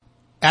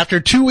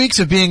After 2 weeks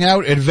of being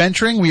out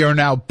adventuring, we are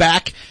now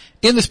back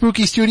in the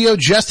spooky studio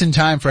just in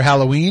time for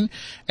Halloween,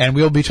 and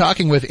we'll be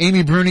talking with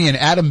Amy Bruni and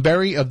Adam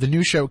Berry of the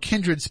new show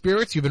Kindred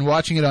Spirits. You've been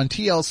watching it on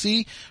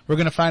TLC. We're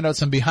going to find out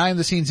some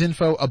behind-the-scenes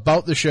info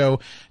about the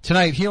show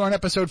tonight here on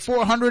episode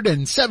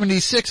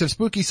 476 of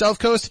Spooky South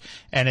Coast,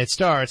 and it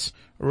starts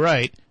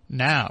right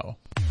now.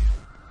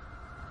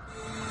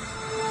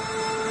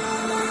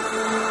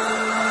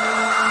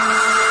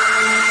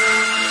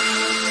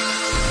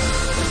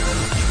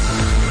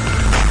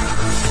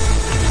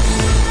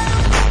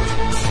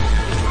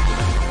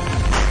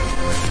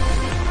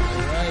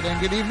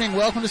 Good evening.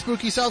 Welcome to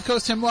Spooky South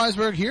Coast. Tim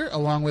Weisberg here,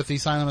 along with the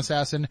silent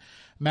assassin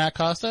Matt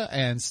Costa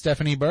and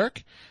Stephanie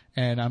Burke.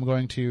 And I'm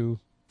going to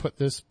put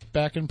this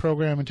back in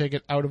program and take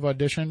it out of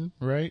audition,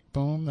 right?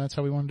 Boom. That's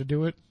how we wanted to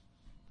do it.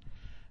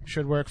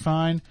 Should work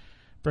fine.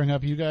 Bring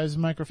up you guys'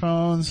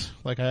 microphones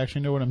like I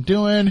actually know what I'm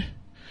doing.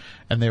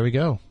 And there we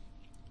go.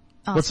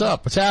 Awesome. What's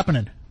up? What's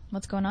happening?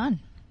 What's going on?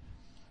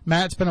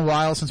 Matt, it's been a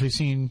while since we've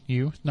seen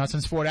you. Not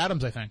since Fort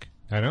Adams, I think.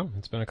 I know.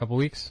 It's been a couple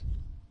weeks.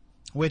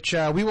 Which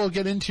we will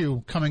get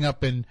into coming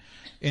up in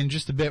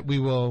just a bit. We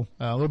will,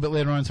 a little bit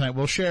later on tonight,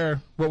 we'll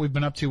share what we've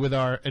been up to with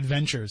our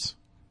adventures.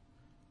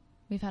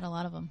 We've had a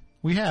lot of them.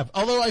 We have.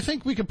 Although I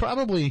think we have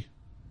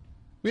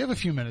a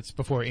few minutes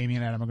before Amy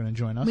and Adam are going to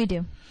join us. We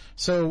do.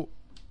 So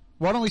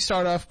why don't we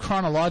start off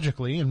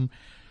chronologically, and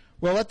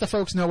we'll let the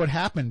folks know what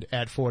happened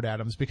at Fort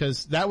Adams,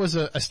 because that was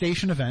a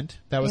station event.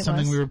 That was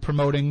something we were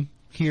promoting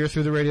here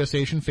through the radio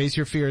station, Face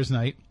Your Fears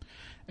Night.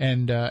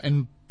 And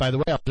by the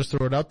way, I'll just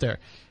throw it out there.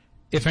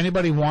 If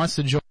anybody wants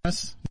to join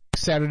us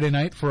next Saturday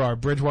night for our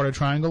Bridgewater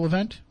Triangle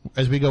event,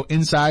 as we go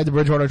inside the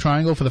Bridgewater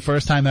Triangle for the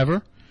first time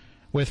ever,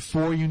 with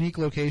 4 unique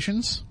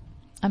locations.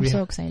 I'm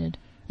so excited.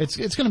 It's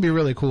going to be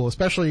really cool,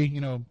 especially,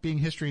 being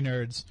history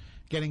nerds,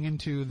 getting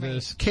into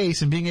this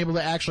case and being able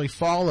to actually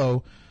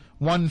follow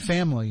one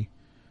family,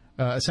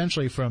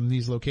 essentially from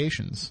these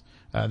locations.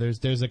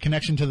 There's a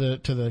connection to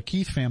the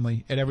Keith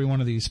family at every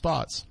one of these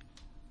spots.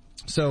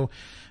 So,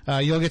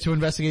 you'll get to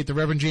investigate the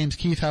Reverend James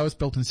Keith House,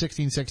 built in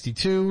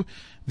 1662,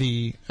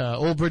 the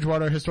Old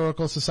Bridgewater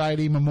Historical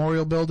Society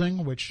Memorial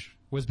Building, which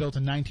was built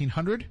in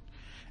 1900,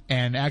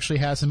 and actually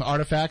has some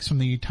artifacts from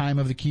the time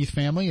of the Keith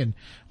family, and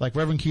like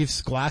Reverend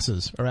Keith's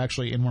glasses are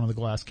actually in one of the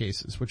glass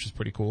cases, which is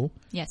pretty cool.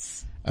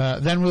 Yes.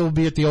 Then we'll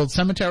be at the Old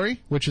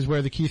Cemetery, which is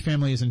where the Keith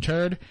family is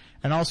interred,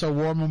 and also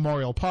War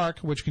Memorial Park,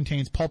 which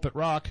contains Pulpit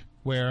Rock,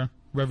 where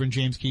Reverend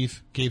James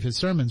Keith gave his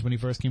sermons when he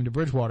first came to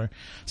Bridgewater.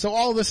 So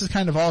all of this is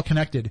kind of all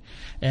connected,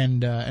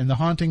 and the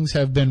hauntings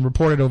have been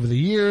reported over the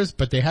years,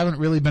 but they haven't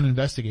really been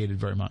investigated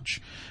very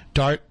much.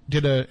 DART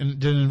did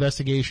an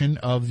investigation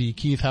of the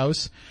Keith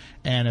house,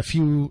 and a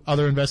few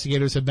other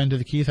investigators have been to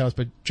the Keith house,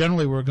 but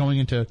generally we're going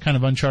into kind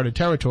of uncharted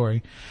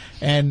territory.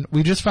 And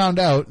we just found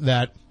out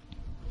that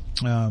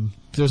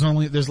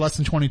there's less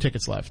than 20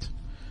 tickets left.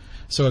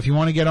 So if you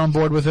want to get on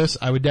board with this,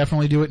 I would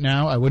definitely do it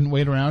now. I wouldn't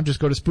wait around. Just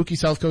go to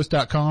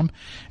SpookySouthCoast.com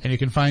and you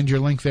can find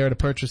your link there to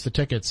purchase the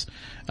tickets.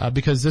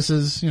 Because this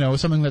is,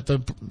 something that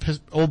the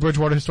Old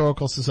Bridgewater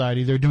Historical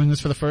Society, they're doing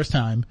this for the first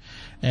time.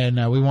 And,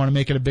 we want to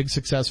make it a big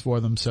success for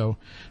them. So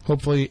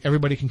hopefully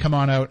everybody can come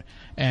on out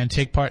and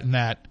take part in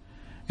that.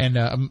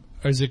 And,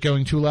 is it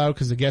going too loud?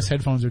 Cause the guest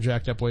headphones are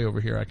jacked up way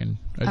over here. I can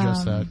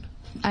adjust that.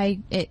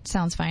 It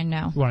sounds fine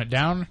now. You want it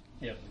down?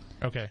 Yep.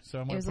 Okay, so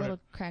I'm going to It was a little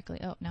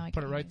crackly. Oh, now I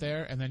can put it right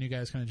there, and then you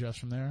guys can adjust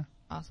from there.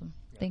 Awesome.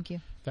 Thank you.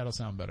 That'll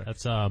sound better.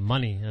 That's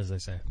money, as they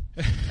say.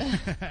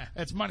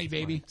 That's money,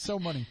 baby. So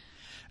money.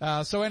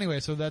 So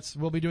anyway,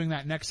 we'll be doing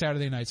that next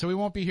Saturday night. So we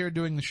won't be here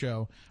doing the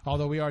show,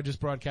 although we are just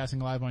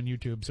broadcasting live on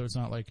YouTube, so it's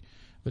not like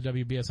the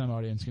WBSM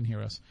audience can hear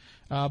us.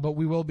 But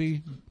we will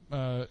be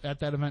at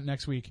that event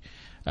next week.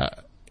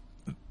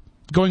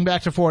 Going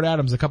back to Fort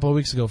Adams a couple of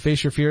weeks ago,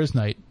 Face Your Fears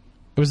Night.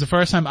 It was the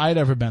first time I'd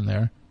ever been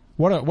there.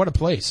 What a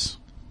place.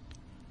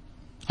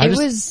 It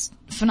was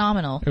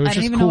phenomenal. I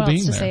don't even know what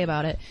else to say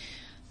about it.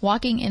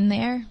 Walking in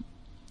there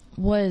it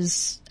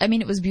was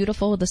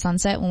beautiful with the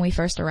sunset when we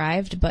first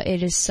arrived, but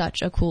it is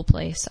such a cool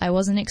place. I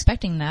wasn't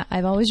expecting that.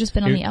 I've always just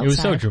been on the outside. It was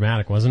so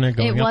dramatic, wasn't it?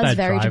 Going up that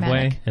very driveway,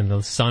 dramatic. And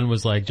the sun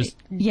was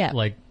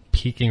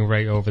peeking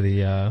right over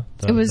the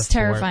it was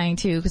terrifying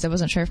too, because I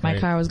wasn't sure if my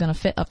car was going to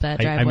fit up that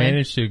driveway. I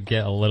managed to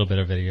get a little bit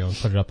of video and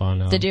put it up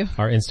on Did you?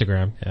 Our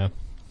Instagram. Yeah.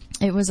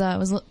 It was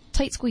a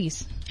tight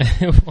squeeze.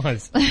 It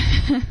was.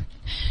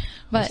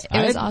 But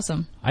it was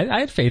awesome.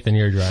 I had faith in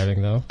your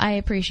driving, though. I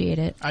appreciate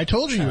it. I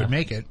told you would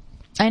make it.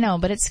 I know,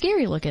 but it's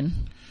scary looking.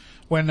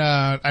 When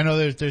I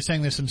know they're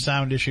saying there's some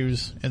sound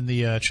issues in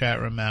the chat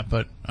room, Matt,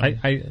 but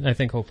I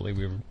think hopefully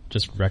we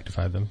just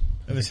rectified them.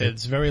 They said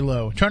it's very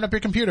low. Turn up your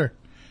computer.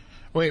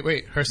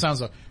 Wait, her sound's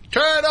low.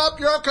 Turn up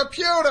your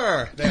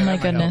computer. There, oh my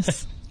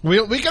goodness. We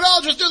can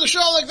all just do the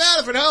show like that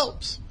if it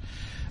helps.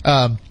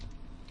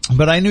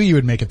 But I knew you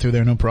would make it through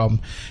there, no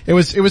problem. It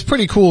was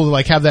pretty cool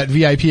to have that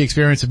VIP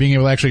experience of being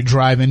able to actually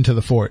drive into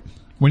the fort.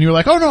 When you were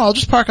like, oh no, I'll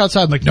just park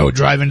outside. I'm like, no,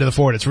 drive into the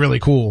fort. It's really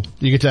cool.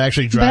 You get to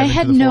actually drive into the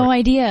fort. But I had no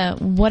idea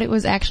what it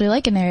was actually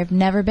like in there. I've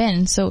never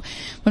been. So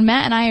when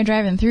Matt and I are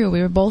driving through, we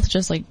were both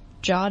just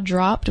jaw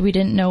dropped. We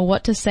didn't know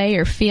what to say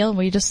or feel.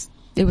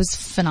 It was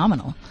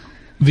phenomenal.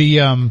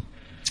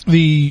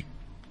 The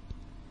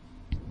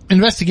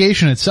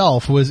investigation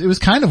itself was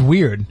kind of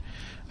weird.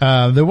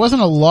 There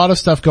wasn't a lot of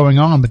stuff going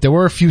on, but there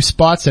were a few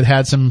spots that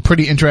had some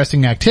pretty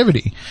interesting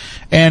activity.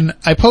 And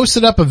I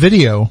posted up a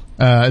video,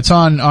 it's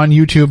on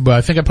YouTube,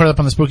 I think I put it up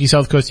on the Spooky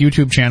South Coast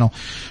YouTube channel,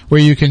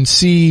 where you can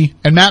see,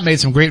 and Matt made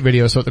some great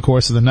videos throughout the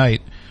course of the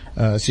night,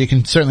 so you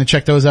can certainly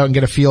check those out and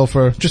get a feel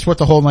for just what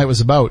the whole night was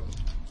about.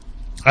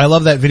 I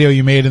love that video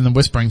you made in the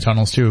Whispering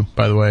Tunnels too,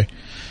 by the way.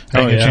 I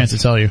didn't get a chance to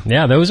tell you.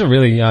 Yeah, that was a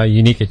really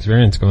unique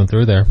experience going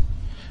through there.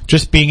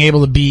 Just being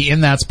able to be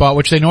in that spot,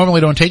 which they normally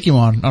don't take you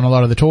on a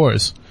lot of the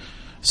tours.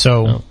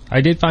 So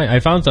I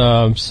found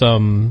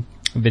some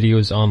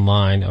videos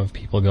online of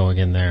people going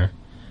in there.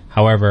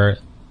 However,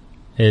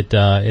 it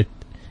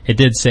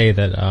did say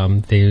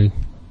that they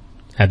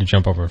had to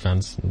jump over a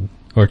fence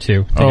or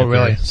two. Oh,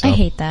 really? So, I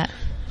hate that.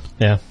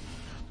 Yeah.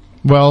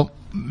 Well,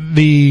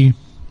 the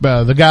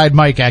guide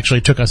Mike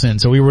actually took us in,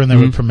 so we were in there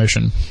with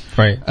permission.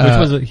 Right.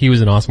 He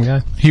was an awesome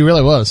guy. He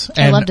really was.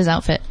 I loved his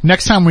outfit.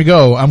 Next time we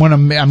go, I'm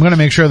gonna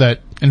make sure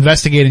that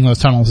investigating those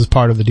tunnels is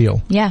part of the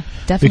deal. Yeah,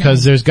 definitely.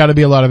 Because there's got to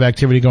be a lot of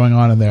activity going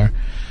on in there.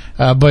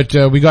 But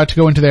we got to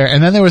go into there,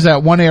 and then there was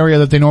that one area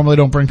that they normally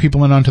don't bring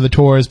people in onto the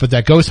tours, but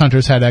that ghost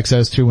hunters had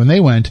access to when they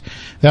went.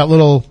 That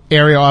little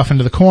area off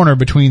into the corner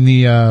between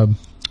the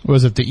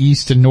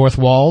east and north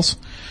walls.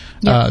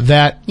 Yep.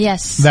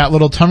 That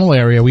little tunnel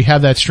area, we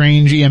had that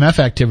strange EMF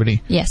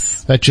activity.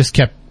 Yes. That just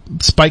kept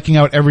spiking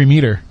out every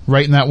meter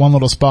right in that one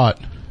little spot.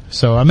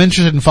 So I'm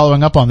interested in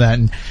following up on that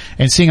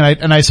and seeing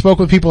it. And I spoke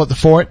with people at the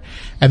fort,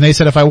 and they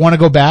said if I want to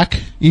go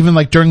back, even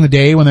like during the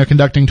day when they're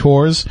conducting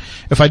tours,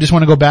 if I just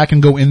want to go back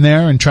and go in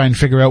there and try and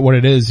figure out what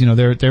it is,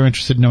 they're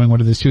interested in knowing what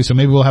it is too. So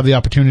maybe we'll have the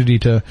opportunity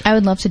to. I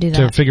would love to do that.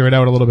 To figure it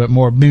out a little bit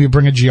more. Maybe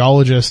bring a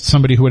geologist,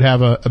 somebody who would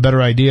have a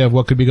better idea of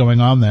what could be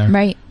going on there.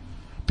 Right.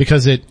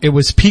 Because it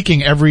was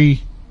peaking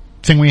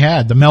everything we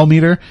had. The Mel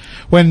meter.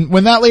 When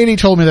that lady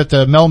told me that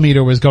the Mel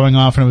meter was going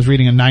off and it was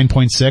reading a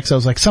 9.6, I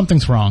was like,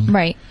 something's wrong.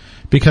 Right.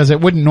 Because it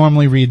wouldn't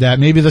normally read that.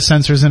 Maybe the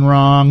sensor's in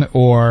wrong,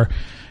 or,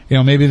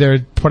 maybe they're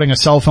putting a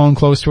cell phone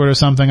close to it or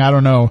something. I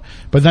don't know.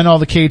 But then all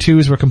the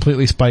K2s were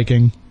completely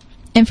spiking.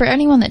 And for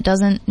anyone that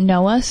doesn't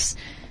know us,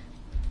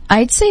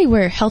 I'd say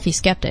we're healthy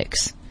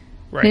skeptics.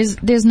 Right.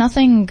 There's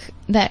nothing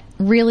that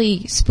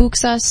really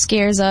spooks us,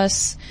 scares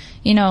us,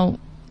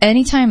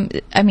 anytime,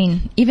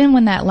 even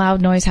when that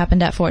loud noise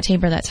happened at Fort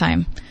Tabor that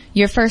time,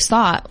 your first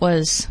thought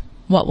was,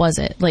 what was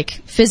it? Like,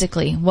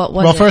 physically, what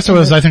was it? Well, first it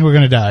was, I think we're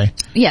gonna die.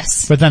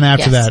 Yes. But then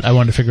after that, I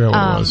wanted to figure out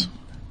what it was.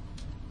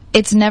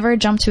 It's never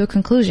jumped to a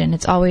conclusion.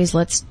 It's always,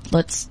 let's,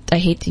 I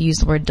hate to use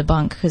the word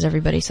debunk because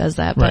everybody says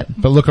that, right.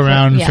 But look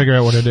around and figure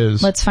out what it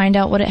is. Let's find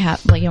out what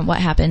what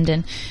happened.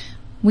 And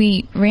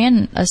we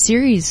ran a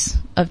series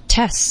of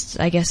tests,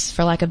 I guess,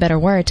 for lack of a better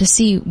word, to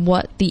see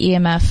what the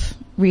EMF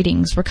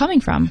readings were coming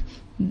from.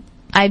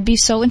 I'd be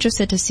so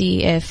interested to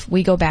see if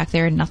we go back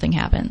there and nothing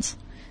happens.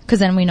 Because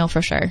then we know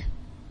for sure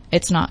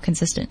it's not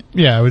consistent.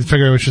 Yeah, I would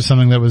figure it was just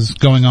something that was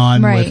going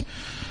on. Right.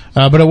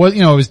 But it was,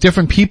 it was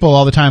different people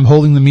all the time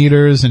holding the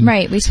meters and.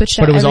 Right, we switched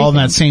out But it was everything. all in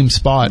that same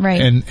spot.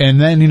 Right.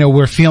 And then,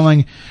 we're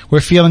feeling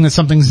that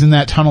something's in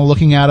that tunnel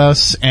looking at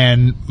us,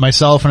 and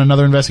myself and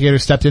another investigator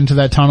stepped into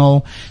that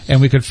tunnel,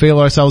 and we could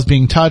feel ourselves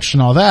being touched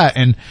and all that.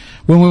 And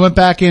when we went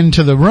back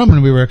into the room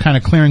and we were kind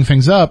of cleaning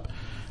things up,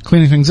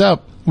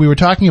 we were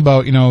talking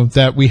about,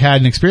 that we had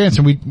an experience,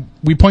 and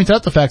we pointed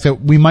out the fact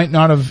that we might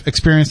not have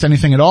experienced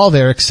anything at all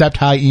there except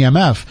high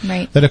EMF.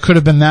 Right. That it could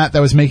have been that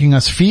was making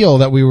us feel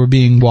that we were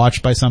being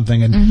watched by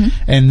something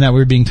and that we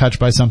were being touched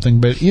by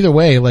something. But either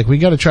way, we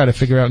gotta try to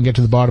figure out and get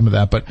to the bottom of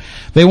that. But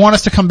they want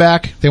us to come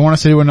back. They want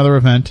us to do another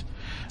event.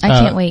 I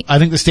can't wait. I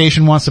think the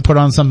station wants to put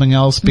on something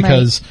else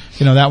because,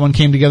 that one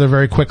came together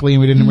very quickly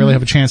and we didn't really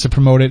have a chance to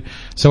promote it.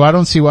 So I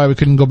don't see why we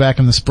couldn't go back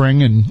in the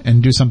spring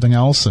and do something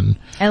else and.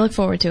 I look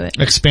forward to it.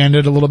 Expand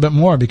it a little bit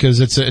more because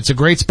it's a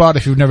great spot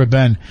if you've never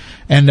been.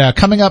 And,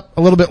 coming up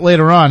a little bit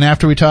later on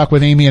after we talk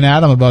with Amy and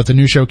Adam about the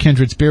new show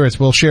Kindred Spirits,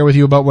 we'll share with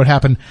you about what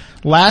happened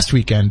last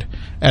weekend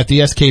at the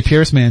S.K.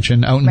 Pierce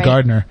Mansion out in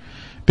Gardner.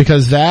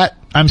 Because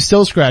I'm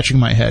still scratching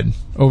my head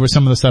over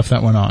some of the stuff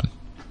that went on.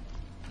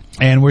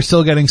 And we're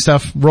still getting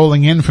stuff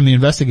rolling in from the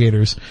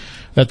investigators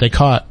that they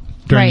caught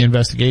during the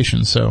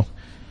investigation. So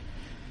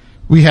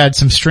we had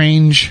some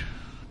strange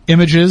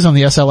images on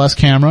the SLS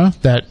camera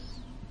that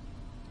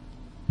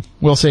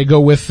we'll say go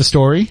with the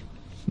story,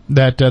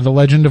 that the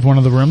legend of one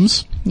of the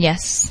rooms.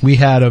 Yes. We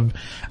had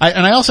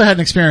I also had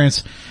an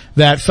experience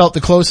that felt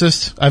the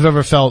closest I've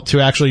ever felt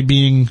to actually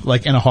being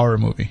in a horror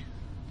movie.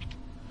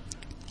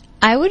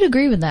 I would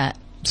agree with that.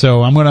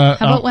 So I'm gonna.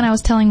 How about when I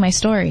was telling my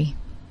story?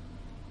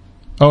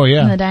 Oh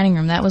yeah. In the dining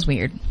room. That was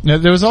weird.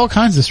 There was all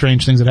kinds of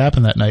strange things that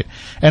happened that night.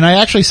 And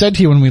I actually said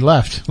to you when we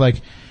left,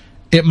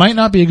 it might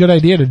not be a good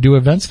idea to do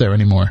events there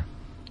anymore.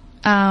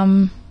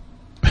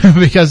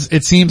 Because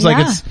it seems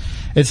like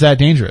it's that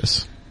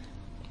dangerous.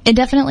 It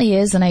definitely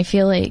is, and I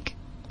feel like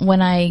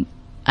when I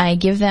I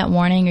give that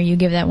warning or you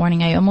give that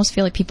warning, I almost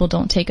feel like people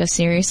don't take us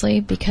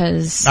seriously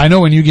because I know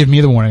when you give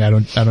me the warning, I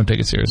don't take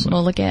it seriously.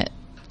 well, look at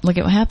what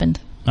happened.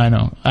 I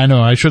know.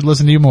 I should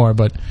listen to you more,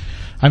 but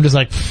I'm just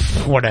like,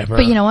 whatever.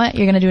 But you know what?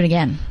 You're going to do it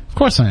again. Of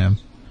course I am.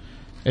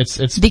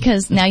 It's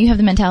because now you have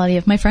the mentality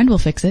of my friend will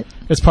fix it.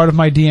 It's part of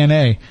my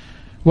DNA.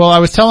 Well, I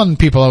was telling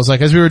people, I was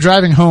like, as we were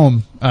driving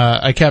home,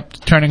 I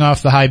kept turning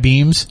off the high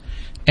beams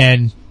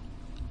and,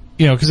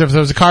 you know, cause if there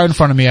was a car in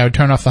front of me, I would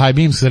turn off the high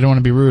beams cause I didn't want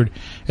to be rude.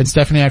 And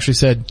Stephanie actually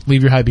said,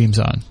 leave your high beams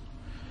on.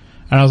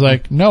 And I was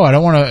like, no, I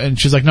don't want to. And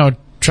she's like, no,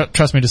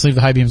 trust me, just leave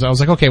the high beams on. I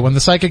was like, okay, when the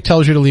psychic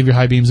tells you to leave your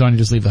high beams on, you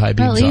just leave the high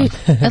beams on.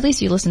 At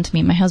least you listen to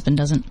me. My husband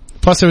doesn't.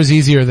 Plus it was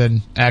easier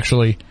than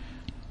actually,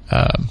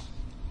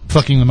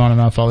 flicking them on and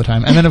off all the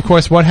time. And then of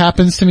course what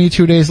happens to me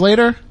 2 days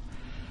later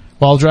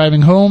while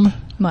driving home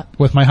What?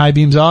 with my high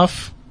beams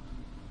off?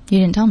 You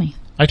didn't tell me.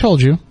 I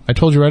told you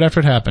right after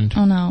it happened.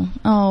 Oh no.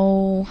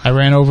 Oh. I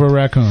ran over a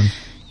raccoon.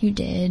 You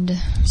did.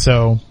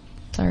 So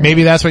Sorry.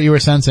 maybe that's what you were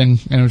sensing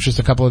and it was just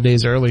a couple of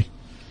days early.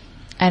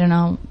 I don't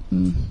know.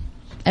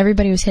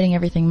 Everybody was hitting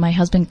everything. My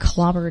husband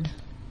clobbered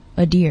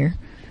a deer.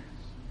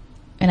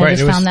 And I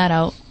just found that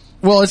out.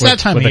 Well, it's that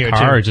time of year year too. With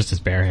a car too. or just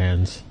his bare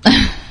hands?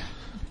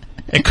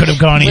 It could have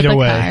gone either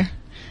way. Car.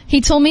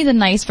 He told me the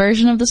nice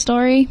version of the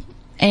story,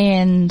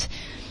 and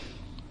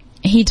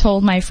he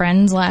told my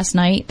friends last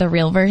night the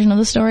real version of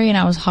the story, and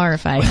I was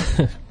horrified.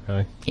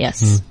 Really?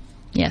 Yes.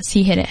 Yes,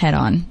 he hit it head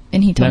on,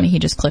 and he told me he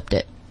just clipped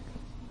it.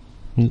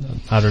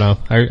 I don't know.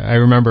 I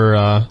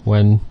remember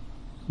when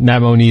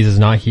Matt Moniz is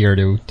not here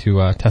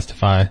to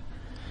testify,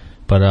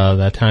 but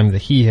that time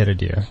that he hit a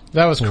deer.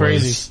 That was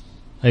crazy.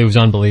 It was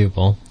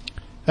unbelievable.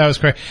 That was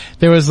crazy.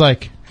 There was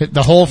like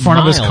the whole front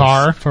of his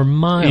car. For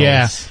miles.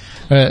 Yeah.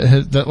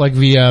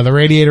 The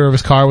radiator of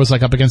his car was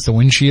like up against the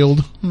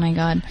windshield. Oh my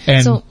god.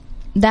 And so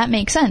that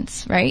makes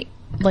sense, right?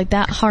 Like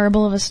that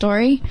horrible of a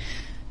story.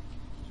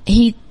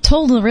 He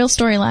told the real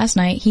story last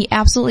night. He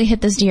absolutely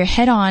hit this deer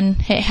head on.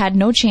 It had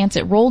no chance.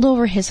 It rolled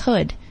over his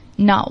hood.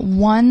 Not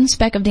one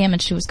speck of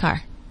damage to his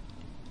car.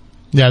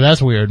 Yeah,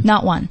 that's weird.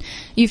 Not one.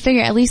 You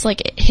figure at least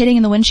like hitting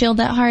in the windshield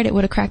that hard, it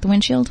would have cracked the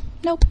windshield.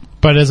 Nope.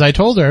 But as I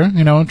told her,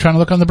 you know, trying to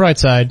look on the bright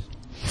side,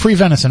 free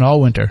venison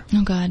all winter.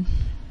 Oh god.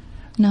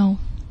 No.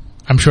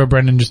 I'm sure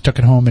Brendan just took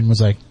it home and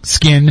was like,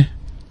 skin.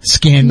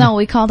 No,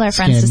 we called our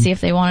friends to see if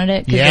they wanted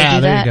it. Yeah, they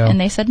do there that, you go. and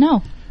they said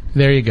no.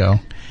 There you go.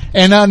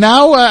 And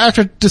now,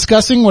 after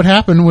discussing what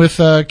happened with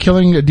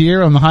killing a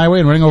deer on the highway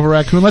and running over a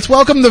raccoon, let's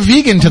welcome the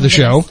vegan to the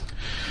show.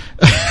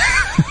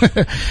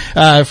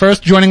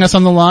 First, joining us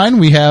on the line,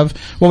 we have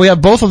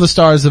both of the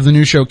stars of the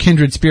new show,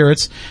 Kindred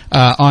Spirits,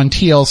 on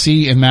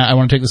TLC. And Matt, I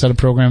want to take this out of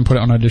program and put it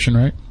on audition,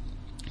 right?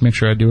 Make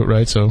sure I do it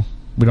right so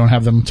we don't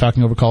have them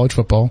talking over college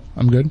football.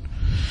 I'm good.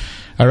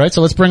 All right,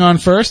 so let's bring on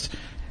first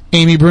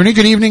Amy Bruni.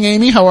 Good evening,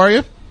 Amy. How are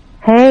you?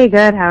 Hey,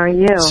 good. How are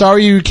you?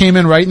 Sorry you came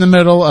in right in the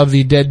middle of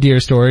the dead deer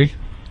story.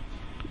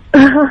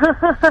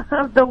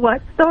 The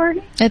what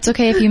story? It's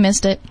okay if you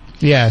missed it.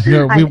 Yeah,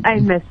 no, I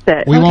missed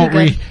it. We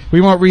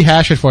won't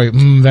rehash it for you.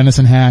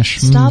 Venison hash.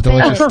 Stop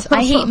delicious. it.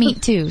 I hate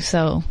meat too,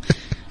 so.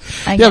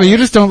 Yeah, but you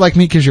just don't like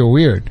meat because you're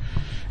weird.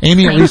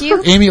 Amy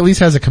at least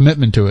has a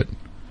commitment to it.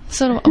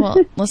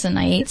 Well, listen,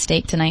 I ate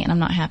steak tonight and I'm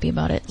not happy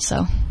about it,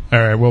 so. All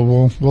right,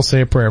 well, we'll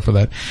say a prayer for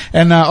that.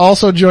 And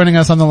also joining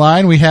us on the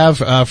line, we have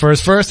for his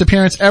first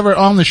appearance ever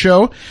on the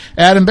show,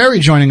 Adam Berry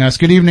joining us.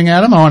 Good evening,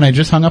 Adam. Oh, and I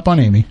just hung up on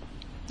Amy.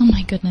 Oh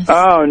my goodness.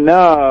 Oh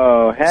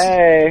no,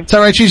 hey. It's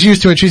alright, she's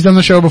used to it. She's done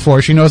the show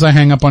before. She knows I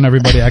hang up on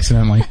everybody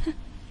accidentally.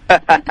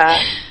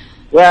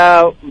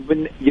 Well,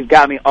 you've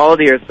got me all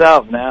to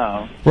yourself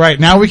now. Right,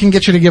 now we can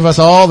get you to give us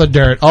all the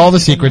dirt, all the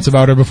secrets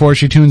about her before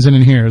she tunes in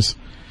and hears.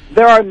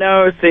 There are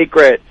no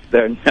secrets.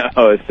 There are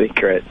no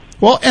secrets.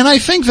 Well, and I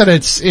think that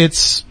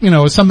it's you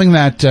know, something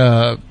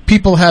that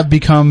people have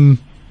become,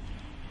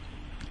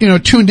 you know,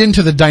 tuned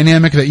into the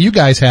dynamic that you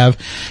guys have.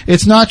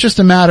 It's not just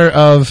a matter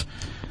of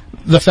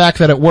the fact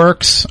that it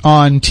works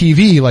on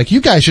TV. Like, you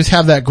guys just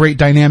have that great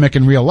dynamic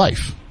in real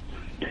life.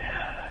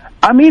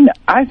 I mean,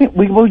 I think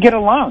we will get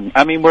along.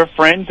 I mean, we're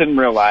friends in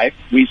real life.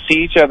 We see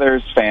each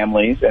other's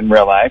families in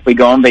real life. We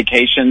go on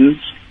vacations,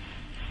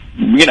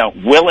 you know,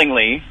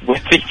 willingly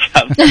with each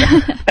other.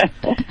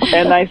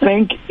 And I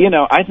think, you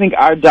know,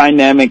 our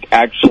dynamic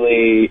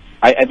actually,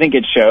 I think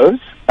it shows,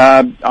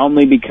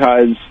 only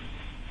because,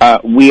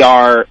 we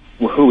are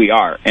who we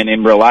are. And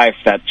in real life,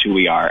 that's who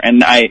we are.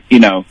 And I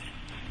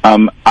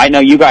know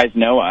you guys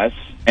know us,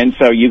 and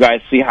so you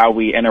guys see how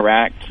we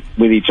interact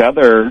with each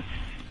other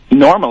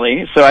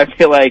normally. So I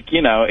feel like,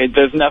 you know,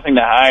 there's nothing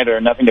to hide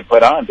or nothing to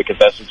put on because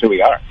that's just who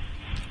we are.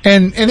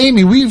 And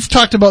Amy, we've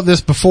talked about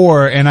this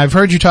before, and I've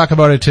heard you talk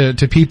about it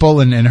to people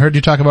and heard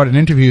you talk about it in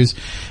interviews,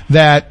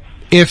 that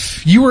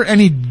if you were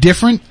any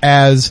different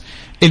as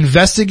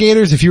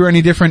investigators, if you were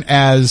any different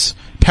as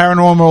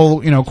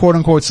paranormal, you know, quote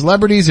unquote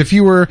celebrities, if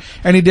you were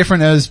any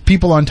different as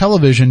people on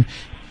television,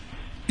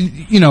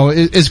 you know,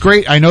 is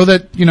great. I know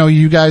that, you know,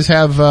 you guys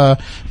have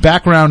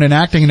background in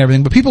acting and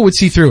everything, but people would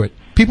see through it.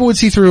 People would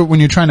see through it when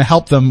you're trying to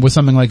help them with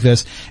something like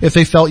this if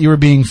they felt you were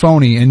being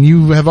phony. And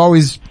you have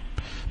always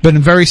been a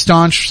very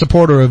staunch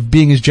supporter of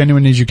being as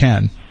genuine as you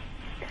can.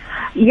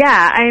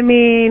 Yeah, I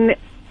mean,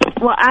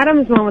 well,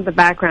 Adam's the one with the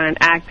background in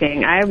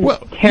acting. I'm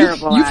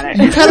terrible at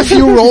it. You've had a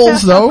few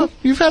roles, though.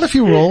 You've had a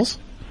few roles.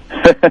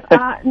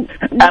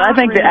 And I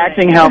think the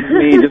acting helps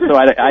me just so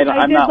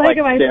I'm not like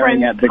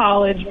staring at the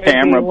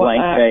camera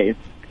blank face.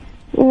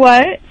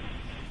 What?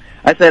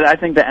 I said I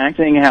think the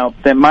acting helps.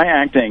 That my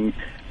acting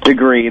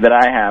degree that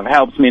I have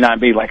helps me not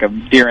be like a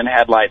deer in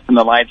headlights when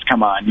the lights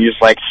come on. You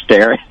just like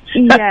stare.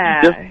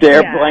 Yeah. Just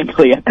stare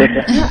blankly at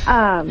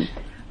the.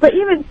 But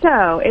even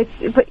so,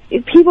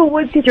 people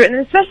would see through it,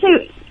 and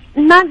especially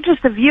not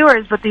just the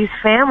viewers, but these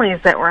families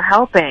that we're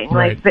helping.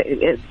 Right.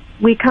 Like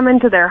we come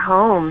into their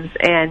homes,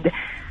 and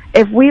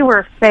if we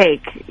were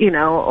fake, you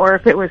know, or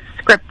if it was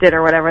scripted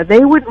or whatever,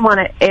 they wouldn't want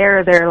to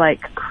air their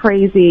like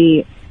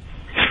crazy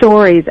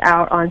stories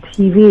out on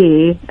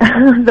TV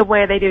the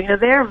way they do. You know,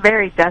 they're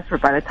very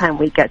desperate by the time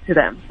we get to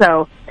them.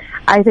 So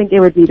I think it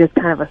would be just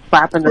kind of a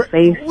slap in the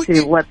face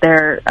to what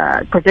their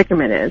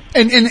predicament is.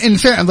 And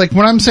fair, like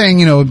when I'm saying,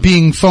 you know,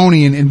 being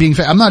phony and being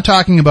I'm not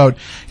talking about,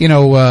 you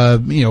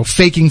know,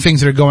 faking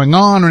things that are going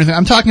on or anything.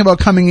 I'm talking about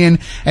coming in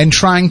and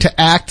trying to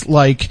act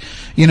like,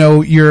 you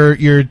know, you're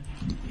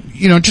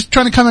you know, just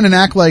trying to come in and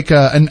act like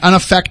an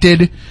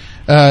unaffected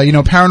you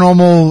know,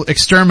 paranormal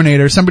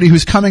exterminator, somebody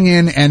who's coming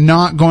in and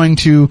not going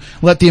to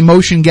let the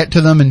emotion get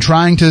to them and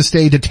trying to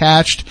stay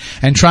detached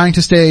and trying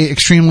to stay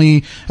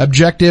extremely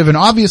objective. And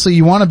obviously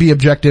you want to be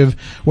objective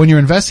when you're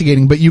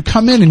investigating, but you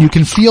come in and you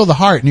can feel the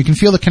heart and you can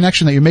feel the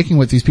connection that you're making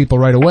with these people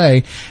right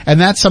away. And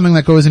that's something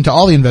that goes into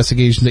all the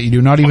investigations that you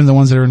do, not even the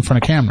ones that are in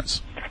front of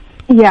cameras.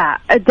 Yeah,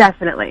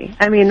 definitely.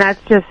 I mean,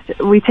 that's just,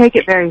 we take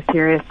it very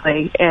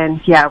seriously.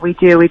 And yeah, we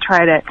do. We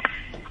try to,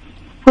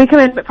 we come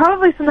in, but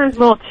probably sometimes a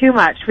little too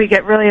much. We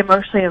get really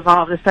emotionally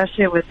involved,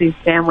 especially with these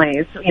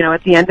families. You know,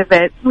 at the end of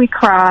it, we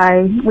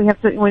cry. We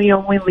have to, when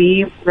we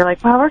leave, we're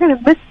like, wow, we're going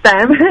to miss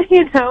them.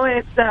 You know,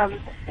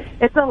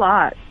 it's a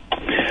lot.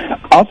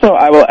 Also,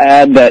 I will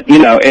add that, you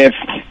know, if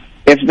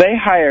they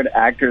hired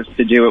actors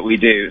to do what we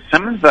do,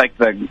 some of like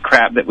the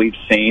crap that we've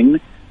seen,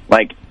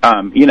 like,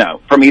 you know,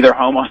 from either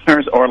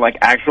homeowners or like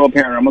actual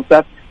paranormal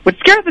stuff, would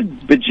scare the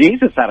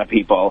bejesus out of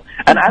people.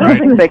 And I don't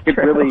think they could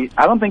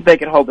I don't think they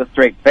could hold a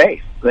straight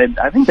face.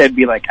 I think they'd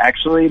be like,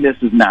 actually, this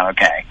is not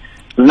okay.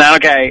 This is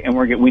not okay, and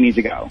we need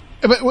to go.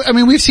 But, I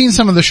mean, we've seen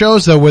some of the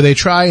shows, though, where they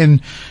try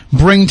and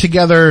bring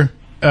together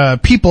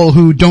people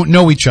who don't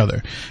know each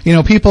other. You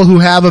know, people who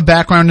have a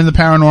background in the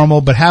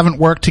paranormal but haven't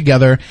worked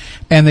together,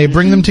 and they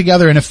bring them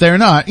together, and if they're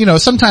not, you know,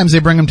 sometimes they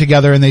bring them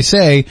together and they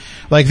say,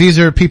 like, these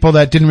are people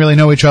that didn't really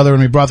know each other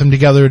and we brought them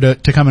together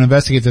to come and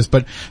investigate this,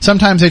 but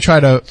sometimes they try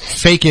to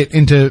fake it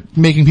into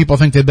making people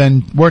think they've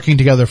been working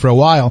together for a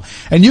while,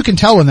 and you can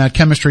tell when that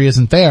chemistry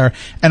isn't there,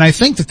 and I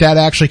think that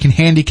actually can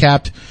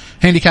handicap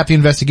the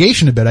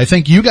investigation a bit. I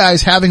think you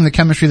guys having the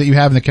chemistry that you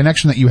have and the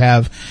connection that you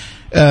have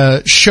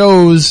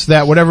shows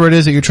that whatever it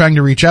is that you're trying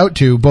to reach out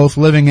to, both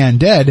living and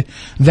dead,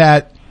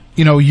 that,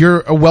 you know,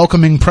 you're a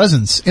welcoming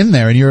presence in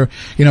there, and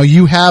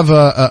you have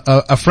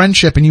a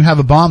friendship and you have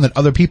a bond that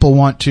other people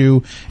want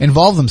to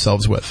involve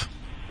themselves with.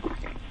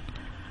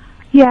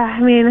 Yeah, I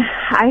mean,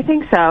 I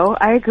think so.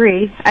 I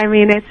agree. I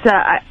mean, it's,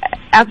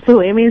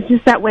 absolutely. I mean, it's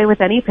just that way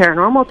with any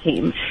paranormal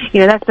team.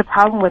 You know, that's the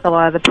problem with a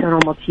lot of the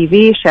paranormal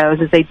TV shows,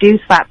 is they do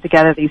slap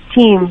together these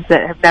teams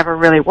that have never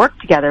really worked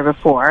together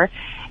before.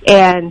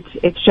 And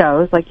it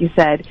shows, like you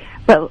said,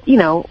 but, you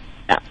know,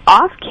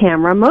 off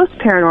camera, most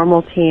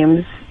paranormal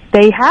teams,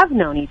 they have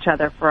known each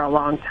other for a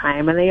long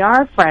time, and they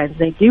are friends.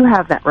 They do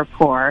have that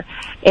rapport.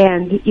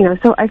 And, you know,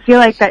 so I feel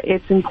like that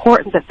it's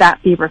important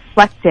that be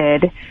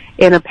reflected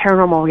in a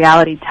paranormal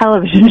reality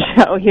television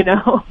show, you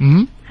know?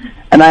 Mm-hmm.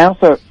 And I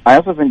also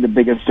think the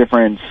biggest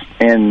difference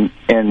in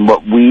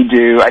what we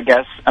do, I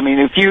guess, I mean,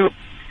 if you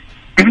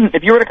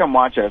were to come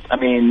watch us, I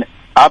mean,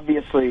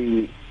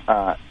 obviously,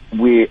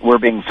 we're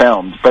being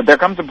filmed, but there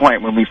comes a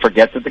point when we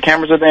forget that the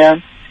cameras are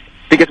there,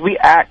 because we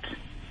act,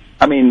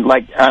 I mean,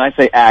 like, and I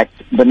say act,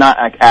 but not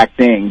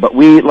acting, but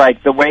we,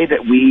 like, the way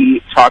that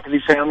we talk to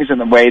these families and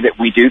the way that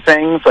we do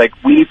things, like,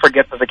 we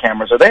forget that the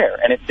cameras are there,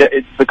 and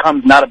it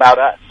becomes not about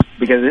us,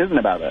 because it isn't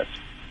about us.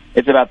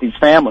 It's about these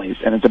families,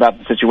 and it's about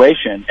the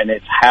situation, and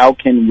it's how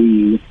can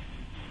we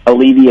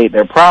alleviate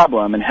their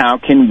problem, and how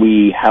can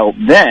we help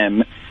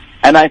them.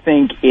 And I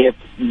think if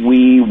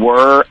we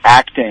were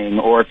acting,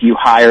 or if you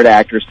hired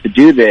actors to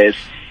do this,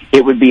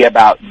 it would be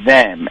about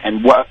them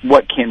and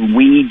what can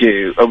we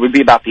do. It would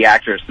be about the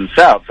actors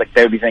themselves. Like,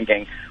 they would be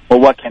thinking,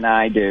 well, what can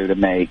I do to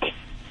make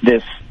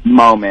this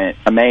moment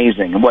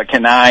amazing? And what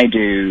can I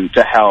do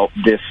to help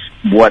this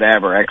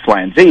whatever, X,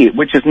 Y, and Z,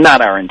 which is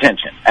not our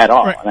intention at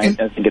all. Right. And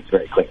I think it's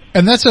very clear.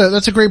 And that's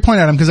a great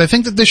point, Adam, because I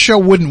think that this show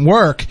wouldn't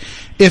work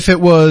if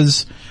it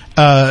was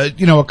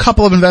you know, a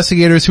couple of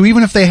investigators who,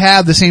 even if they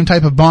had the same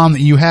type of bond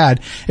that you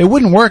had, it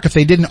wouldn't work if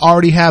they didn't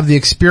already have the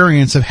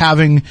experience of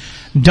having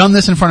done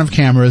this in front of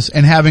cameras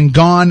and having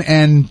gone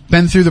and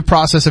been through the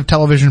process of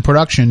television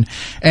production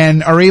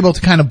and are able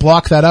to kind of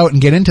block that out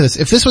and get into this.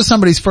 If this was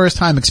somebody's first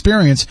time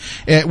experience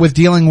with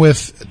dealing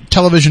with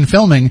television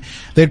filming,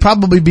 they'd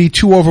probably be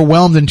too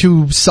overwhelmed and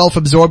too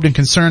self-absorbed and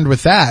concerned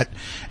with that,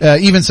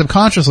 even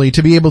subconsciously,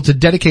 to be able to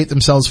dedicate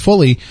themselves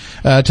fully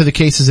to the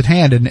cases at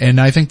hand. And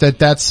I think that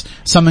that's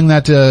something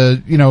that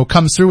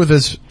comes through with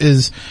this,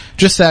 is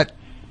just that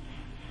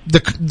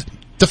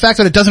the fact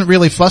that it doesn't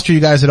really fluster you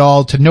guys at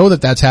all to know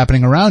that that's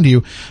happening around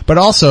you, but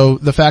also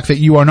the fact that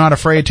you are not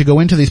afraid to go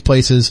into these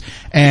places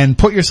and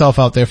put yourself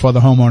out there for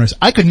the homeowners.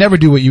 I could never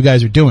do what you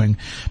guys are doing,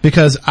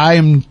 because I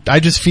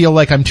just feel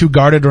like I'm too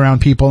guarded around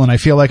people, and I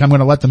feel like I'm going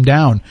to let them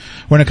down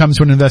when it comes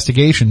to an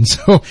investigation.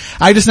 So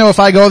I just know if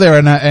I go there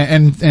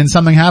and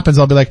something happens,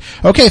 I'll be like,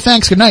 okay,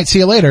 thanks, good night, see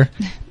you later.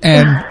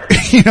 And,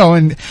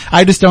 and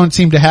I just don't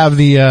seem to have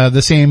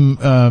the same,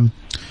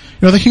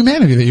 the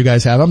humanity that you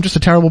guys have. I'm just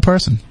a terrible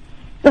person.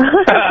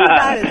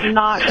 That is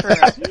not true.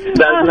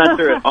 That's not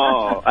true at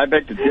all. I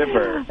beg to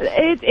differ.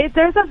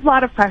 There's a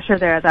lot of pressure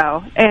there,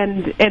 though,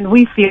 and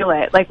we feel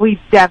it. Like,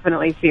 we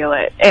definitely feel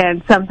it.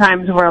 And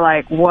sometimes we're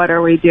like, what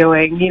are we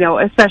doing?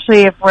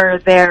 Especially if we're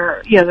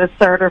there, the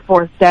third or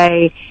fourth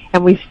day,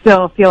 and we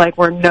still feel like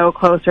we're no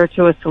closer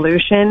to a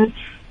solution.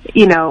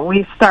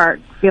 We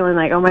start feeling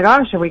like, oh my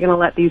gosh, are we going to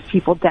let these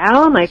people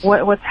down? Like,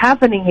 what's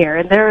happening here?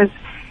 And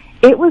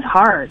it was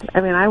hard.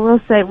 I mean, I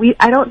will say,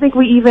 I don't think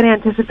we even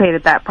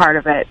anticipated that part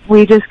of it.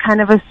 We just kind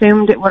of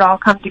assumed it would all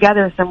come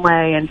together some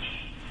way,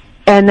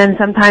 and then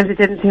sometimes it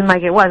didn't seem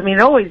like it was. I mean,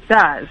 it always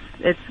does.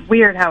 It's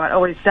weird how it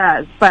always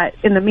does. But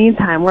in the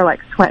meantime, we're like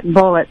sweating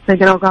bullets,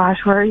 thinking, oh gosh,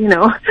 what are we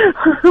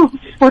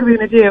going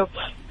to do?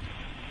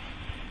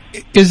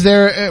 Was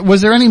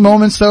there any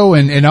moments though,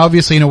 and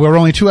obviously, we're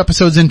only 2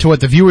 episodes into what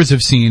the viewers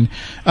have seen,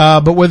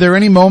 but were there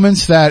any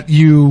moments that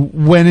you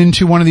went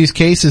into one of these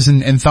cases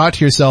and thought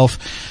to yourself,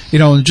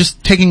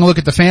 just taking a look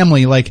at the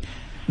family, like,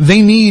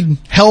 they need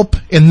help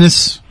in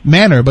this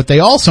manner, but they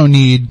also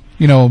need,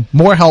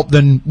 more help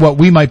than what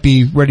we might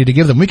be ready to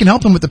give them. We can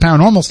help them with the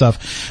paranormal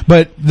stuff,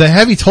 but the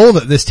heavy toll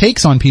that this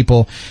takes on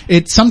people,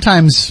 it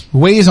sometimes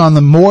weighs on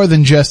them more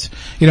than just,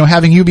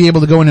 having you be able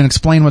to go in and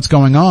explain what's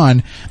going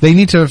on. They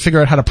need to figure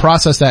out how to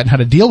process that and how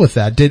to deal with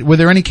that. Were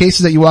there any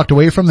cases that you walked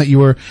away from that you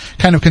were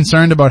kind of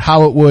concerned about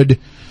how it would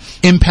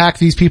impact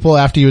these people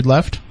after you had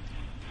left?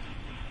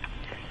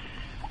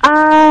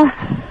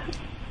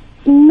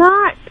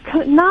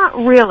 Not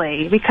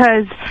really,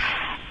 because,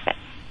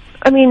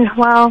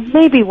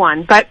 maybe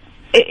one, but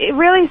it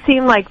really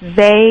seemed like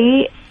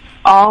they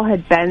all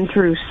had been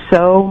through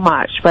so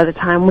much by the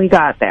time we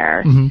got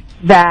there,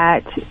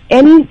 that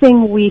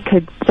anything we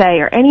could say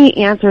or any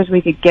answers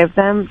we could give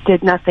them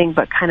did nothing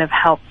but kind of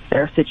help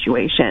their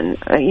situation,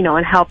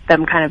 and help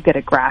them kind of get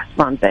a grasp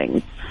on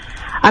things.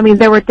 I mean,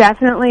 there were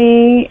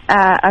definitely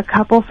a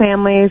couple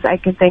families I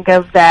can think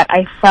of that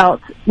I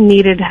felt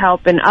needed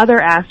help in other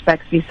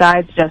aspects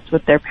besides just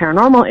with their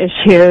paranormal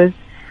issues.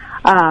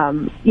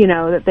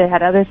 That they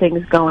had other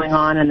things going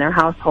on in their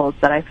households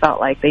that I felt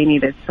like they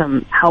needed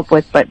some help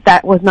with, but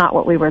that was not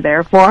what we were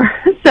there for.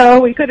 So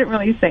we couldn't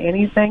really say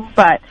anything,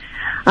 but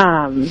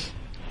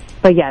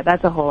yeah,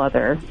 that's a whole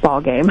other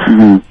ball game.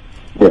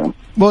 Yeah.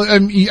 Well,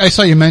 I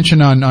saw you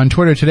mention on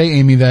Twitter today,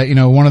 Amy, that,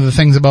 one of the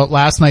things about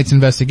last night's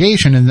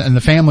investigation and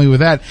the family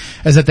with that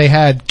is that they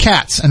had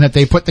cats, and that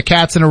they put the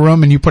cats in a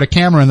room and you put a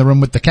camera in the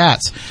room with the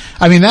cats.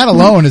 I mean, that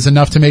alone is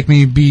enough to make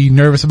me be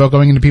nervous about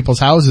going into people's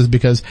houses,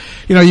 because,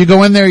 you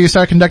go in there, you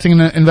start conducting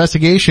an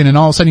investigation, and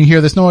all of a sudden you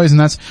hear this noise, and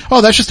that's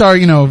just our,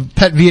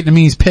 pet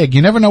Vietnamese pig.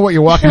 You never know what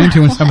you're walking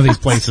into in some of these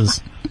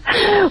places.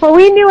 Well,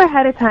 we knew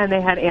ahead of time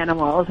they had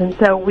animals, and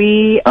so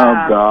we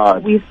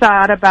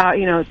thought about,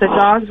 the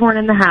dogs weren't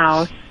in the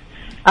house.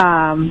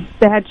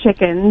 They had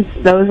chickens.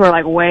 Those were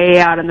like way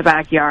out in the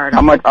backyard.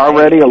 I'm like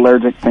already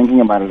allergic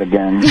thinking about it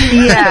again.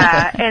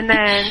 Yeah, and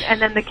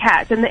then the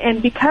cats,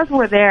 and because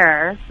we're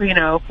there,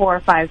 4 or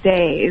 5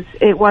 days,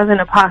 it wasn't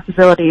a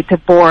possibility to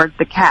board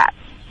the cats.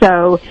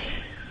 So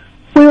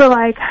we were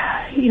like,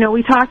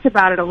 we talked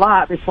about it a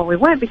lot before we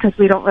went, because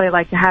we don't really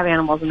like to have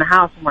animals in the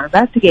house when we're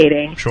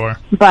investigating. Sure.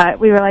 But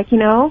we were like,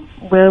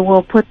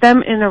 we'll put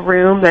them in a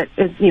room that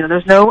is,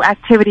 there's no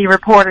activity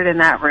reported in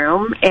that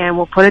room, and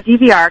we'll put a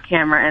DVR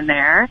camera in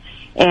there,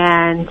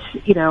 and,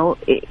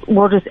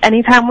 we'll just,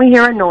 anytime we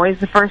hear a noise,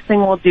 the first thing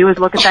we'll do is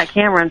look at that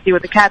camera and see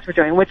what the cats were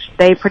doing, which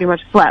they pretty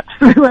much slept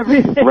through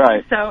everything.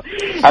 Right. So,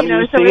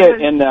 you see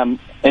it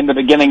in the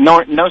beginning.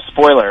 No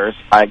spoilers.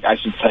 I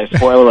should say,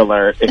 spoiler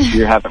alert if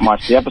you haven't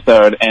watched the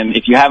episode. And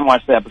if you haven't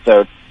watched the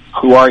episode,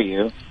 who are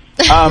you?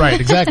 Right,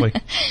 exactly.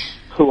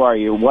 Who are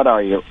you? What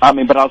are you?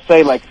 But I'll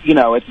say, at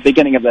the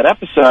beginning of that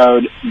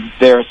episode,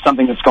 there's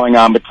something that's going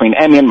on between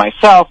Emmy and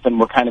myself, and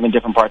we're kind of in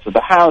different parts of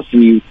the house,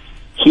 and you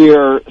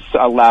hear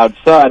a loud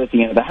thud at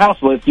the end of the house.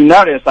 Well, if you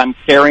notice, I'm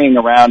carrying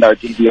around our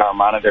DVR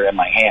monitor in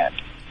my hand.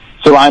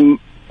 So I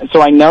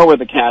know where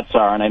the cats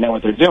are, and I know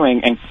what they're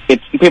doing, and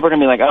people are going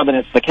to be like, oh, then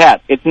it's the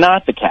cats. It's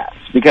not the cats,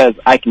 because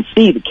I can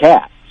see the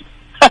cats.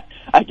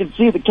 I could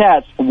see the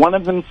cats. One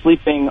of them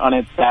sleeping on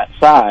its fat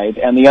side,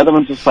 and the other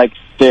one's just like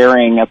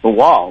staring at the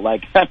wall.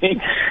 Like, I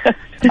mean,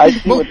 I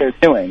see what they're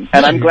doing,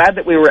 and I'm glad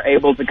that we were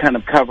able to kind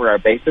of cover our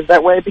bases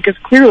that way, because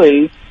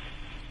clearly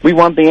we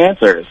want the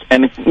answers,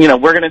 and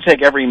we're going to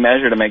take every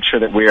measure to make sure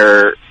that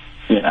we're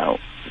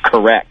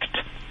correct.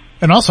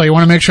 And also, you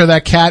want to make sure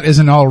that cat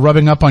isn't all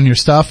rubbing up on your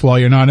stuff while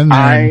you're not in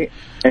there,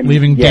 and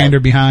leaving dander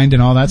behind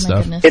and all that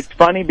stuff. Goodness. It's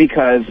funny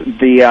because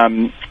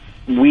when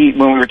we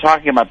were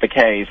talking about the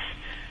case,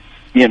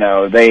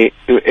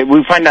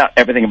 we find out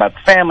everything about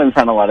the family, we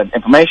find a lot of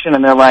information,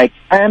 and they're like,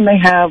 and they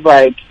have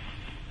like,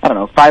 I don't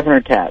know,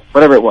 500 cats,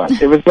 whatever it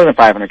was. It was more than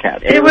 500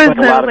 cats. It was like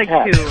a lot like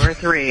of cats. 2 or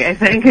 3, I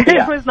think.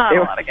 It was not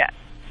a lot of cats.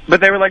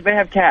 But they were like, they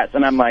have cats,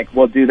 and I'm like,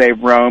 well, do they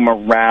roam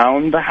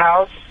around the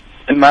house?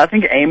 And I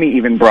think Amy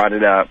even brought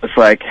it up. It's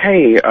like,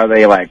 hey, are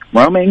they like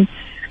roaming?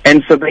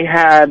 And so we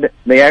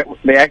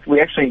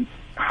actually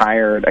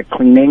hired a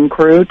cleaning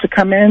crew to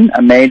come in,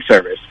 a maid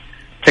service,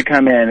 to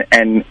come in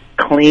and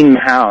clean the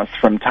house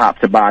from top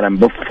to bottom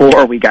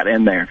before we got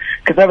in there.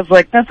 Because I was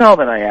like, that's all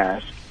that I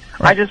asked.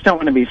 Right. I just don't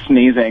want to be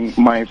sneezing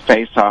my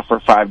face off for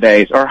 5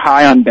 days or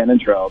high on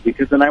Benadryl,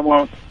 because then I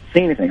won't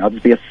see anything. I'll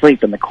just be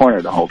asleep in the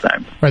corner the whole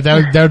time. Right,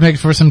 that would make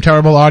for some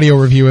terrible audio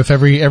review if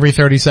every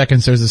 30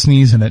 seconds there's a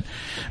sneeze in it.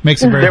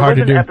 Makes it very hard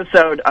to do. There was an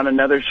episode on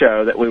another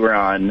show that we were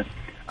on,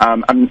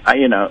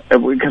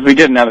 because we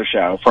did another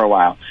show for a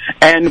while,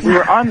 and we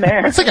were on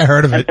there. I think I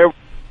heard of it.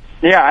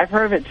 Yeah, I've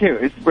heard of it too.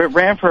 It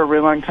ran for a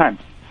really long time.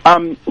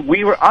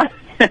 We were on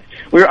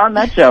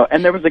that show,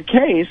 and there was a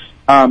case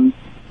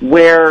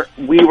where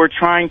we were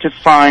trying to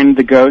find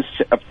the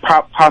ghost of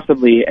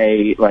possibly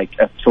a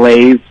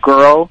slave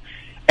girl.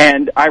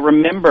 And I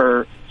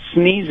remember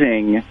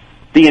sneezing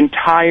the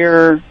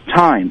entire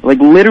time, like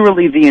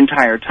literally the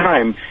entire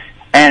time,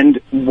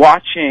 and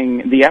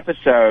watching the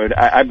episode.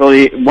 I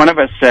believe one of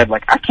us said,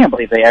 like, I can't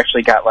believe they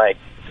actually got like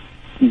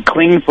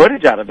clean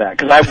footage out of that,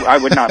 because I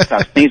would not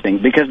stop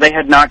sneezing, because they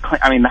had not.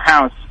 The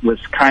house was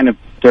kind of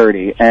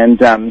dirty,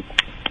 and and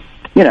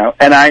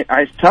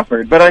I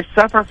suffered, but I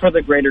suffer for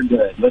the greater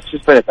good. Let's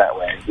just put it that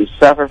way. We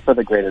suffer for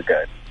the greater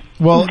good.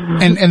 Well,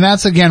 and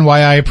that's again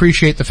why I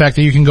appreciate the fact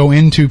that you can go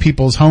into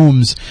people's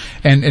homes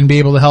and be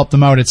able to help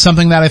them out. It's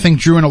something that I think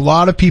drew in a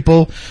lot of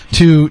people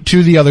to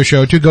the other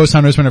show, to Ghost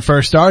Hunters, when it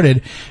first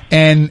started.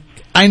 And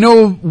I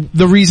know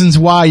the reasons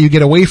why you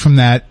get away from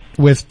that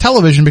with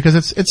television,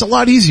 because it's a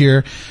lot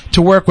easier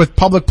to work with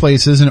public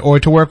places or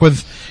to work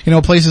with,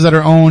 places that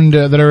are owned,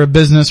 that are a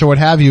business or what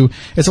have you.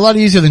 It's a lot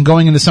easier than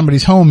going into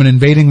somebody's home and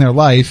invading their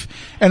life,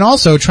 and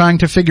also trying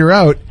to figure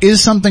out,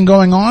 is something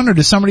going on, or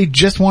does somebody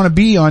just want to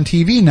be on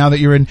TV now that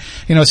you're in,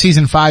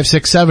 season 5,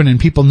 6, 7 and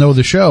people know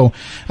the show.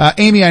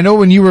 Amy, I know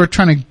when you were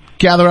trying to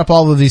gather up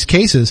all of these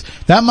cases,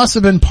 that must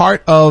have been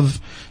part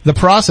of the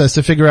process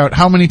to figure out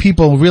how many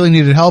people really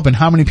needed help and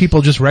how many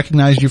people just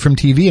recognized you from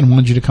TV and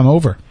wanted you to come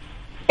over.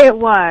 It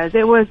was,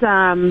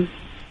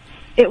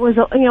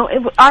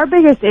 our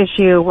biggest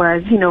issue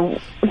was,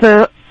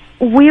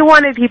 we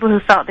wanted people who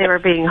felt they were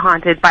being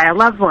haunted by a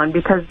loved one,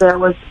 because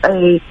there's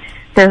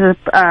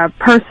a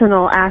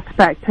personal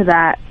aspect to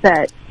that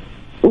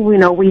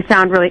we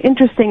found really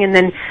interesting. And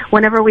then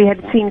whenever we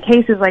had seen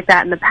cases like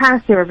that in the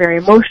past, they were very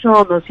emotional,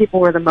 and those people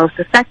were the most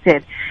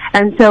affected.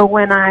 And so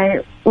when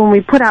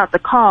we put out the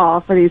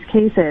call for these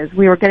cases,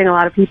 we were getting a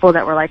lot of people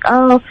that were like,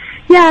 oh,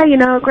 yeah,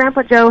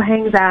 Grandpa Joe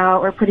hangs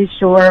out, we're pretty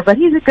sure, but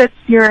he's a good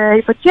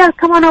spirit, but yeah,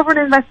 come on over and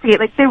investigate.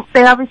 Like,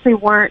 they obviously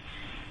weren't,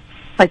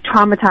 like,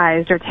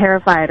 traumatized or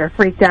terrified or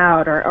freaked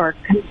out or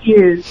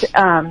confused.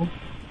 And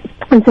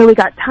so we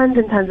got tons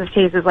and tons of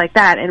cases like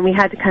that, and we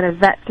had to kind of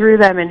vet through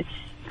them and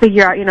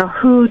figure out,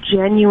 who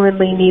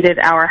genuinely needed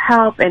our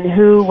help and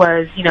who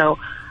was,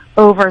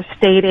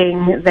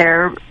 overstating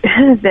their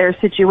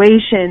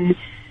situation.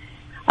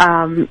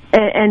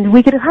 And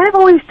we could kind of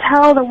always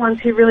tell the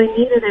ones who really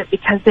needed it,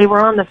 because they were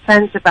on the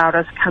fence about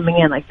us coming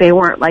in. Like, they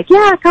weren't like,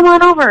 yeah, come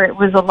on over. It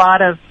was a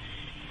lot of,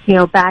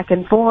 back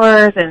and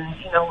forth. And,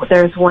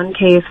 there's one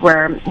case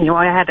where,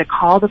 I had to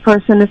call the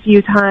person a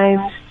few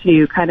times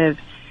to kind of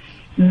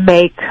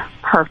make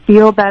her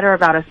feel better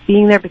about us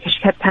being there, because she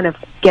kept kind of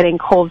getting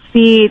cold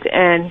feet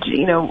and,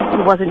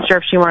 wasn't sure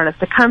if she wanted us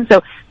to come.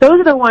 So those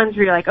are the ones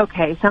where you're like,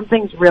 okay,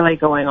 something's really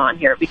going on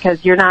here,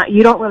 because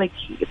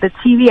the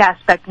TV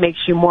aspect makes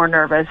you more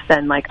nervous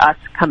than like us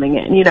coming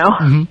in,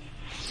 Mm-hmm.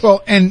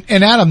 Well, and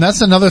Adam,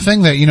 that's another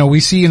thing that, we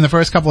see in the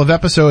first couple of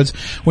episodes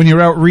when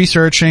you're out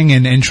researching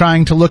and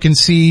trying to look and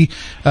see,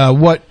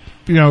 what,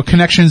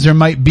 connections there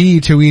might be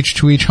to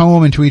each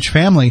home and to each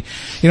family.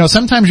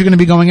 Sometimes you're going to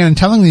be going in and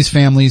telling these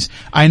families,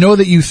 I know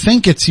that you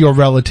think it's your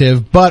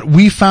relative, but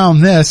we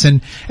found this,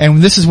 and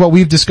this is what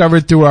we've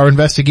discovered through our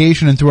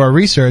investigation and through our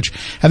research.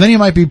 And then you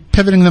might be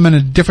pivoting them in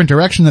a different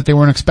direction that they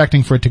weren't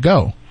expecting for it to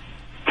go.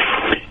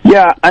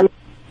 Yeah,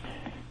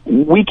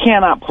 we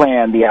cannot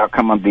plan the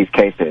outcome of these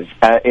cases.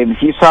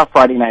 If you saw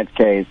Friday night's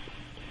case,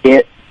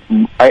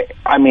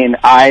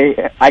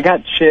 I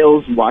got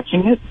chills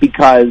watching it,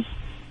 because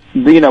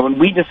when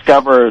we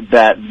discovered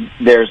that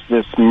there's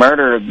this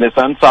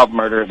unsolved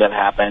murder that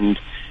happened,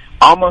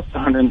 almost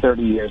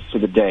 130 years to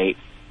the date,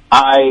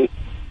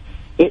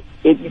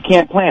 you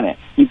can't plan it.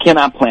 You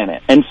cannot plan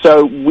it. And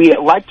so we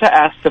like to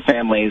ask the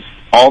families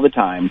all the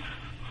time,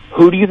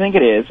 who do you think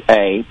it is,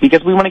 A,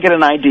 because we want to get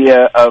an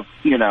idea of,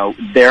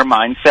 their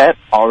mindset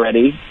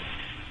already.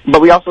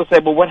 But we also say,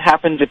 well, what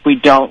happens if we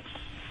don't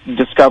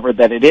discover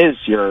that it is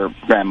your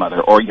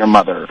grandmother or your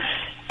mother?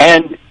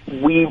 And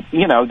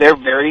they're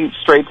very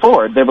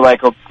straightforward. They're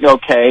like,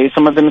 okay.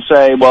 Some of them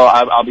say, well,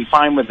 I'll be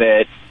fine with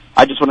it.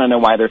 I just want to know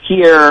why they're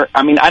here.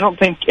 I mean, I don't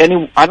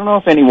know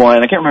if anyone,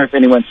 I can't remember if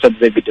anyone said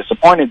they'd be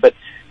disappointed, but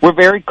we're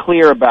very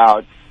clear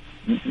about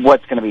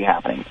what's going to be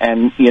happening.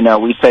 And,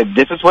 we say,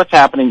 this is what's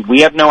happening.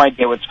 We have no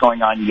idea what's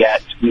going on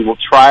yet. We will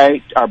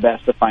try our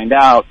best to find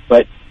out,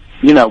 but,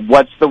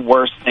 what's the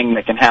worst thing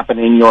that can happen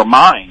in your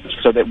mind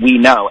so that we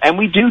know? And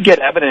we do get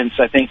evidence,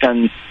 I think,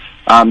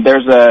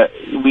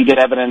 we get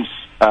evidence,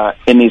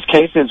 in these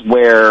cases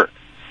where,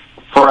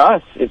 for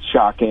us, it's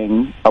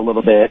shocking a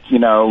little bit,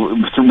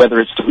 whether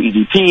it's through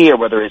EVP or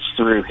whether it's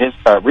through his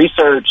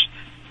research.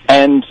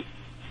 And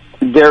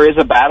there is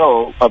a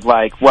battle of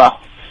like, well,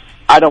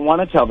 I don't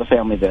want to tell the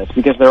family this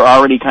because they're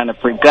already kind of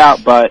freaked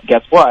out, but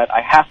guess what?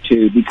 I have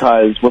to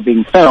because we're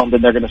being filmed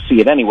and they're going to see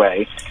it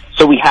anyway.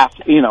 So we have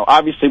to,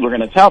 obviously we're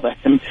going to tell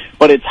them,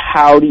 but it's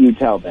how do you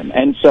tell them?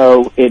 And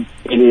so it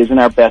is in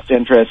our best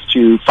interest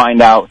to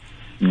find out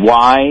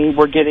why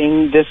we're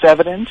getting this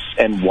evidence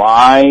and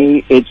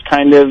why it's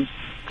kind of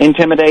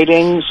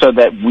intimidating so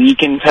that we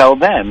can tell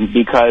them,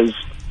 because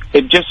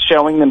if just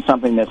showing them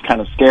something that's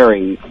kind of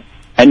scary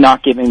and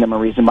not giving them a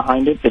reason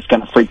behind it, it's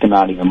going to freak them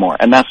out even more.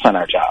 And that's not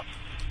our job.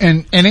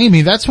 And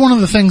Amy, that's one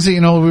of the things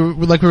that,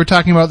 like we were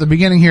talking about at the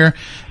beginning here,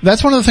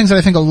 that's one of the things that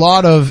I think a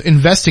lot of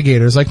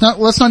investigators,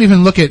 let's not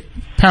even look at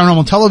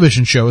paranormal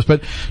television shows,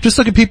 but just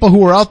look at people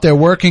who are out there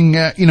working,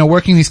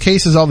 working these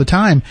cases all the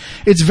time.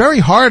 It's very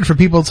hard for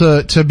people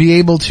to be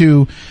able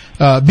to,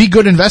 be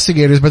good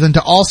investigators, but then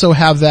to also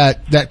have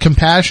that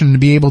compassion, to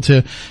be able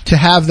to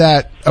have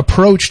that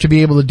approach, to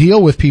be able to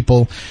deal with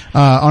people,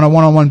 on a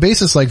one-on-one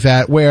basis like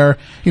that, where,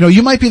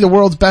 you might be the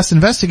world's best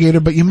investigator,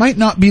 but you might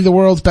not be the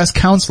world's best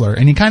counselor.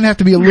 And you kind of have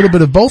to be a little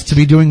bit of both to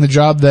be doing the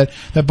job that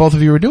both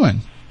of you are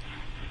doing.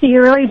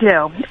 You really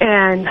do.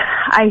 And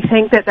I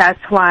think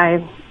that's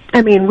why,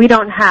 we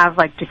don't have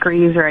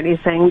degrees or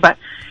anything, but,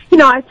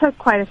 I took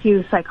quite a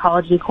few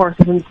psychology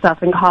courses and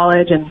stuff in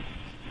college, and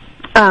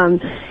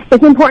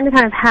it's important to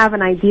kind of have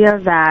an idea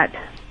of that,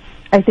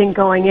 I think,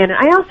 going in. And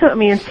I also,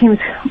 it seems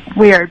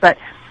weird, but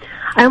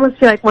I almost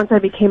feel like once I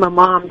became a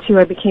mom, too,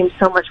 I became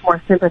so much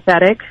more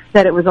sympathetic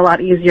that it was a lot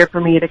easier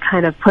for me to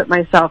kind of put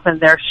myself in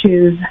their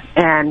shoes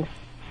and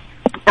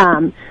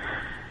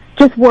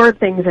just word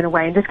things in a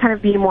way and just kind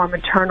of be more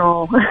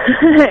maternal.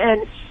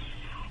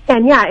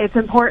 and yeah, it's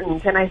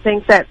important. And I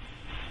think that,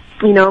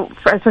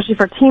 especially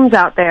for teams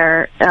out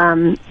there,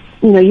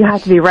 you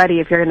have to be ready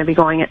if you're going to be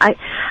going in.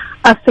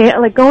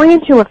 Going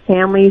into a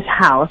family's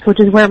house, which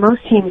is where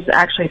most teams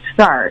actually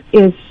start,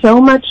 is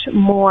so much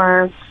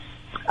more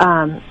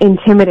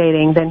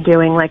intimidating than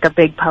doing a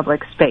big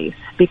public space,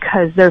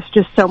 because there's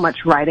just so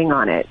much writing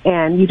on it,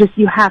 and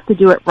you have to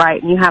do it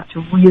right, and you have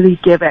to really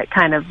give it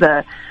kind of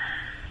the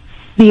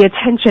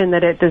attention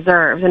that it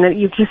deserves, and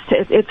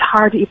it's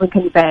hard to even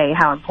convey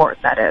how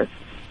important that is.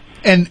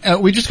 And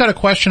we just got a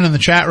question in the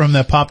chat room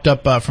that popped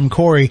up from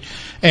Corey,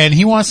 and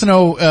he wants to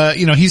know,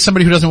 he's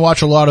somebody who doesn't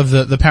watch a lot of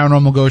the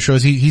Paranormal Ghost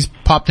shows. He's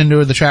popped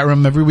into the chat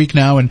room every week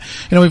now, and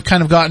we've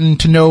kind of gotten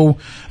to know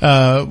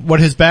what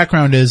his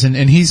background is,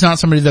 and he's not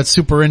somebody that's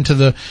super into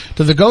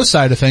the ghost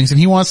side of things, and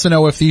he wants to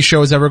know if these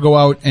shows ever go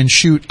out and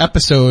shoot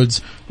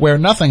episodes where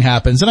nothing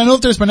happens. And I know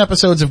that there's been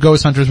episodes of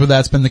Ghost Hunters where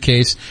that's been the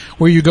case,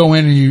 where you go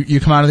in and you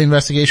come out of the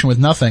investigation with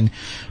nothing.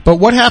 But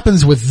what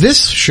happens with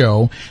this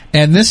show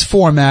and this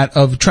format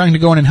of trying to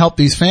go in and help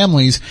these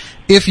families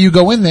if you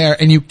go in there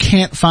and you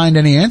can't find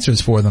any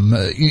answers for them?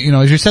 As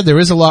you said, there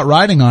is a lot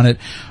riding on it.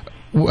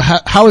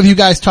 How have you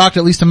guys talked,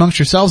 at least amongst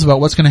yourselves, about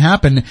what's going to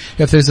happen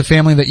if there's a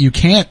family that you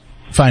can't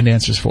find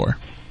answers for?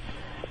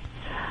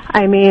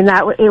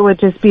 It would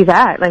just be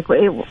that.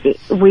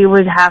 We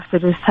would have to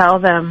just tell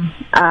them,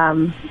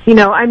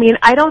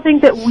 I don't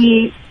think that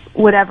we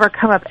would ever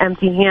come up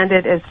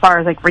empty-handed as far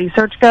as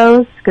research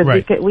goes, because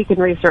right. we can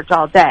research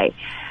all day.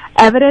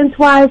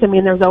 Evidence-wise,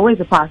 there's always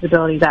a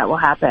possibility that will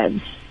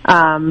happen.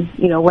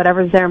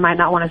 Whatever's there might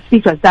not want to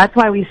speak to us. That's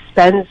why we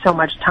spend so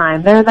much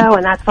time there, though,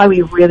 and that's why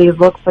we really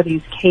look for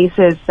these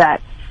cases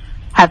that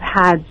have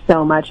had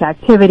so much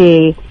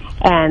activity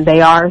and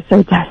they are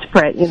so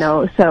desperate,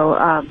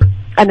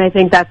 and I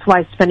think that's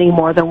why spending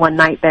more than one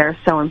night there is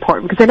so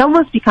important, because it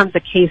almost becomes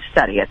a case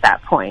study at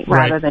that point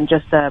rather than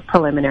just a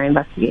preliminary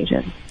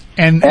investigation.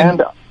 And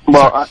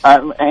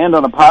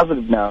on a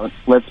positive note,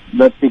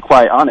 let's be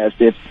quite honest.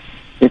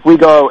 If we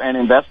go and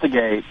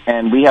investigate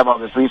and we have all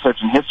this research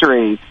and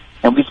history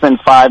and we spend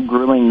 5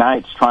 grueling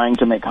nights trying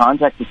to make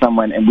contact with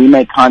someone and we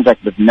make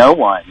contact with no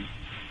one,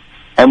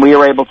 and we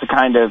are able to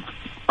kind of,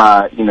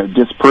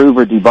 disprove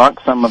or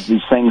debunk some of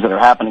these things that are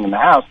happening in the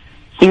house,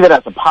 see that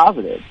as a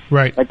positive.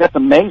 Right. Like, that's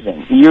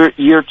amazing.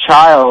 Your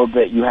child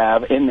that you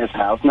have in this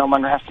house no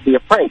longer has to be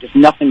afraid. There's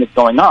nothing that's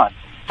going on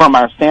from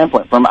our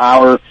standpoint, from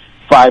our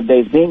 5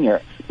 days being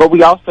here. But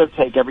we also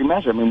take every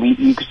measure. I mean,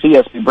 you can see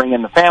us, we bring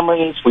in the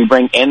families, we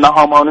bring in the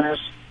homeowners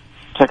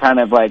to kind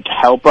of like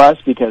help us,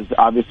 because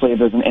obviously if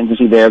there's an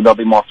entity there, they'll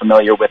be more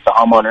familiar with the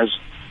homeowners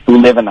who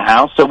live in the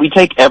house. So we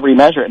take every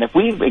measure. And if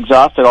we've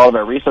exhausted all of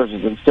our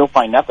resources and still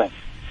find nothing,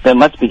 then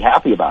let's be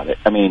happy about it.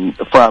 I mean,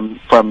 from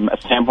a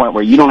standpoint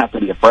where you don't have to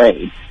be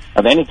afraid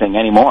of anything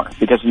anymore,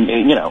 because,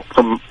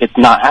 it's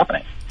not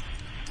happening.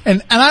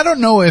 And I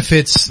don't know if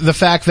it's the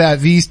fact that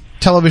these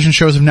television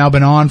shows have now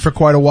been on for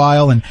quite a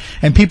while, and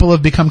people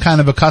have become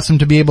kind of accustomed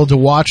to be able to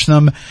watch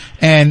them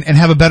and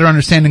have a better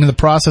understanding of the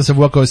process of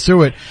what goes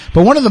through it.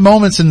 But one of the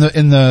moments in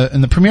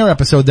the premiere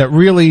episode that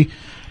really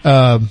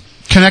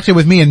connected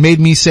with me and made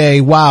me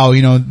say, wow,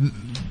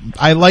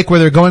 I like where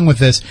they're going with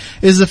this,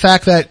 is the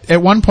fact that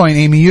at one point,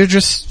 Amy, you're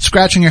just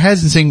scratching your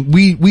heads and saying,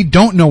 we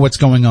don't know what's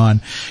going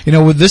on.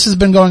 This has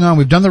been going on.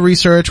 We've done the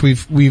research.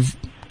 We've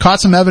caught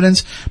some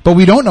evidence, but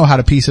we don't know how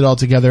to piece it all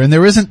together. And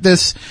there isn't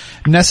this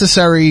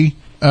necessary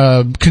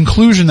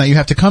conclusion that you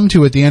have to come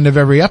to at the end of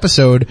every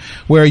episode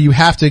where you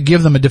have to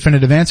give them a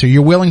definitive answer.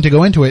 You're willing to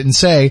go into it and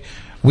say,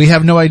 we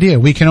have no idea.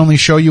 We can only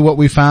show you what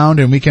we found,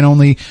 and we can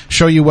only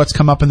show you what's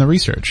come up in the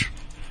research.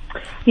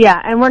 Yeah,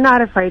 and we're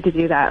not afraid to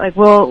do that.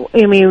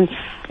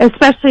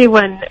 Especially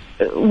when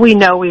we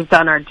know we've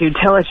done our due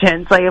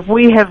diligence. Like, if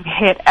we have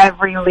hit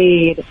every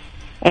lead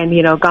and,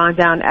 gone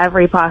down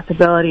every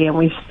possibility and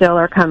we still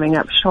are coming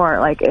up short,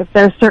 like, if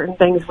there's certain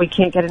things we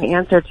can't get an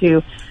answer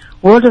to,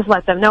 we'll just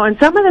let them know. And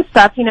some of the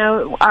stuff,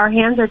 our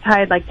hands are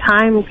tied, like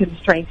time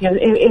constraints.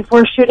 If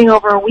we're shooting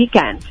over a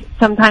weekend,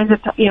 sometimes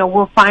it's,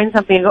 we'll find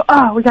something and go,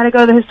 oh, we got to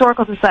go to the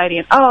Historical Society,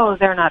 and oh,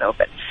 they're not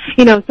open.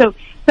 So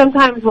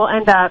sometimes we'll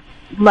end up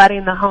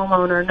letting the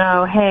homeowner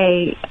know,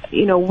 hey,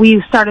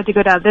 we started to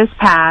go down this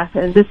path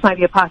and this might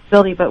be a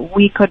possibility, but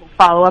we couldn't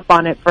follow up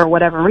on it for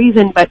whatever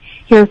reason, but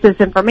here's this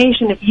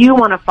information if you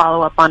want to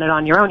follow up on it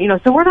on your own.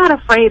 So we're not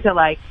afraid to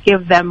like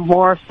give them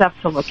more stuff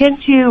to look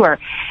into, or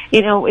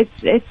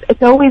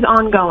it's always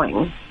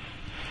ongoing.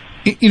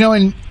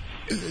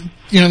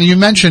 You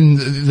mentioned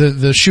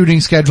the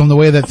shooting schedule and the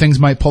way that things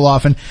might pull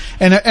off, and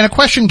a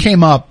question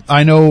came up,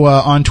 I know,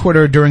 on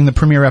Twitter during the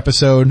premiere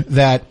episode,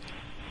 that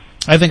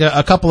I think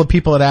a couple of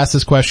people had asked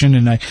this question,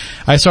 and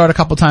I saw it a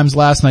couple times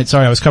last night.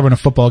 Sorry, I was covering a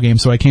football game,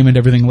 so I came into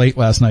everything late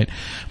last night.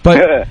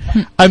 But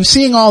I'm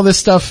seeing all this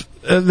stuff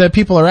that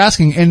people are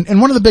asking, and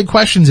one of the big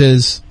questions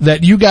is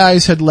that you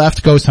guys had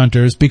left Ghost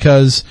Hunters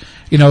because,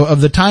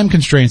 of the time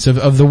constraints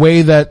of the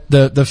way that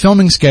the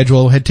filming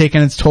schedule had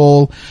taken its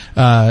toll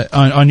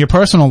on your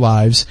personal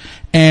lives.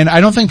 And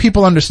I don't think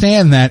people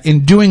understand that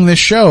in doing this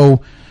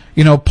show,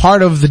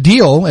 part of the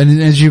deal,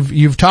 and as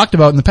you've talked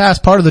about in the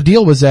past, part of the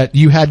deal was that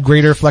you had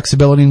greater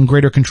flexibility and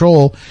greater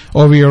control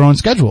over your own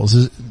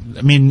schedules.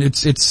 I mean,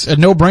 it's a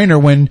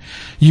no-brainer when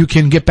you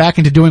can get back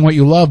into doing what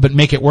you love, but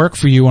make it work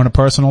for you on a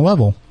personal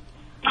level.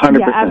 100%.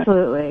 Yeah,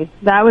 absolutely.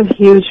 That was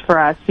huge for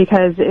us,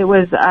 because it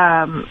was,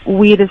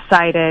 we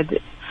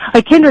decided,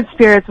 like, Kindred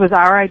Spirits was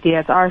our idea.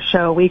 It's our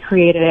show. We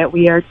created it.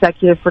 We are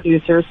executive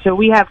producers, so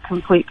we have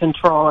complete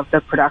control of the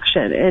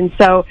production. And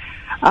so,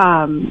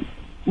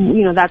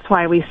 that's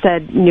why we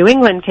said New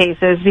England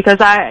cases, because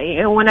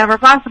whenever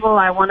possible,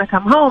 I want to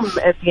come home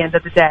at the end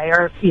of the day,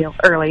 or,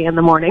 early in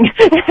the morning.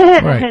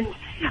 Right.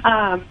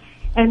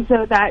 And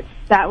so that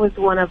was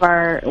one of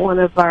our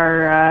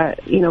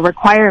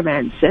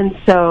requirements. And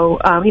so,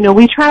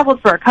 we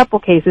traveled for a couple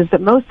cases, but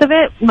most of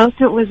it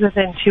was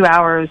within 2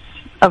 hours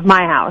of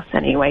my house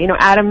anyway.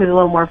 Adam is a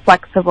little more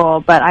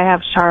flexible, but I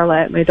have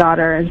Charlotte, my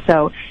daughter, and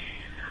so,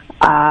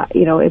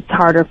 it's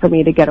harder for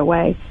me to get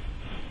away.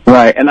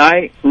 Right, and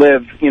I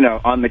live,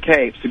 on the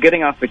Cape, so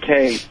getting off the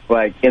Cape,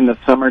 like, in the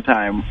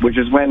summertime, which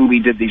is when we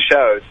did these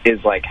shows,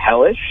 is, like,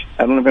 hellish.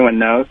 I don't know if anyone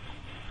knows.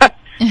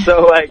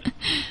 So, like,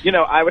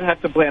 I would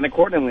have to plan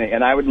accordingly,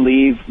 and I would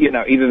leave,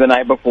 either the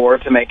night before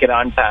to make it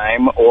on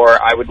time, or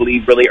I would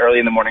leave really early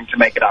in the morning to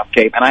make it off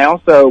Cape. And I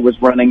also was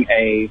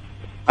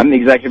I'm the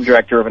executive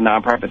director of a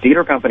nonprofit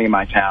theater company in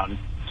my town,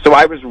 so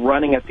I was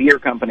running a theater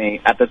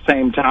company at the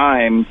same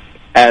time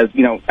as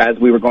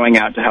we were going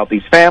out to help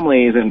these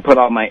families and put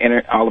all of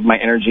my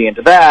energy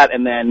into that.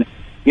 And then,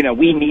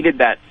 we needed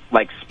that,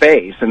 like,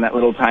 space and that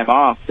little time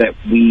off that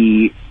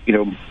we,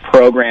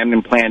 programmed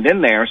and planned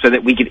in there so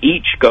that we could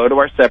each go to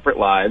our separate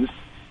lives,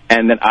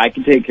 and that I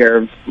could take care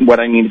of what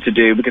I needed to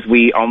do, because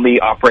we only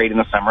operate in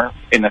the summer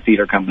in the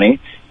theater company,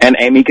 and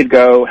Amy could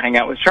go hang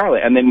out with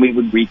Charlotte, and then we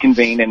would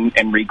reconvene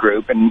and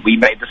regroup, and we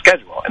made the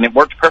schedule, and it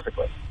worked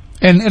perfectly.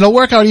 And it'll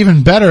work out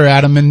even better,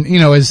 Adam. And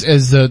as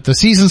the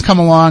seasons come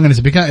along, and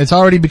it's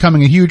already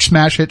becoming a huge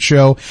smash hit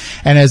show,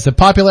 and as the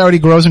popularity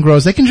grows and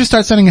grows, they can just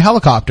start sending a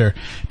helicopter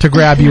to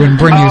grab you and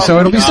bring you. So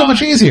it'll be so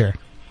much easier.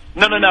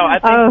 No. I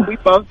think we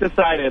both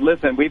decided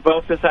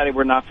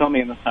we're not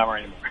filming in the summer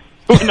anymore.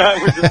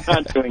 We're just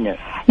not doing it.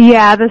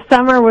 Yeah, the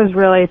summer was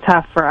really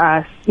tough for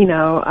us,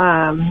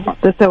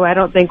 so I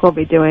don't think we'll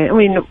be doing it. I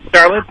mean,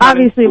 Charlotte's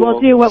obviously we'll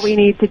do what we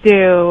need to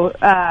do,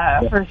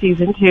 for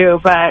season 2,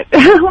 but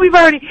we've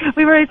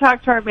already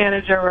talked to our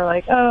manager. We're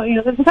like,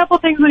 there's a couple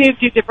things we need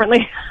to do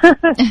differently.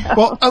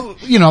 Well,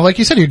 like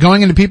you said, you're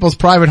going into people's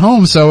private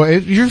homes, so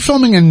if you're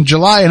filming in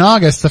July and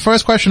August, the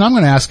first question I'm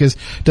going to ask is,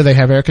 do they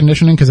have air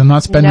conditioning? Because I'm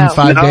not spending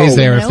 5 days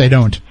there if they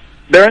don't.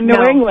 They're in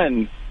New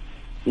England.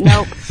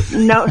 Nope.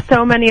 No,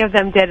 so many of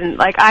them didn't.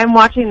 Like, I'm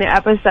watching the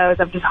episodes,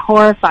 I'm just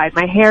horrified.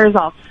 My hair's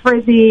all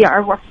frizzy,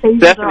 our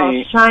faces are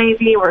all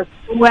shiny, we're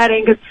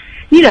sweating, because,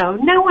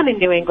 no one in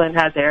New England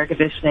has air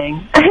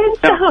conditioning. And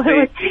so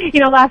it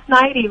was, last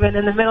night even,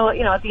 in the middle,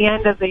 at the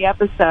end of the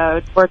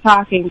episode, we're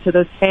talking to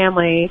this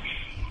family,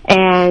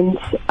 and,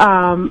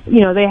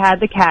 they had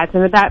the cats,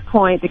 and at that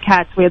point, the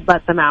cats, we had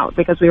let them out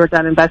because we were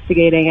done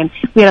investigating, and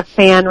we had a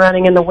fan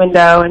running in the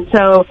window, and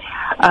so,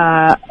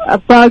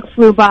 a bug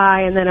flew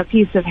by, and then a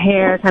piece of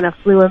hair kind of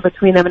flew in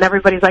between them, and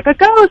everybody's like, a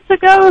ghost!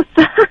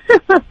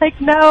 Like,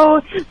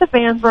 no, the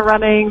fans were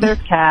running,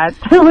 there's cats.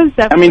 It was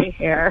definitely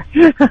hair.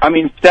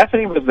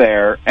 Stephanie was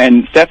there,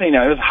 and Stephanie,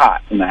 it was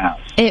hot in the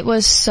house. It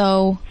was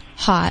so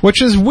hot.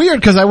 Which is weird,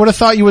 because I would have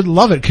thought you would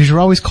love it, because you're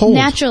always cold.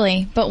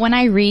 Naturally, but when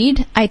I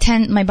read,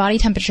 my body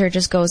temperature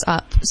just goes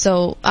up.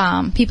 So,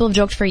 people have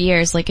joked for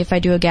years, like if I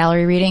do a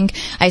gallery reading,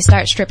 I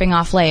start stripping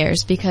off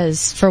layers,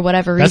 because for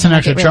whatever reason,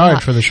 that's an extra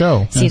charge for the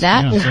show. See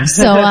that? Yeah.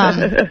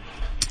 So,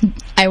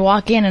 I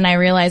walk in and I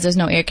realize there's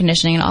no air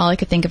conditioning, and all I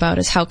could think about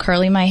is how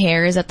curly my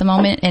hair is at the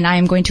moment, and I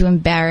am going to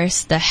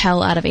embarrass the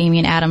hell out of Amy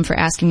and Adam for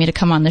asking me to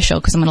come on the show,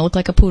 because I'm going to look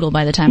like a poodle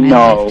by the time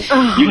I leave.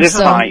 You did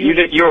fine.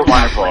 You were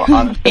wonderful,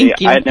 honestly.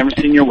 Thank you. I had never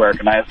seen your work,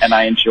 and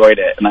I enjoyed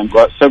it, and I'm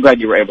so glad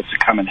you were able to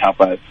come and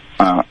help us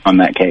on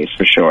that case,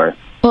 for sure.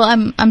 Well,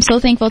 I'm so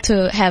thankful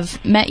to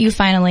have met you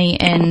finally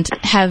and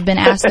have been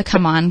asked to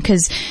come on,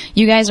 because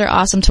you guys are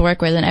awesome to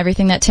work with, and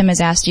everything that Tim has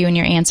asked you and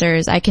your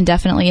answers, I can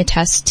definitely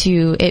attest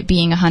to it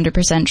being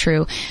 100%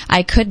 true.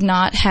 I could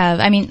not have,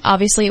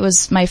 obviously it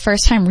was my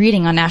first time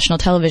reading on national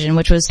television,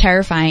 which was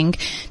terrifying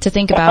to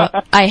think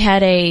about. I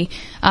had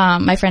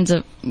my friends,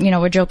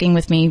 were joking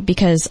with me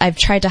because I've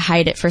tried to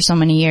hide it for so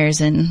many years,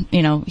 and,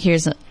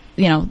 here's,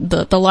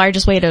 the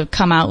largest way to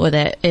come out with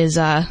it is,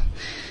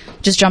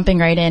 just jumping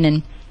right in,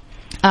 and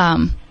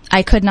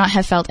I could not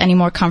have felt any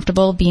more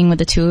comfortable being with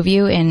the two of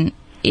you, and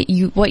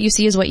what you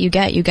see is what you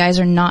get. You guys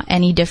are not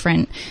any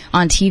different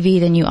on TV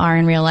than you are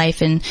in real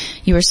life, and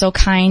you were so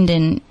kind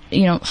and,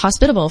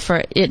 hospitable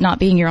for it not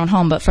being your own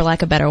home, but for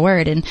lack of a better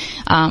word, and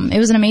it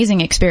was an amazing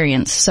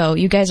experience. So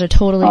you guys are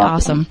totally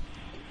awesome.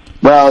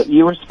 Well,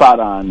 you were spot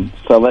on,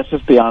 so let's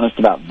just be honest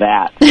about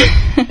that.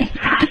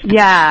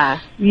 Yeah,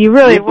 you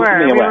really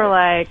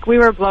were. We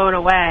were blown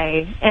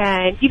away,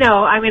 and,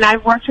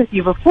 I've worked with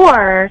you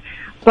before,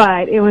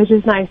 but it was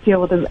just nice to be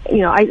able to,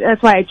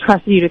 that's why I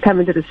trusted you to come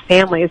into this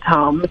family's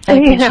home, I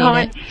appreciate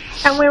it.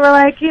 And we were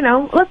like,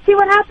 let's see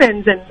what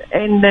happens,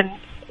 and then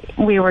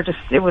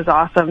it was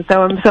awesome.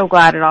 So I'm so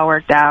glad it all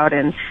worked out,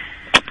 and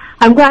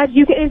I'm glad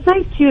it's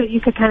nice too that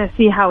you could kind of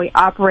see how we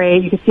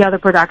operate, you could see how the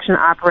production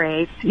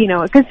operates,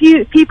 because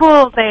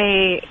people,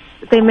 they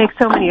make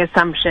so many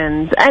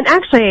assumptions, and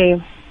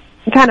actually,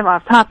 kind of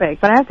off topic,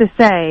 but I have to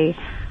say,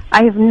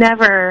 I have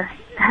never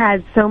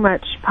had so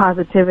much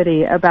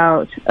positivity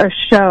about a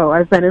show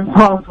I've been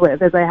involved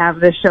with as I have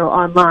this show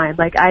online.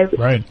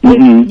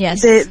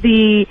 Yes.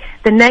 The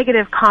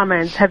negative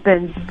comments have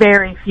been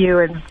very few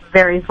and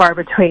very far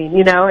between.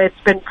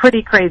 It's been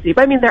pretty crazy.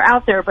 But they're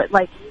out there, but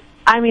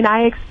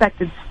I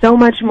expected so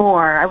much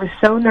more. I was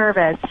so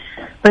nervous,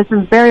 but it's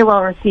been very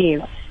well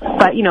received.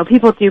 But,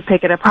 people do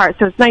pick it apart.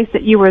 So it's nice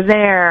that you were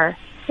there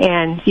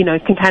and,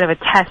 can kind of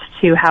attest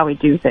to how we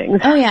do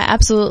things. Oh yeah,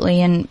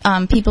 absolutely. And,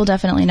 people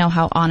definitely know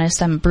how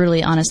honest, I'm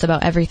brutally honest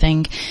about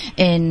everything.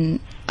 And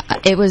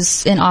it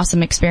was an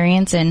awesome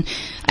experience, and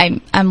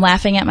I'm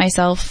laughing at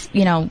myself,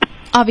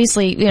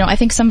 obviously, I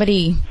think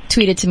somebody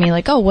tweeted to me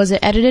like, oh, was it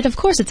edited? Of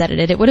course it's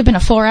edited. It would have been a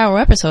 4-hour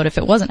episode if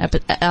it wasn't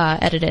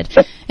edited.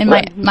 And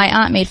my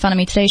aunt made fun of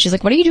me today. She's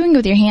like, what are you doing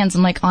with your hands?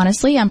 I'm like,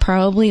 honestly, I'm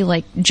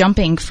probably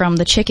jumping from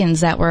the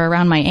chickens that were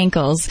around my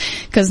ankles,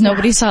 because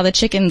nobody saw the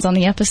chickens on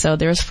the episode.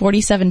 There was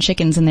 47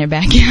 chickens in their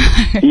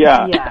backyard.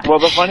 Yeah. Well,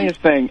 the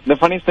funniest thing,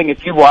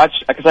 if you watch,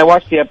 because I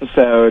watched the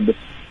episode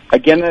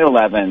again at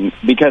 11,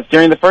 because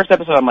during the first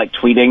episode I'm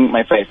tweeting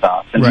my face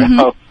off, and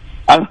so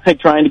I'm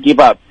trying to keep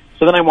up.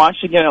 So then I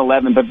watched it again at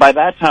 11, but by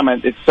that time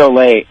it's so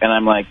late and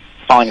I'm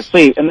falling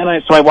asleep. And then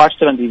I watched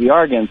it on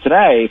DVR again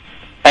today,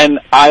 and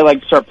I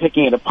start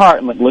picking it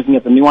apart and looking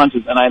at the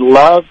nuances. And I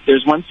love,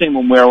 there's one scene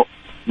when we're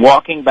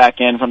walking back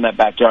in from that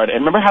backyard. And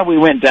remember how we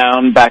went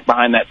down back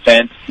behind that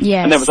fence?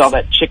 Yes. And there was all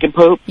that chicken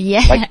poop?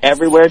 Yes.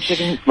 Everywhere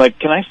chicken,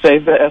 can I say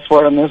the S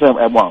word on this?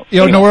 I won't.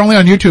 Anyway. No, we're only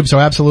on YouTube, so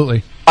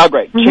absolutely. Oh,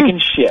 great.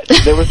 Chicken shit.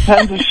 There was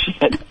tons of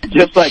shit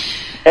just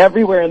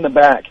everywhere in the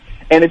back.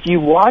 And if you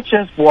watch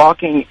us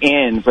walking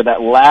in for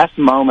that last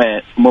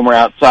moment when we're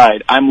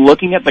outside, I'm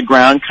looking at the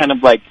ground kind of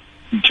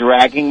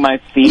dragging my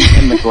feet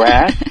in the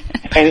grass.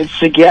 and it's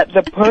to get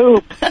the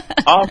poop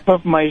off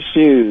of my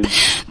shoes.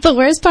 The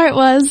worst part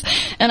was,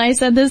 and I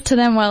said this to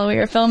them while we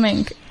were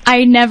filming,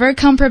 I never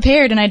come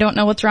prepared, and I don't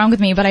know what's wrong with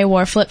me, but I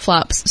wore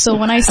flip-flops. So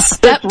when I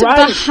stepped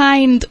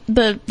behind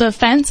the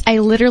fence, I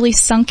literally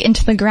sunk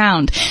into the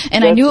ground.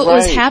 And I knew it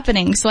was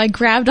happening, so I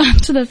grabbed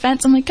onto the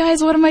fence. I'm like,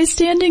 guys, what am I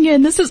standing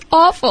in? This is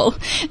awful.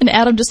 And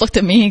Adam just looked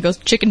at me, he goes,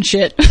 chicken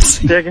shit.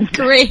 Chicken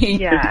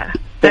Great. Yeah.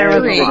 There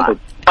was a lot.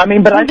 I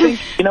mean, but I think,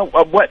 you know,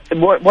 what a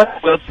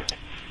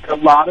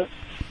lot of,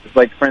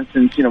 like, for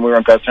instance, you know, we were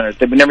on Ghost Hunters.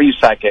 They would never use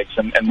psychics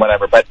and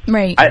whatever, but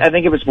right. I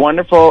think it was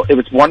wonderful. It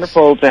was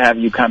wonderful to have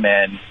you come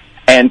in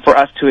and for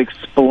us to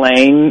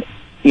explain,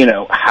 you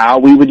know, how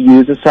we would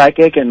use a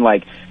psychic and,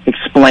 like,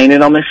 explain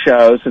it on the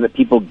show so that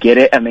people get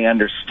it and they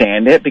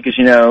understand it because,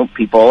 you know,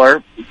 people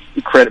are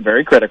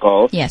very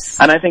critical. Yes.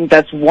 And I think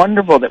that's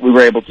wonderful that we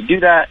were able to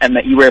do that and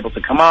that you were able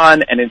to come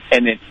on and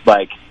it's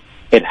like,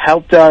 it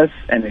helped us,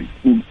 and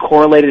it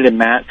correlated and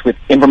matched with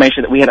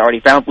information that we had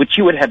already found, which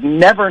you would have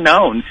never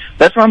known.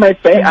 That's why I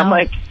say, I'm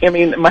like, I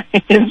mean,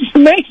 it's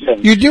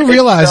amazing. You do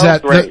realize so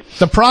that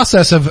the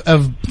process of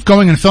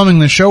going and filming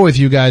the show with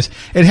you guys,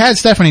 it had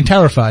Stephanie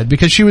terrified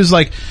because she was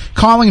like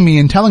calling me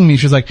and telling me,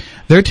 she was like,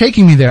 they're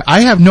taking me there.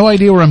 I have no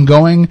idea where I'm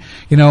going.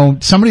 You know,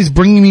 somebody's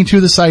bringing me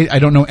to the site. I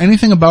don't know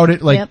anything about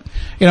it. Like,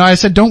 you know, I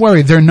said, don't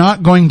worry, they're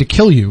not going to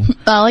kill you.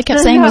 All I kept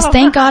saying was,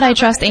 thank God I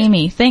trust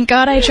Amy. Thank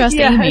God I trust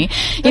Amy.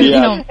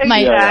 You know,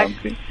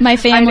 my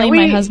family,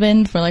 my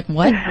husband were like,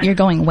 what? You're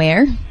going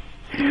where?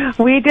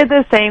 We did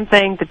the same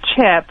thing to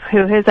Chip,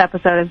 who his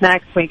episode is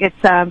next week.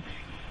 It's,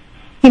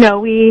 you know,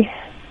 we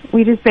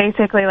just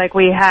basically, like,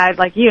 we had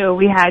you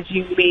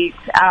meet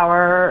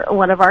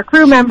one of our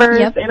crew members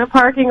in a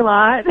parking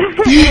lot,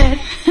 and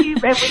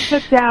we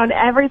took down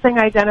everything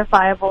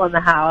identifiable in the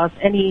house,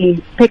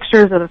 any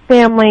pictures of the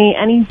family,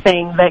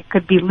 anything that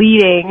could be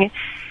leading.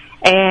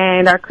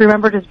 And our crew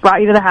member just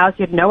brought you to the house.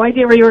 You had no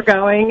idea where you were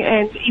going.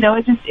 And, you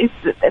know,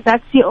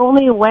 that's the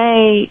only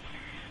way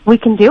we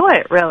can do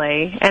it,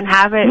 really, and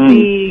have it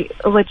be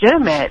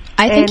legitimate.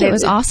 I think it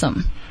was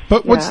awesome.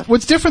 But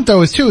what's different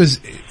though and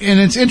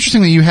it's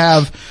interesting that you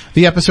have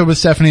the episode with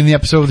Stephanie and the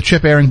episode with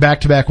Chip airing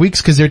back-to-back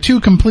weeks because they're two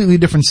completely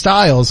different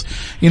styles,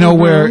 you know,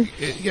 where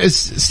is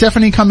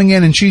Stephanie coming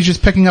in and she's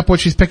just picking up what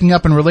she's picking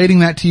up and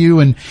relating that to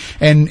you and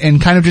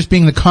kind of just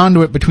being the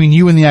conduit between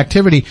you and the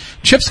activity.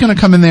 Chip's gonna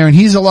come in there and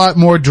he's a lot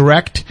more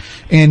direct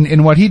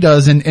in what he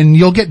does and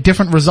you'll get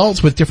different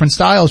results with different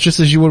styles just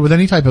as you would with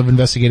any type of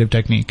investigative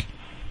technique.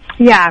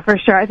 Yeah, for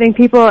sure. I think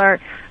people are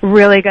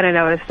really gonna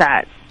notice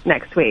that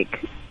next week.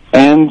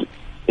 And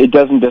it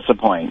doesn't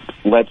disappoint.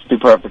 Let's be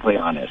perfectly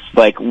honest.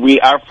 Like,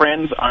 our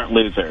friends aren't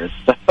losers.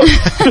 So.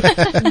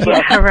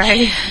 Yeah,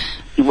 right.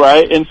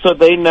 Right? And so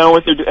they know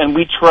what they're doing. And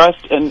we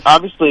trust, and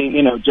obviously,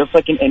 you know, just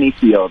like in any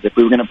field, if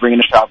we were going to bring in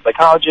a child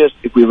psychologist,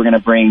 if we were going to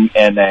bring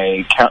in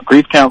a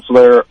grief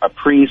counselor, a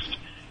priest,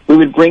 we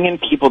would bring in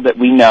people that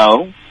we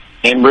know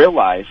in real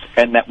life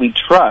and that we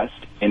trust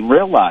in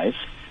real life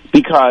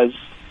because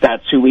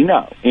that's who we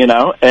know, you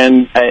know?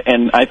 And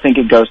I think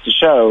it goes to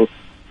show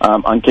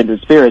on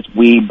Kindred Spirits,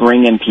 we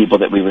bring in people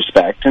that we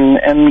respect,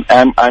 and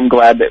I'm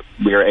glad that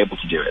we are able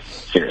to do it,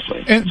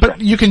 seriously.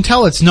 But you can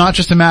tell it's not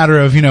just a matter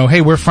of, you know,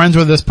 hey, we're friends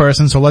with this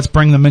person, so let's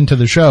bring them into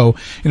the show.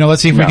 You know,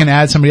 let's see if we can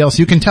add somebody else.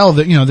 You can tell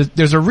that, you know, that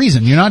there's a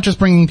reason. You're not just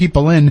bringing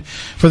people in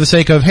for the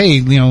sake of, hey,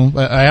 you know,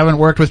 I haven't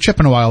worked with Chip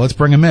in a while, let's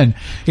bring him in.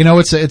 You know,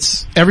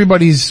 it's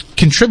everybody's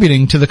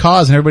contributing to the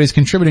cause, and everybody's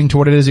contributing to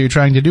what it is that you're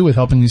trying to do with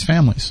helping these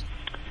families.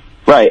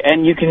 Right,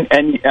 and you can,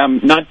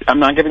 I'm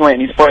not giving away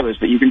any spoilers,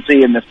 but you can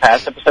see in this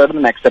past episode and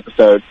the next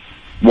episode,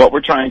 what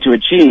we're trying to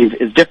achieve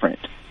is different.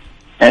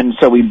 And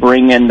so we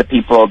bring in the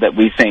people that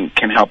we think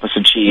can help us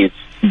achieve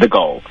the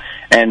goal.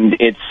 And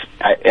it's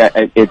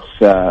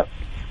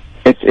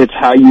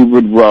how you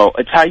would roll.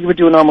 It's how you would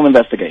do a normal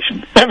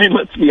investigation. I mean,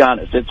 let's be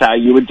honest. It's how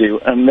you would do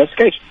an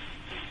investigation.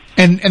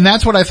 And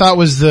that's what I thought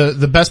was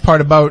the best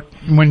part about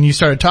when you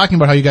started talking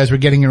about how you guys were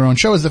getting your own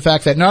show is the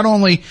fact that not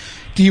only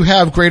do you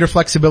have greater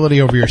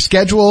flexibility over your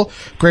schedule,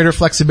 greater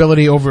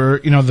flexibility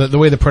over, you know, the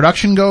way the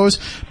production goes,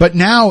 but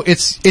now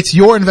it's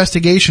your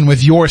investigation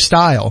with your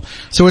style.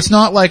 So it's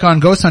not like on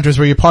Ghost Hunters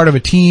where you're part of a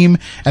team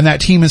and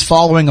that team is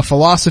following a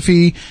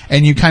philosophy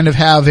and you kind of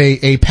have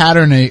a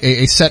pattern,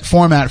 a set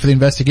format for the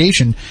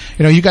investigation.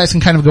 You know, you guys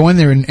can kind of go in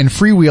there and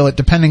freewheel it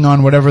depending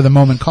on whatever the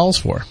moment calls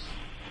for.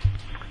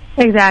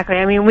 Exactly.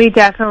 I mean, we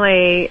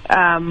definitely,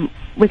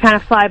 we kind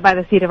of fly by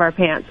the seat of our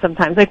pants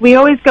sometimes. Like, we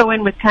always go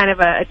in with kind of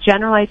a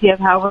general idea of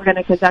how we're going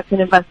to conduct an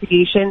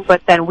investigation,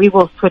 but then we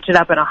will switch it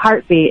up in a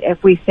heartbeat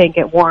if we think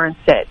it warrants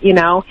it, you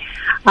know?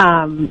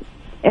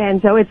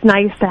 And so it's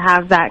nice to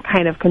have that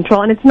kind of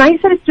control. And it's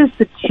nice that it's just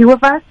the two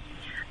of us.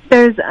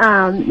 There's,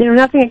 you know,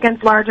 nothing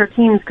against larger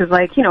teams because,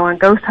 like, you know, on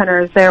Ghost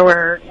Hunters there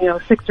were, you know,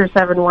 6 or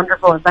 7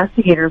 wonderful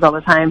investigators all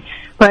the time.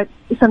 But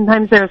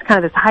sometimes there was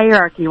kind of this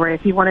hierarchy where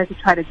if you wanted to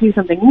try to do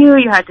something new,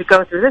 you had to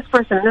go through this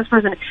person,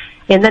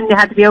 and then you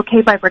had to be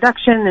okay by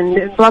production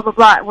and blah, blah,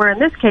 blah. Where in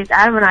this case,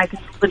 Adam and I can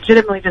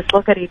legitimately just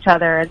look at each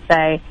other and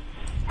say,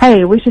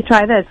 hey, we should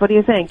try this. What do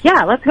you think?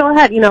 Yeah, let's go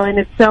ahead. And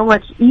it's so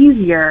much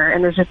easier,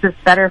 and there's just this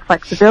better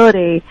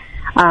flexibility.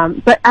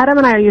 But Adam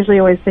and I are usually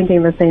always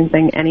thinking the same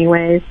thing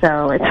anyway,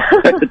 so it's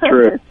That's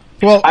true.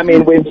 Well, I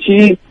mean, when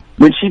she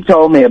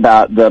told me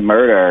about the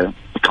murder,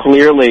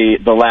 clearly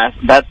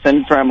that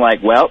sent from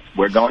like, well,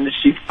 we're going to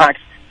Shoebox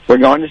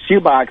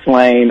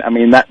Lane. I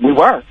mean, that we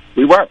were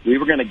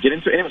going to get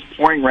into it. It was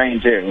pouring rain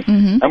too.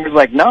 Mm-hmm. And we was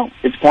like, no,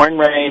 it's pouring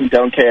rain.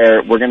 Don't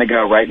care. We're going to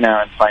go right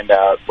now and find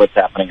out what's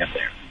happening up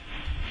there.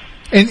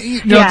 And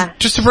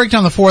just to break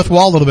down the fourth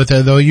wall a little bit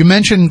there, though, you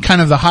mentioned kind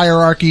of the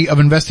hierarchy of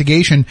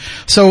investigation.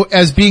 So,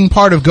 as being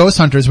part of Ghost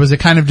Hunters, was it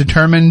kind of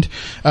determined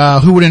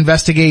who would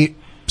investigate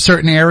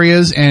certain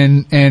areas?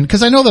 And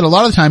because I know that a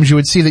lot of times you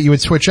would see that you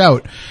would switch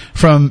out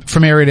from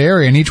area to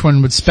area, and each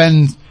one would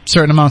spend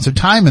certain amounts of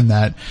time in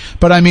that.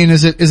 But I mean,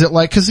 is it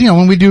like, because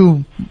when we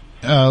do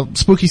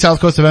Spooky South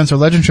Coast events or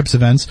Legend Trips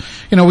events,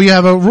 we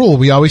have a rule.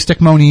 We always stick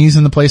Moniz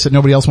in the place that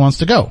nobody else wants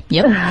to go.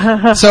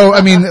 Yep. So,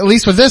 I mean, at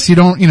least with this, you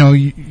don't,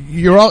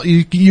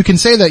 you can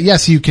say that,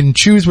 yes, you can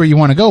choose where you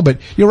want to go, but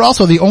you're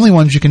also the only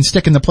ones you can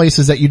stick in the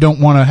places that you don't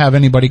want to have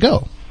anybody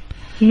go.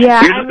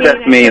 Yeah, Usually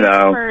that's me,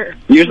 though.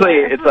 Usually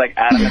it's like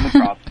Adam in the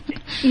crawl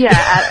space. Yeah,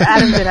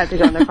 Adam did have to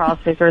go in the crawl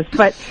space first.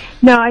 But,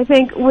 no, I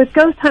think with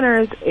Ghost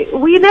Hunters,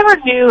 we never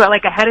knew,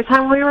 like, ahead of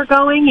time where we were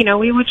going.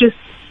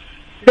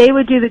 They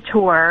would do the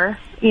tour,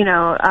 Jay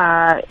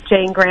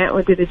and Grant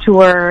would do the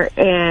tour,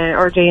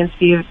 or Jay and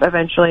Steve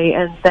eventually,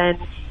 and then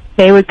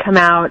they would come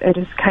out and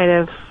just kind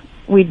of,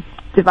 we'd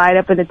divide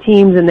up into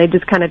teams, and they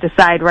just kind of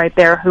decide right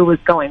there who was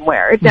going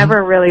where. It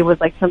never really was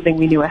like something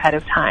we knew ahead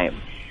of time.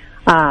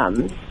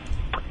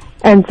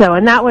 And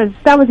that was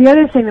the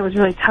other thing that was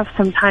really tough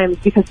sometimes,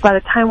 because by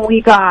the time we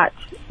got,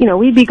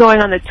 we'd be going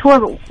on the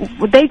tour,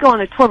 but they'd go on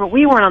the tour, but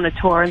we weren't on the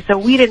tour, and so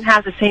we didn't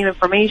have the same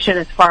information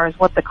as far as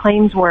what the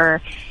claims were.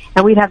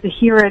 And we'd have to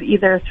hear it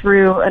either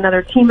through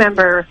another team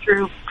member or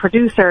through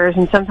producers,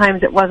 and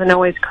sometimes it wasn't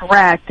always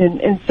correct.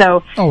 And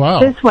so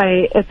This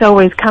way, it's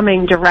always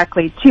coming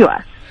directly to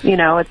us.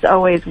 It's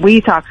always,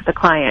 we talk to the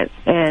client,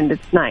 and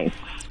it's nice.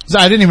 So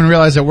I didn't even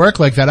realize it worked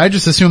like that. I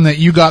just assumed that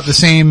you got the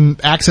same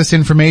access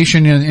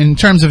information in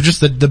terms of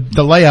just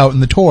the layout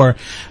and the tour.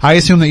 I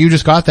assumed that you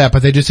just got that,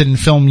 but they just didn't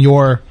film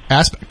your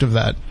aspect of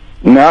that.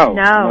 No,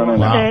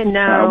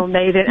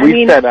 they didn't. I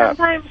mean,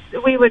 sometimes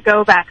we would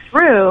go back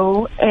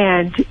through,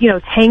 and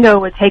Tango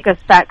would take us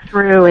back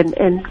through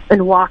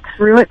and walk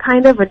through it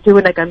kind of, and do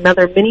like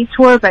another mini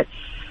tour. But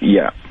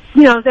yeah,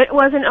 that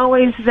wasn't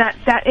always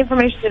that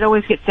information didn't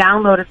always get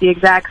downloaded the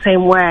exact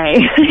same way.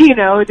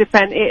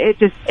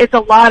 It's a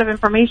lot of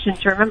information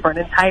to remember, an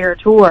entire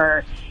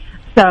tour.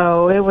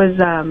 So it was,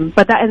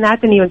 but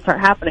that didn't even start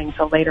happening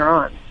until later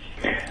on.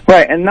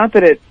 Right, and not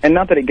that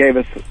it gave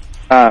us,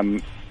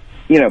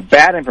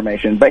 bad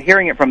information, but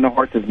hearing it from the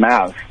horse's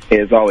mouth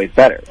is always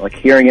better. Like,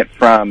 hearing it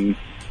from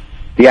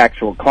the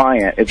actual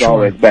client is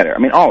always better. I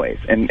mean, always,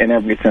 in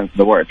every sense of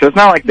the word. So it's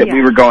not like that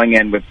we were going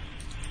in with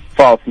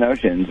false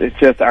notions. It's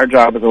just our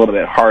job is a little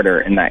bit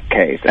harder in that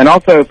case. And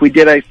also, if we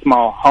did a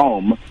small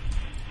home,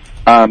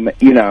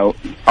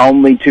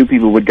 only two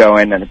people would go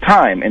in at a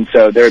time. And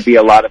so there would be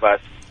a lot of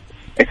us,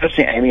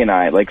 especially Amy and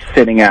I, like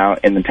sitting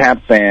out in the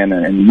TAPS van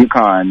and the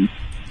Yukon,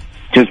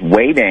 just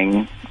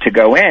waiting to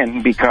go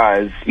in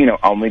because,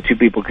 only two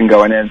people can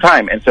go in at a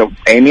time. And so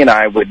Amy and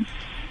I would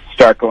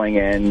start going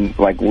in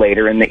like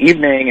later in the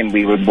evening, and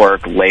we would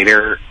work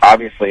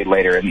obviously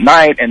later at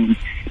night. And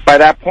by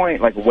that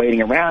point, like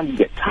waiting around, you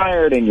get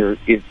tired, and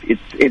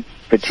it's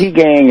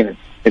fatiguing, and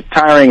it's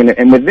tiring.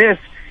 And with this,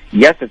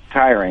 yes, it's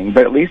tiring,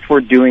 but at least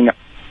we're doing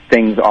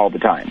things all the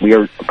time. We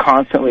are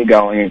constantly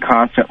going and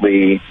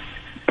constantly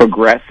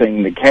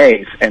progressing the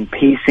case and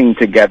piecing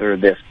together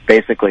this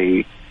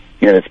basically,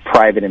 this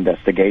private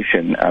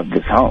investigation of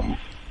this home.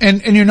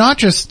 And you're not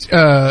just,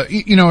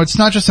 it's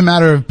not just a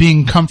matter of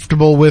being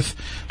comfortable with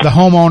the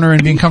homeowner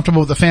and being comfortable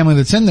with the family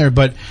that's in there,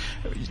 but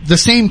the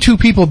same two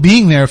people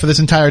being there for this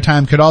entire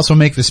time could also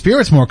make the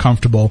spirits more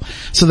comfortable,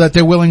 so that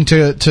they're willing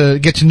to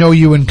get to know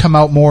you and come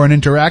out more and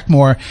interact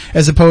more,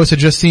 as opposed to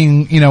just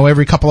seeing,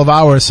 every couple of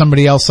hours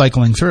somebody else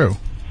cycling through.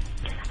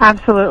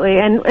 Absolutely.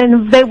 And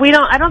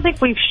I don't think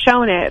we've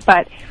shown it,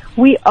 but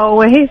we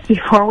always,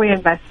 before we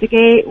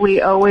investigate, we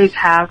always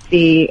have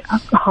the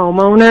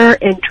homeowner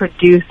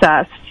introduce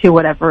us to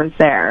whatever is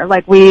there.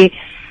 Like, we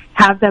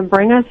have them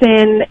bring us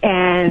in,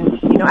 and,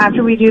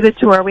 after we do the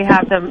tour, we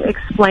have them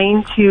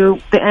explain to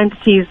the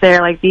entities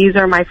there, like, these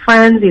are my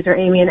friends, these are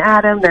Amy and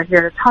Adam, they're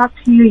here to talk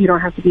to you, you don't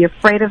have to be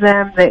afraid of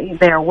them,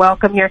 they are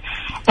welcome here.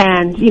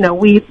 And,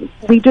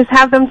 we just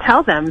have them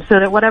tell them, so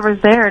that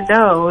whatever's there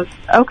knows,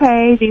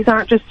 okay, these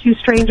aren't just two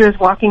strangers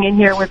walking in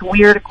here with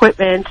weird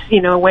equipment,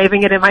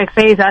 waving it in my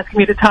face, asking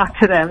me to talk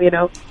to them,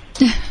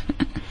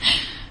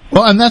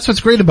 Well, and that's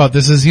what's great about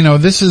this is,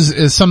 this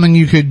is something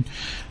you could,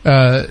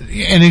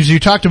 and as you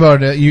talked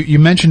about it, you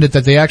mentioned it,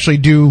 that they actually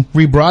do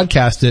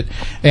rebroadcast it,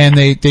 and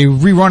they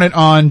rerun it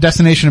on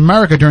Destination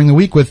America during the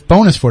week with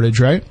bonus footage,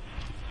 right?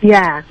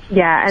 Yeah.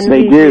 And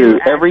they do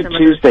every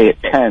Tuesday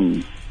at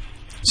 10.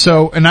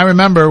 So, and I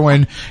remember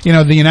when,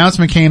 the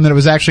announcement came that it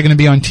was actually going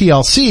to be on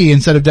TLC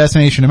instead of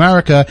Destination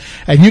America,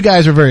 and you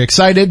guys were very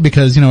excited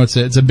because,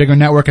 it's a bigger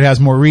network, it has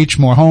more reach,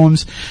 more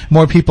homes,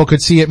 more people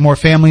could see it, more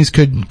families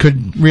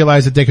could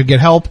realize that they could get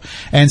help,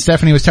 and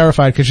Stephanie was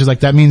terrified because she's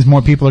like, that means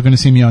more people are going to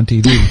see me on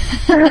TV.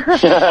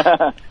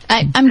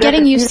 I'm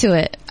getting used to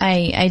it.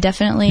 I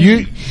definitely...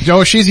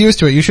 she's used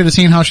to it. You should have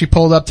seen how she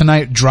pulled up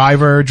tonight,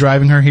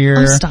 driving her here.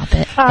 Oh, stop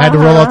it. I had to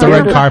roll out the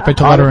red carpet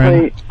to let her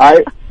in.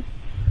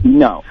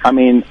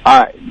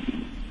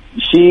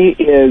 She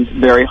is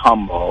very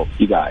humble,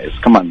 you guys.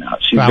 Come on now.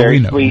 She's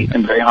very sweet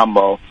and very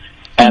humble.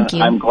 Thank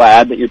you. I'm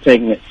glad that you're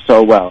taking it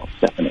so well,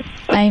 Stephanie.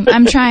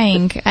 I'm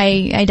trying.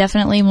 I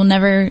definitely will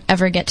never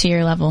ever get to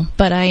your level,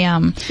 but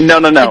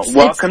No.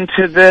 Welcome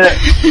to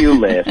the Q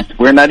list.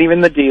 We're not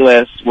even the D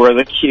list. We're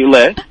the Q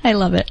list. I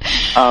love it.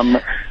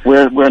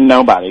 We're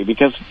nobody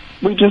because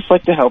we just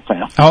like to help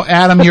families. Oh,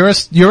 Adam, you're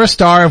a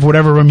star of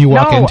whatever room you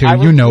walk into.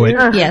 You know it.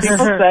 Yes.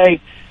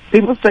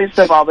 People say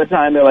stuff all the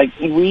time. They're like,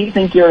 we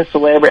think you're a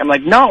celebrity. I'm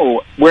like,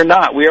 no, we're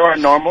not. We are our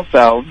normal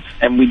selves,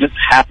 and we just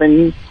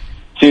happen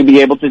to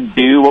be able to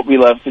do what we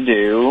love to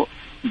do,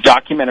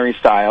 documentary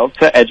style,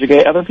 to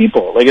educate other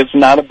people. Like, it's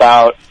not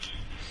about,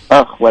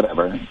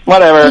 whatever. You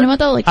know what,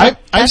 though? Like,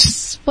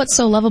 that's what's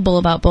so lovable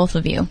about both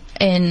of you.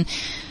 And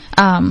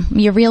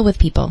you're real with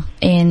people,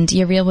 and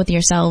you're real with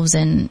yourselves,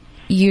 and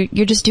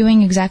you're just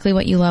doing exactly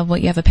what you love,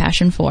 what you have a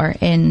passion for,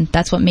 and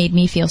that's what made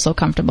me feel so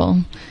comfortable.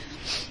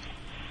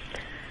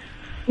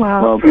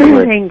 Well,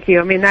 thank you.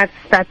 I mean, that's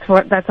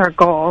our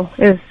goal,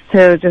 is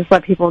to just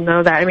let people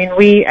know that. I mean,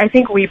 I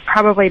think we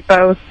probably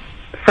both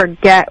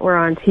forget we're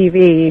on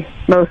TV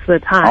most of the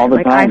time. All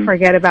the time. I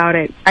forget about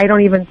it. I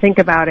don't even think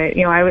about it.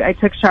 I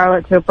took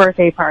Charlotte to a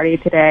birthday party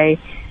today.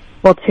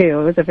 Well, 2. It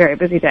was a very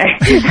busy day.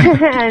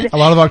 A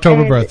lot of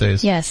October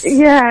birthdays. Yes.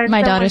 Yeah.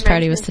 My daughter's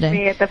party was today.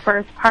 Me at the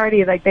first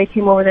party, they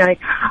came over and they're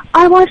like,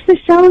 I watched the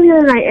show the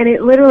other night, and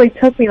it literally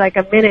took me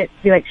a minute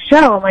to be like,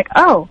 show. I'm like,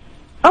 oh,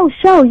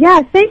 show,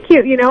 yeah, thank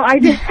you.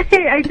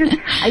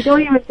 I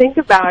don't even think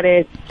about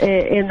it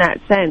in that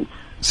sense.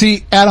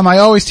 See, Adam, I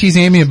always tease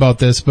Amy about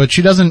this, but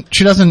she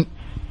doesn't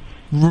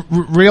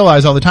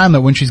realize all the time that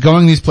when she's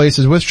going these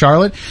places with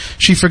Charlotte,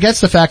 she forgets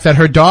the fact that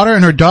her daughter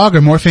and her dog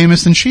are more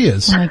famous than she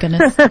is. Oh my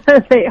goodness.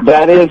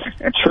 That is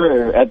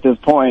true at this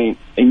point.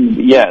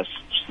 Yes,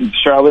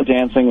 Charlotte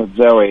dancing with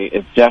Zoe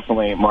is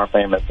definitely more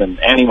famous than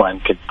anyone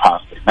could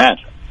possibly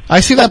imagine. I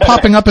see that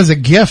popping up as a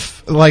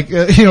GIF,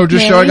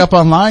 just showing up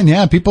online.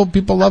 Yeah, people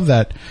love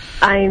that.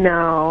 I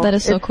know. That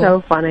is so cool.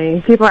 It's so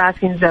funny. People are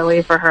asking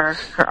Zoe for her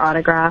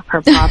autograph,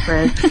 her paw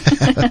print.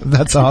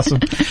 That's awesome.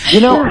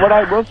 What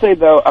I will say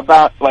though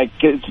about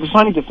it's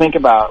funny to think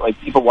about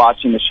people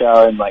watching the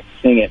show and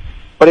seeing it,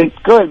 but it's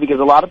good because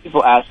a lot of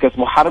people ask us,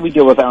 well, how do we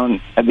deal with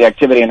the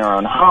activity in our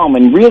own home?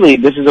 And really,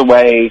 this is a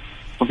way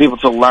for people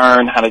to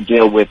learn how to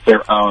deal with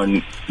the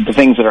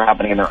things that are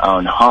happening in their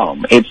own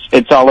home.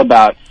 It's all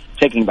about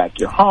taking back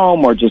your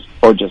home, or just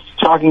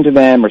talking to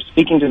them, or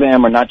speaking to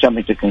them, or not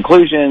jumping to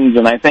conclusions.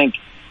 And I think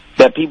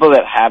that people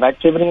that have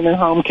activity in their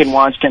home can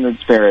watch Kindred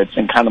Spirits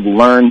and kind of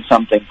learn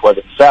something for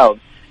themselves,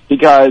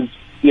 because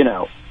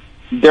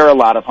there are a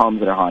lot of homes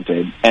that are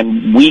haunted,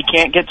 and we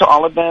can't get to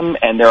all of them.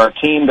 And there are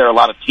a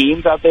lot of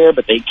teams out there,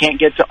 but they can't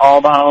get to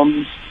all the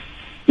homes.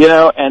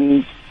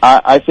 And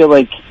I feel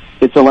like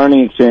it's a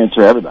learning experience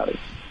for everybody.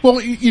 Well,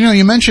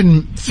 you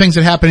mentioned things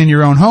that happen in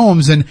your own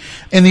homes, and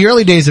in the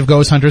early days of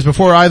Ghost Hunters,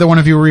 before either one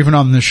of you were even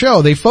on the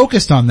show, they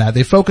focused on that.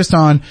 They focused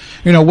on,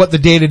 what the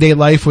day-to-day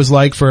life was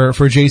like for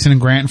Jason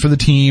and Grant and for the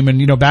team,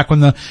 and, back when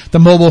the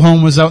mobile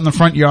home was out in the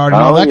front yard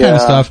and all that kind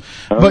of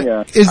stuff.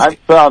 I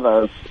saw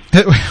those.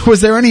 Was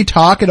there any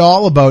talk at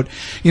all about,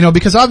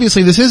 because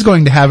obviously this is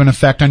going to have an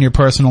effect on your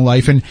personal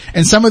life, and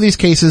some of these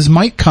cases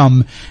might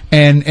come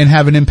and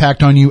have an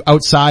impact on you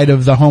outside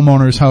of the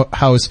homeowner's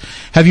house.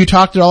 Have you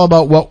talked at all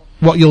about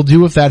what you'll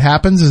do if that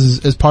happens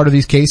as part of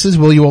these cases?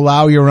 Will you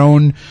allow your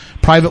own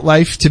private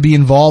life to be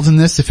involved in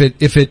this if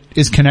it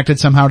is connected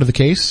somehow to the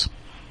case?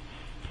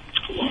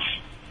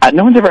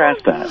 No one's ever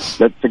asked that.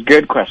 That's a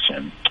good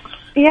question.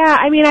 Yeah,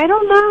 I mean, I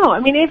don't know. I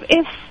mean,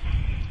 if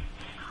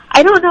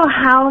I don't know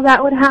how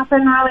that would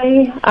happen,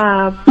 really.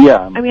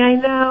 Yeah. I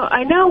mean,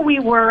 I know we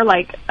were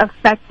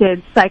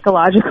affected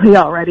psychologically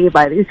already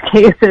by these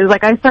cases.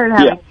 I started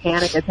having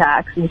panic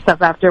attacks and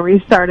stuff after we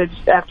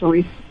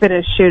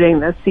finished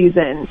shooting this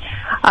season.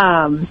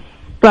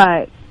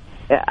 But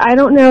I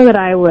don't know that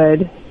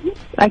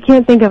I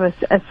can't think of a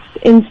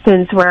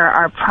instance where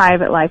our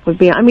private life would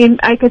be. I mean,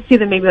 I could see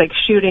them maybe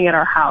shooting at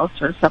our house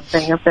or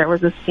something if there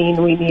was a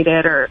scene we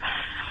needed, or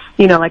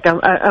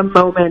a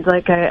moment,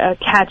 a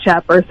catch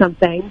up or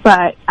something.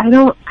 But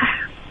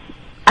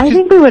I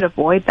think we would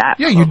avoid that.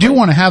 Yeah, you do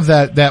want to have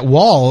that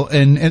wall,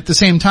 and at the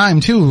same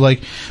time too,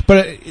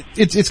 but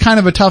it's kind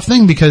of a tough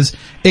thing because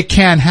it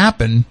can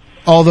happen.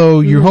 Although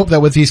you hope that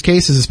with these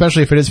cases,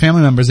 especially if it is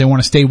family members, they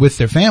want to stay with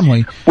their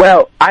family.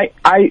 Well,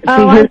 here's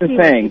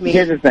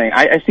the thing.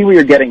 I see what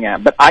you're getting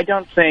at, but I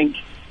don't think,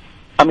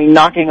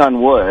 knocking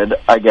on wood,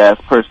 I guess,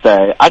 per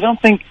se, I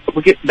don't think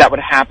that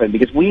would happen,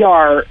 because we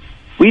are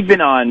we've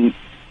been on,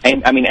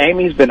 I mean,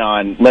 Amy's been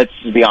on, let's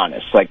be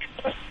honest, like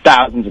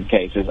thousands of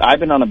cases. I've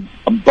been on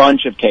a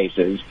bunch of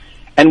cases,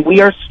 and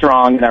we are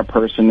strong in our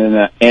person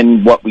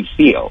in what we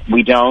feel.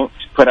 We don't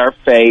put our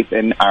faith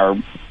and our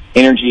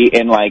energy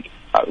in like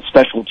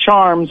special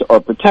charms or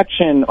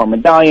protection or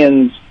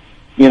medallions.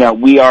 You know,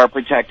 we are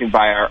protected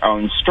by our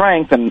own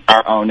strength and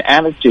our own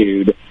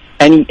attitude.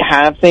 And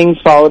have things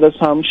followed us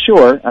home?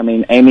 Sure. I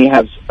mean, Amy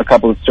has a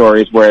couple of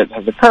stories where it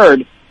has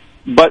occurred,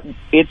 but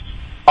it's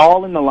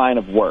all in the line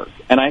of work.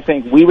 And I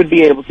think we would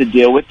be able to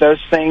deal with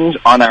those things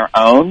on our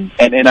own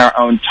and in our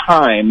own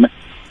time,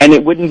 and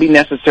it wouldn't be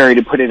necessary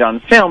to put it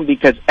on film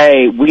because,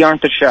 A, we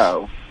aren't the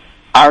show.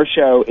 Our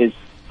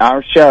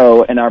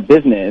show and our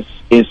business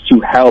is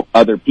to help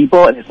other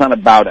people, and it's not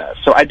about us.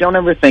 So I don't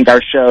ever think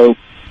our show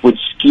would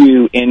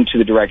skew into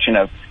the direction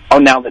of, oh,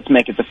 now let's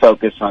make it the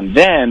focus on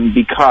them,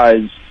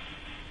 because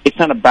it's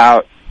not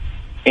about,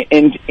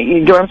 and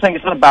you know what I'm saying?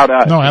 It's not about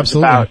us. No,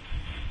 absolutely.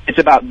 It's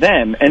about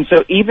them. And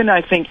so even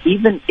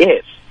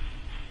if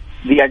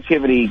the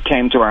activity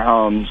came to our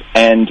homes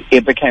and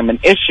it became an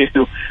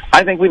issue,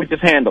 I think we would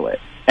just handle it.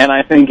 And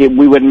I think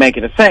we wouldn't make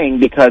it a thing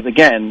because,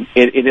 again,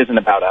 it isn't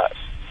about us.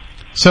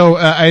 So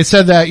I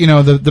said that, you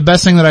know, the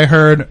best thing that I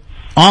heard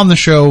on the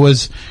show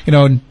was, you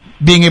know,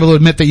 being able to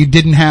admit that you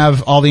didn't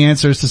have all the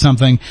answers to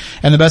something.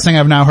 And the best thing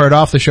I've now heard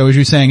off the show is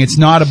you saying it's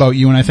not about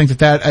you. And I think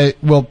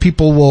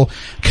people will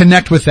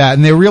connect with that.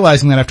 And they're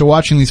realizing that after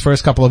watching these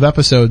first couple of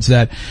episodes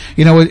that,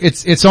 you know,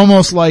 it's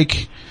almost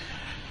like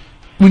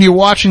when you're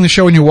watching the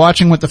show and you're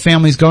watching what the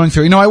family's going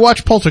through. You know, I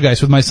watched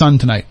Poltergeist with my son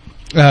tonight.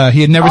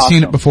 He had never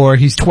seen it before.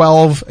 He's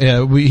 12.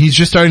 He's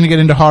just starting to get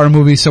into horror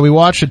movies, so we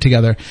watched it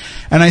together.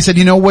 And I said,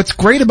 you know, what's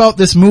great about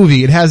this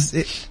movie, it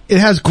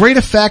has great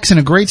effects and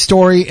a great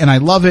story, and I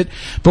love it.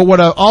 But what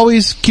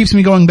always keeps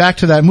me going back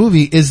to that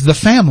movie is the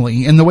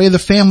family, and the way the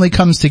family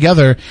comes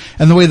together,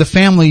 and the way the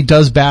family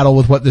does battle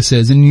with what this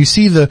is. And you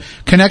see the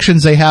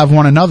connections they have with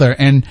one another.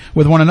 And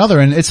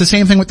it's the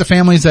same thing with the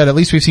families that at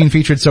least we've seen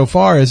featured so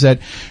far, is that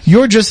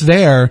you're just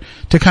there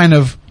to kind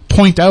of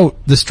point out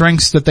the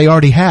strengths that they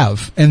already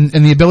have and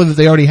the ability that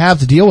they already have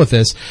to deal with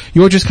this.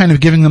 You're just kind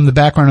of giving them the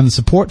background and the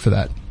support for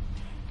that.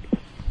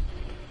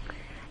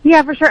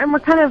 Yeah, for sure. And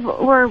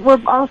we're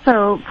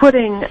also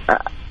putting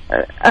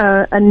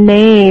a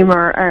name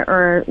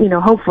or you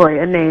know, hopefully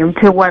a name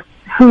to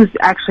who's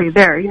actually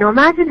there. You know,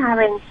 imagine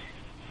having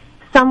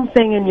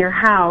something in your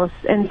house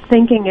and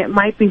thinking it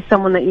might be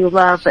someone that you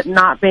love, but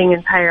not being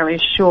entirely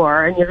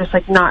sure, and you're just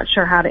like not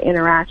sure how to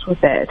interact with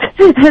it.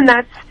 And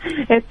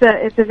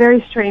it's a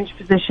very strange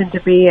position to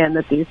be in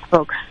that these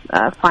folks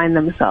find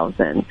themselves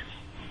in.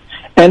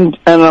 And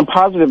on a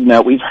positive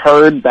note, we've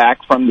heard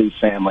back from these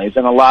families,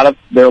 and a lot of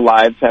their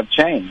lives have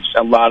changed.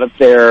 A lot of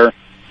their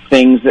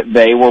things that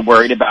they were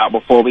worried about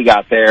before we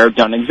got there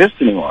don't exist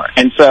anymore.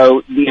 And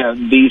so, you know,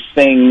 these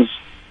things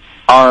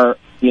are,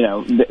 you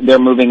know, they're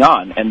moving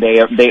on, and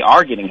they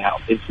are getting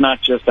help. It's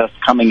not just us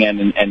coming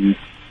in and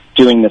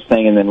doing this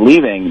thing and then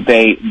leaving.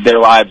 Their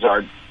lives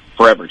are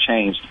forever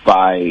changed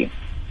by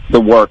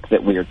the work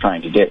that we are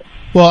trying to do.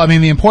 Well, I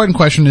mean, the important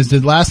question is,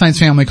 did last night's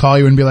family call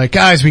you and be like,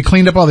 guys, we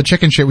cleaned up all the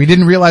chicken shit. We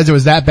didn't realize it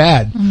was that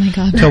bad. Oh my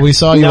God. Until we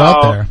saw you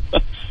out there.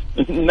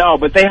 No,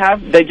 but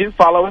they do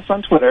follow us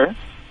on Twitter,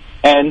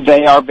 and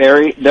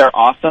they're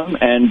awesome,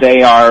 and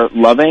they are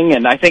loving,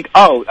 and I think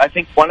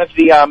one of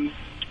the,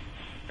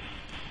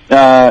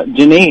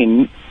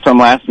 Janine from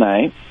last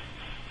night,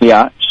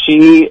 yeah,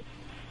 she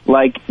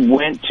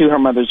went to her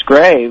mother's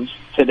grave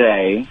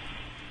today,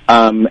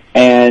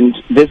 and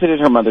visited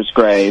her mother's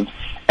grave,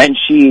 and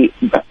she,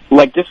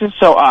 this is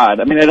so odd.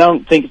 I mean, I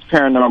don't think it's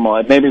paranormal.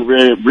 It may be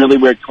really, really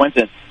weird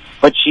coincidence,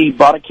 but she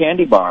bought a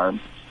candy bar,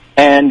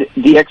 and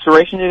the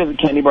expiration date of the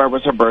candy bar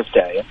was her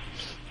birthday,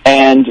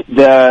 and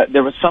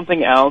there was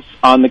something else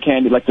on the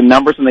candy, like the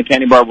numbers on the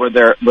candy bar were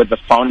the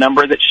phone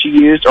number that she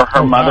used, or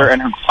her mother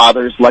and her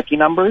father's lucky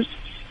numbers.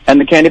 And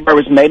the candy bar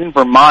was made in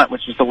Vermont,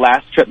 which was the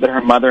last trip that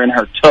her mother and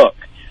her took.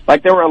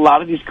 Like, there were a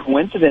lot of these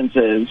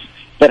coincidences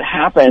that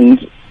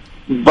happened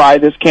by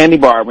this candy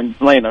bar when,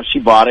 you know, she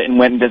bought it and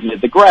went and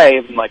visited the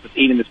grave and, was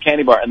eating this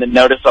candy bar and then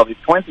noticed all these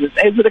coincidences.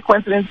 Is it a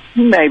coincidence?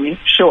 Maybe,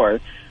 sure.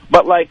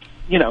 But,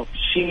 you know,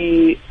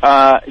 she's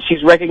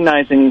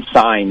recognizing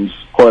signs,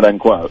 quote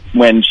unquote,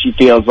 when she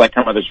feels like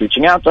her mother's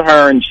reaching out to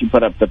her, and she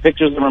put up the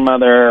pictures of her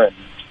mother.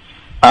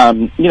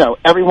 And, you know,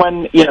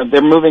 everyone, you know,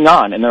 they're moving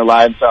on, and their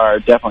lives are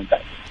definitely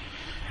better.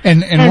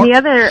 And the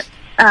other,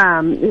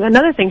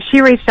 another thing,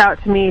 she reached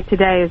out to me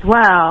today as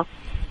well.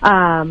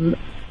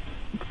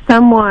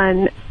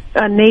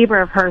 A neighbor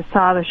of hers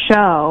saw the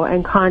show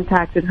and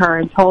contacted her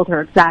and told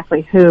her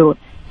exactly who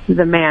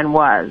the man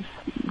was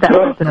that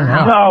was in her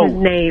house. No. His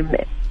name.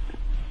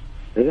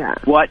 Yeah.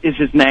 What is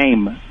his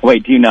name?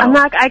 Wait, do you know?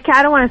 I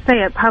don't want to say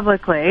it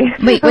publicly.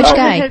 Wait, which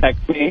guy?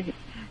 Text me.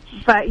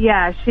 But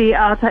yeah, she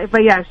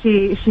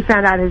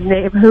found out his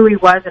name, who he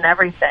was, and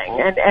everything,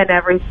 and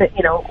everything.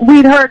 You know,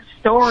 we'd heard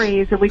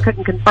stories, and we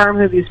couldn't confirm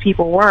who these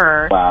people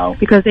were. Wow.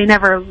 Because they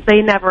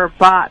never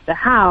bought the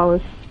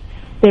house.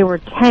 They were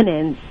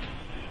tenants,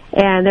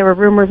 and there were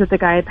rumors that the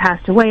guy had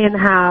passed away in the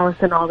house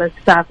and all this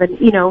stuff. And,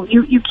 you know,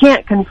 you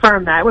can't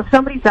confirm that. If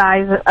somebody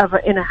dies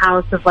in a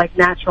house of, like,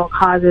 natural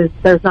causes,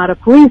 there's not a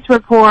police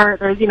report.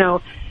 There's, you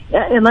know,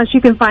 unless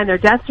you can find their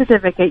death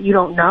certificate, you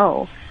don't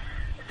know.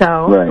 So.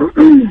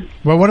 Right.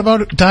 Well, what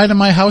about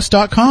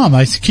diedinmyhouse.com?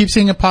 I keep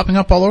seeing it popping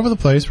up all over the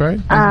place, right?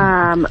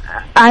 I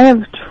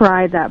have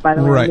tried that, by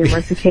the way, on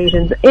numerous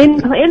occasions.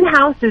 In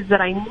houses that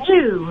I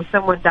knew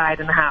someone died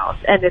in the house,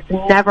 and it's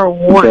never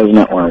once come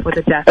up with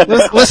a death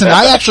certificate. Listen,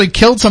 I actually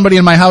killed somebody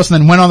in my house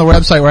and then went on the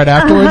website right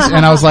afterwards,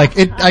 and I was like,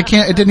 it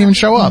didn't even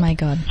show up. Oh my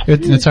God.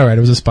 It's alright,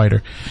 it was a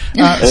spider.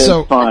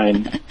 It's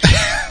fine.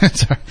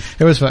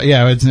 It was fine.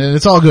 Yeah,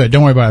 it's all good.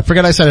 Don't worry about it.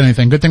 Forget I said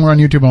anything. Good thing we're on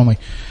YouTube only.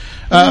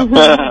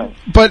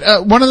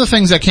 But one of the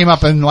things that came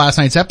up in last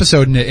night's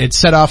episode, and it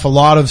set off a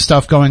lot of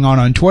stuff going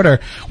on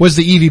Twitter, was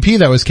the EVP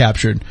that was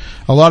captured.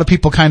 A lot of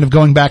people kind of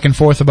going back and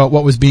forth about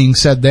what was being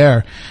said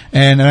there.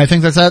 And I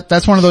think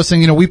that's one of those things,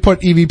 you know, we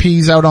put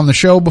EVPs out on the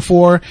show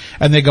before,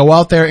 and they go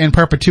out there in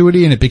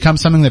perpetuity, and it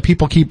becomes something that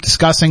people keep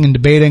discussing and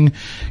debating,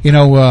 you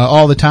know,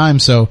 all the time.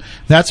 So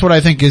that's what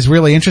I think is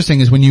really interesting,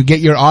 is when you get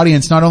your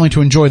audience not only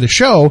to enjoy the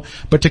show,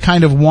 but to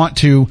kind of want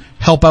to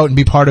help out and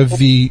be part of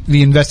the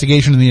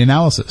investigation and the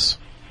analysis.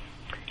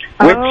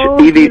 Which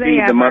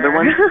EVP, the mother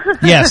one?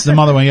 Yes, the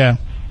mother one, yeah.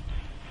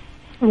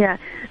 Yeah.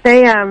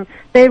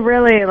 They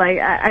really, like,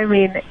 I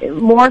mean,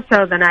 more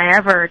so than I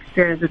ever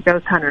experienced with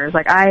ghost hunters.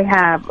 Like, I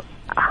have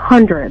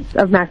hundreds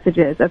of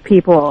messages of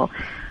people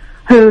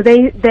who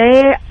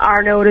they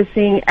are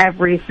noticing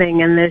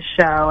everything in this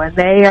show, and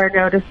they are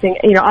noticing,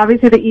 you know,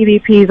 obviously the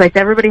EVPs, like,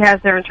 everybody has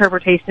their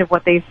interpretation of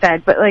what they've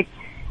said, but, like,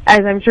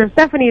 as I'm sure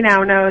Stephanie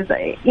now knows,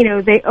 you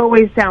know, they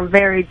always sound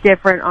very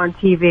different on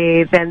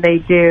TV than they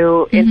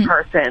do in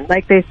person.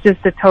 Like, there's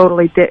just a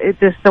totally, it's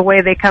just the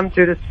way they come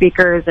through the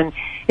speakers, and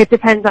it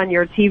depends on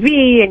your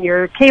TV and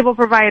your cable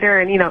provider,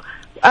 and, you know,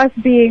 us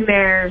being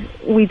there,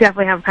 we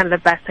definitely have kind of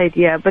the best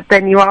idea. But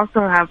then you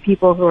also have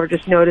people who are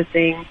just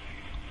noticing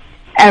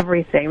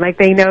everything. Like,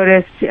 they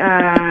noticed, you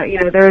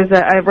know, there was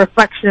a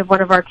reflection of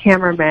one of our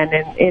cameramen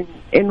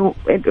in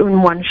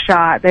one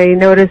shot. They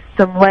noticed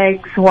some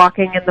legs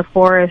walking in the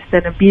forest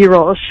in a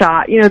B-roll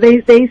shot. You know,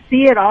 they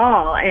see it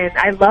all, and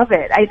I love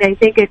it. I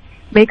think it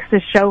makes the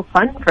show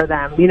fun for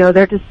them. You know,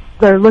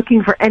 they're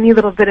looking for any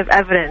little bit of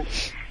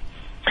evidence.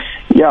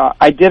 Yeah,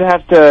 I did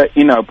have to,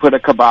 you know, put a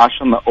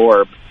kibosh on the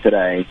orb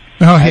today.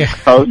 Oh, yeah.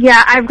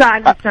 Yeah, I've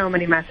gotten so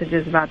many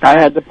messages about that.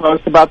 I had to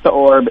post about the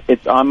orb.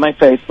 It's on my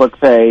Facebook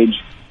page.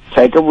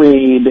 Take a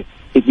read.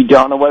 If you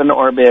don't know what an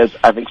orb is,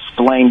 I've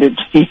explained it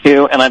to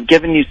you, and I've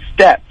given you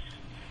steps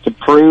to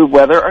prove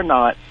whether or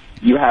not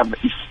you have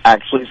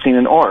actually seen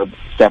an orb.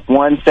 Step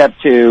 1, step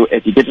 2.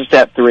 If you get to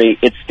step 3,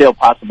 it's still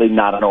possibly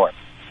not an orb.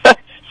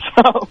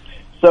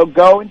 So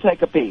go and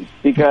take a peek,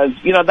 because,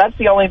 you know, that's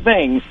the only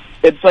thing.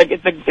 It's like,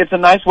 it's a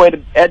nice way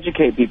to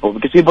educate people,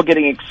 because people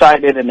getting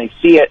excited and they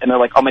see it and they're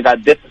like, oh my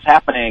God, this is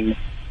happening.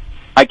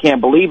 I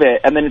can't believe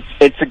it. And then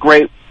it's a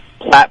great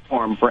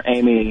platform for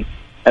Amy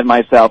and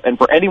myself and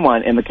for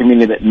anyone in the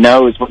community that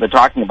knows what they're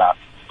talking about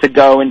to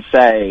go and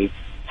say,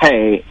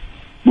 hey,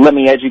 let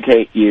me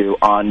educate you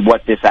on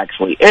what this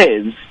actually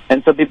is.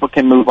 And so people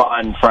can move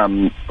on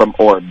from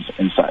orbs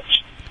and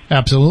such.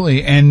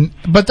 Absolutely.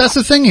 But that's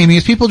the thing, Amy,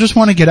 is people just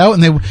want to get out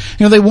and they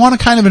want to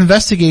kind of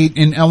investigate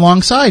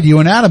alongside you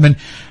and Adam. And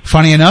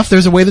funny enough,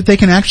 there's a way that they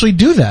can actually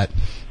do that.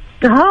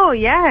 Oh,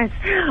 yes.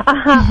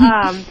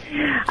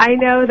 I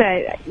know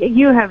that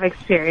you have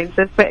experienced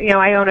this, but, you know,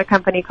 I own a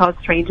company called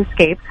Strange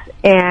Escapes,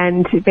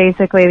 and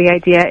basically the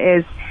idea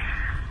is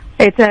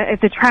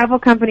it's a travel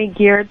company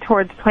geared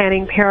towards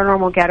planning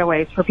paranormal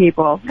getaways for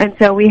people. And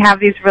so we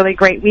have these really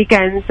great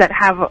weekends that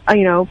have,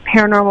 you know,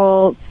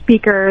 paranormal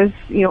speakers,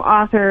 you know,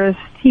 authors,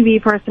 TV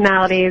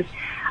personalities,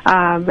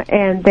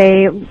 and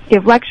they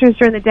give lectures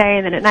during the day,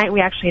 and then at night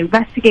we actually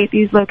investigate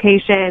these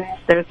locations.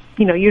 There's,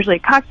 you know, usually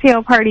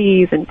cocktail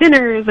parties and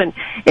dinners, and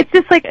it's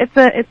just like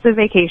it's a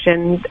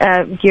vacation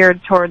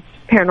geared towards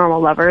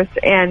paranormal lovers.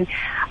 And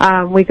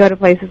we go to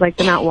places like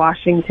the Mount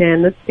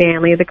Washington, the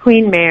Stanley, the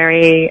Queen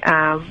Mary.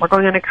 We're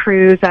going on a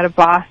cruise out of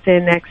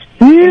Boston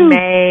in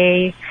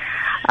May.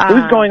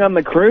 Who's going on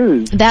the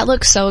cruise? That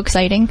looks so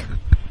exciting.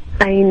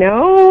 I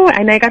know,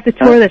 and I got to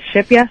tour the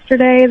ship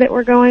yesterday that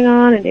we're going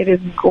on, and it is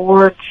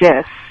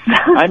gorgeous.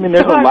 I mean,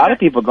 there's a lot of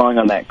people going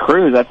on that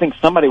cruise. I think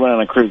somebody went on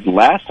a cruise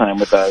last time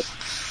with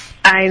us.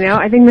 I know.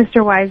 I think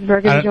Mr.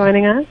 Weisberg is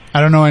joining us.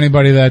 I don't know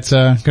anybody that's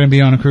going to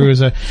be on a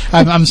cruise.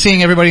 I'm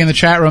seeing everybody in the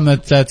chat room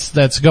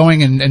that's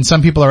going, and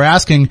some people are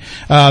asking.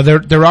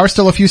 There are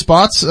still a few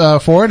spots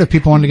for it if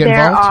people want to get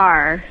involved. There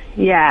are.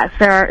 Yes,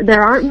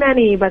 there aren't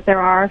many, but there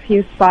are a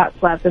few spots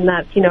left, and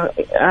that's, you know,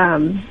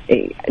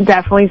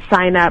 definitely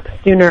sign up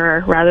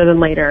sooner rather than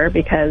later,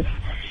 because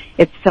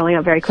it's filling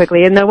up very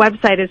quickly. And the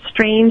website is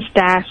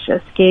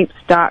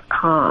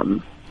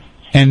strange-escapes.com.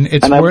 And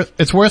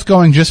it's worth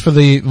going just for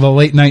the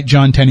late night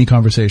John Tenney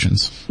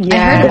conversations.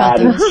 Yeah,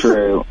 that is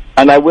true.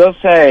 And I will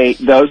say,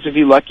 those of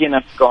you lucky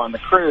enough to go on the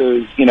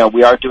cruise, you know,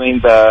 we are doing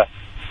the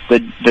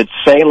the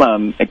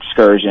Salem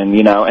excursion,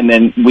 you know, and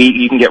then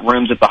you can get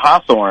rooms at the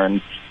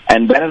Hawthorne.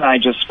 And Ben and I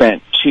just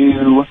spent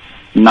 2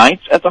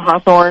 nights at the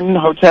Hawthorne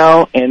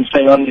Hotel in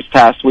Salem this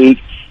past week,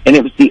 and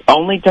it was the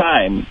only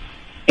time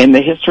in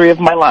the history of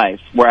my life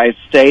where I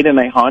stayed in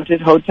a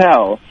haunted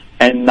hotel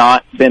and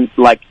not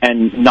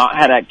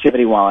had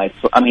activity while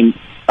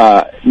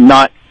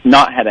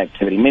not had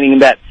activity, meaning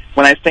that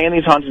when I stay in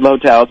these haunted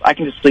hotels, I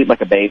can just sleep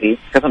like a baby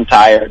because I'm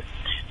tired.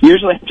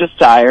 Usually I'm just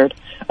tired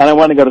and I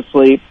want to go to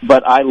sleep,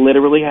 but I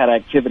literally had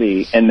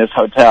activity in this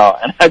hotel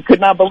and I could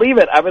not believe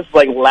it. I was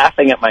like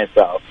laughing at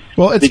myself.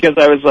 Well, because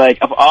I was like,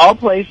 of all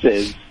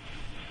places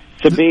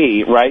to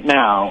be right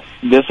now,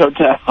 this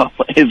hotel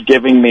is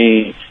giving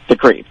me the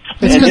creeps.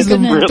 And it's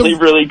really,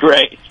 really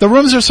great. The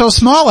rooms are so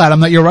small,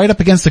 Adam, that you're right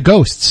up against the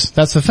ghosts.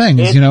 That's the thing.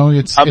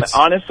 It's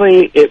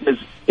honestly,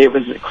 it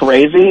was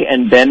crazy,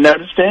 and Ben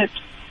noticed it,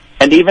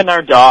 and even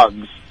our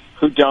dogs,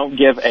 who don't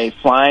give a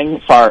flying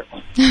fart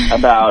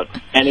about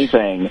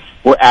anything,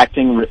 were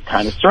acting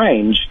kind of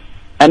strange.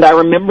 And I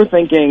remember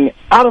thinking,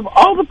 out of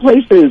all the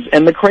places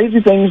and the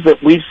crazy things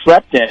that we've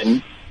slept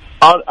in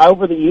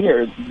over the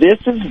years, this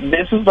is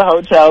the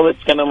hotel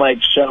that's going to like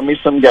show me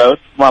some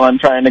ghosts while I'm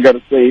trying to go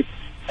to sleep.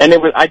 And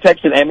I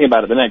texted Amy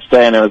about it the next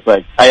day, and I was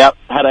like, I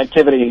had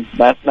activity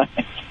last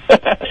night.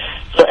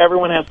 So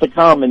everyone has to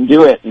come and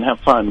do it and have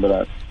fun with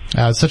us.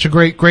 It's such a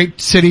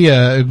great city,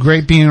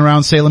 great being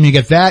around Salem. You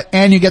get that,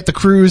 and you get the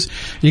cruise.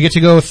 You get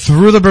to go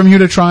through the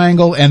Bermuda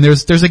Triangle, and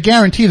there's a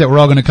guarantee that we're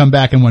all going to come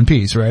back in one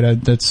piece, right?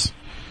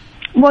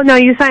 Well, no,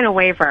 you sign a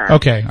waiver.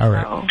 Okay, all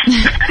right. So.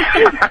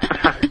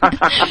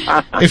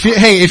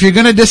 If you're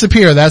going to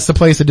disappear, that's the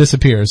place to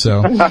disappear.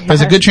 So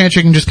there's a good chance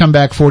you can just come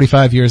back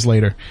 45 years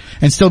later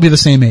and still be the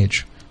same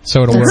age.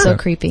 So it'll work. That's so out.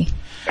 creepy.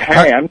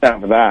 Hey, I'm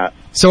down for that.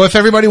 So if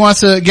everybody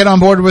wants to get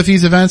on board with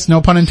these events, no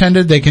pun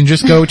intended, they can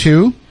just go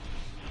to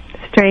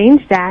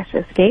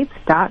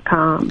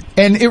strange-escapes.com.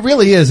 And it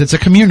really is. It's a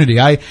community.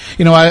 I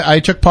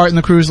took part in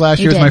the cruise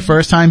last year. It was my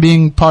first time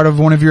being part of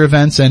one of your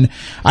events, and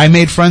I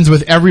made friends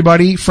with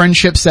everybody,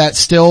 friendships that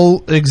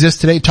still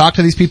exist today. Talk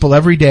to these people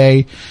every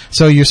day.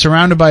 So you're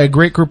surrounded by a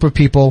great group of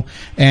people,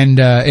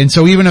 and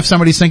so even if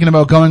somebody's thinking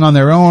about going on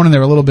their own and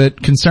they're a little bit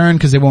concerned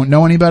because they won't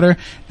know any better,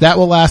 that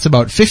will last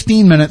about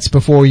 15 minutes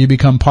before you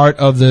become part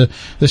of the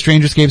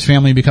Strange Escapes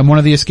family, become one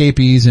of the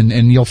escapees,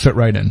 and you'll fit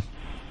right in.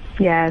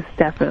 Yes,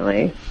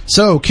 definitely.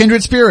 So,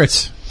 Kindred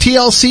Spirits,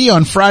 TLC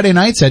on Friday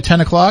nights at 10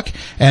 o'clock,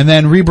 and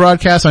then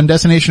rebroadcast on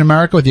Destination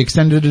America with the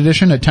extended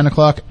edition at 10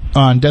 o'clock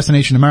on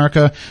Destination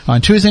America on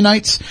Tuesday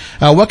nights.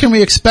 What can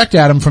we expect,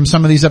 Adam, from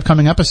some of these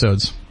upcoming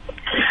episodes?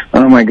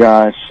 Oh my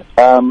gosh.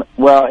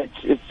 Well,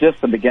 it's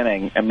just the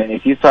beginning. I mean,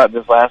 if you thought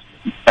this last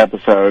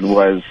episode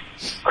was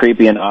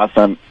creepy and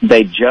awesome,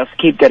 they just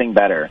keep getting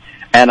better.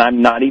 And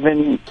I'm not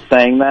even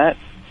saying that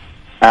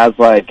as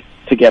like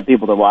to get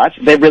people to watch.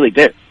 They really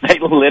do. They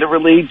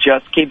literally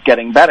just keep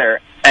getting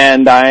better,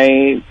 and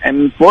I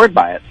am floored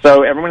by it.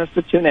 So everyone has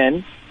to tune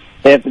in.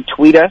 They have to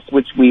tweet us,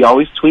 which we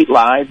always tweet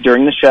live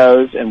during the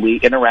shows, and we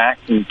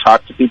interact and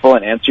talk to people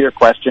and answer your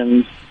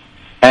questions.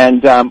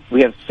 And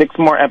we have 6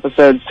 more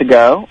episodes to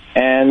go,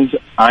 and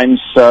I'm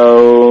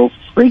so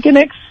freaking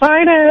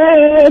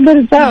excited that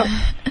it's out.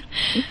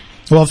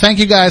 Well, thank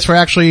you guys for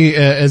actually,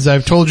 as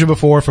I've told you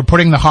before, for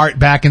putting the heart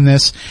back in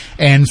this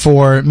and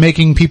for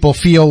making people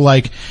feel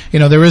like,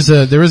 there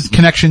is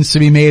connections to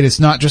be made. It's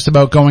not just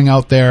about going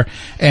out there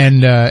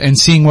and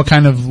seeing what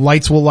kind of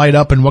lights will light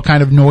up and what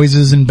kind of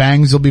noises and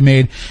bangs will be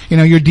made.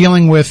 You're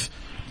dealing with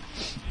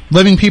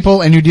living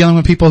people, and you're dealing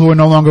with people who are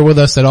no longer with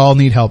us that all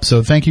need help.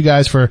 So thank you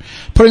guys for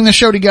putting the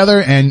show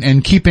together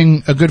and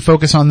keeping a good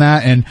focus on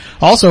that, and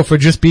also for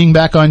just being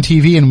back on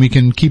TV, and we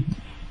can keep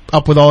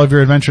up with all of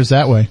your adventures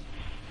that way.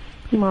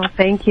 Well,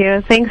 thank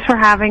you. Thanks for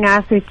having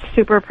us. We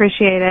super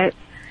appreciate it.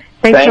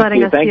 Thanks for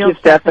letting us Thank feel you,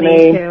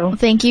 Stephanie. too.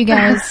 Thank you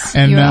guys.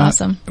 And, You're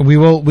awesome. We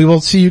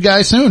will see you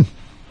guys soon.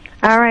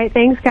 All right.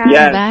 Thanks, guys.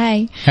 Yes.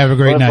 Bye. Have a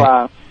great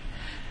night.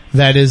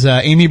 That is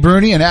Amy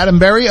Bruni and Adam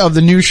Berry of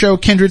the new show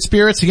Kindred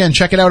Spirits. Again,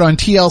 check it out on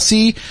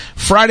TLC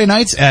Friday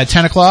nights at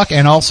 10 o'clock,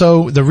 and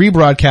also the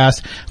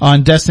rebroadcast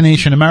on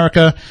Destination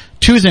America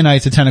Tuesday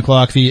nights at 10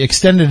 o'clock, the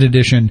extended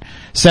edition.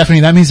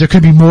 Stephanie, that means there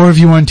could be more of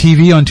you on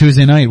TV on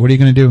Tuesday night. What are you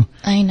going to do?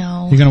 I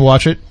know. You're going to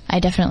watch it? I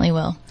definitely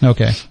will.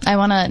 Okay. I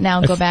want to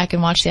now go back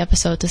and watch the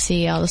episode to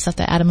see all the stuff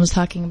that Adam was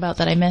talking about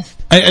that I missed.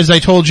 As I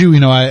told you,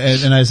 and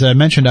as I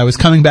mentioned, I was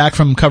coming back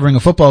from covering a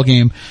football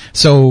game,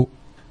 so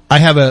I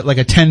have a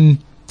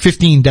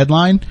 10:15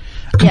 deadline.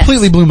 I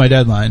completely blew my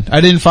deadline.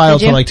 I didn't file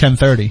till like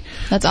 10:30.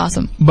 That's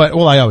awesome. But,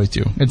 I always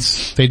do.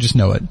 They just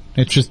know it.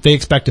 It's just, they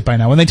expect it by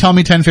now. When they tell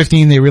me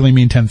 10:15, they really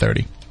mean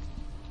 10:30.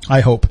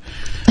 I hope.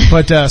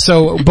 But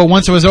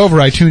once it was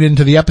over, I tuned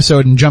into the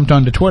episode and jumped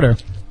onto Twitter.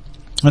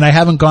 And I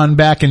haven't gone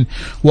back and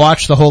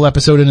watched the whole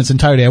episode in its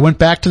entirety. I went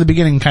back to the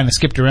beginning and kind of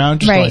skipped around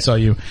just till I saw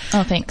you.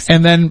 Oh, thanks.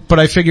 And then, but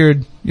I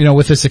figured,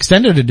 with this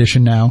extended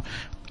edition now,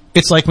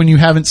 it's like when you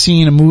haven't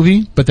seen a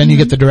movie, but then you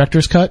get the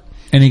director's cut.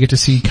 And you get to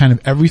see kind of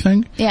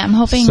everything. Yeah, I'm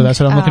hoping. So that's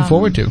what I'm looking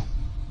forward to.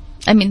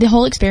 I mean, the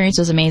whole experience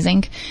was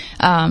amazing.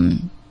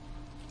 And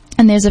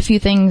And there's a few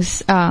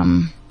things,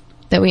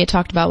 that we had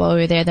talked about while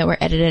we were there that were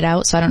edited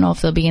out, so I don't know if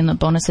they'll be in the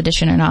bonus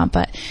edition or not,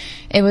 but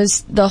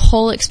the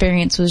whole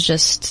experience was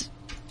just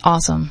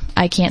awesome.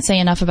 I can't say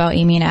enough about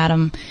Amy and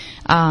Adam,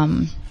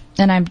 and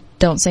I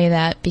don't say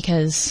that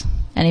because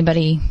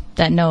anybody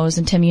that knows,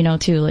 and Tim, you know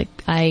too, like,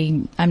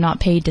 I'm not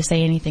paid to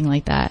say anything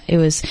like that. It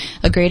was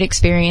a great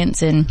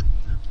experience, and,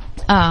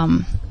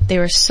 they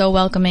were so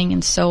welcoming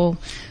and so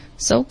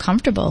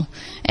comfortable.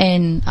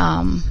 And,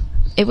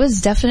 it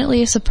was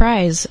definitely a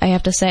surprise, I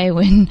have to say,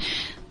 when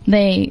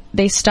they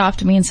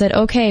stopped me and said,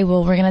 okay,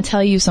 well, we're going to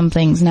tell you some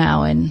things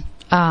now. And,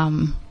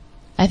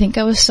 I think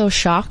I was so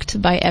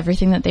shocked by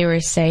everything that they were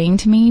saying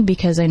to me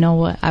because I know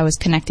what I was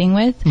connecting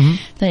with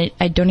that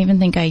I don't even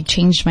think I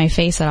changed my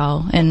face at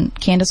all. And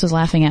Candace was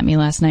laughing at me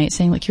last night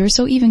saying, like, you were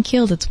so even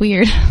keeled. It's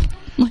weird.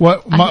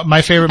 What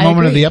my favorite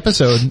moment of the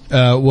episode,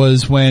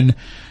 was when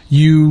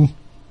you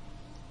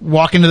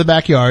walk into the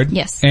backyard.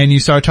 Yes. And you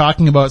start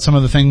talking about some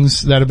of the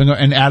things that have been going,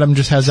 and Adam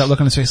just has that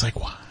look on his face like,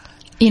 what?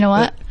 You know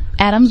what?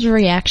 Adam's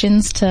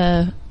reactions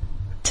to,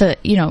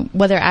 you know,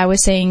 whether I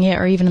was saying it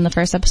or even in the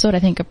first episode, I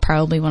think are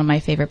probably one of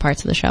my favorite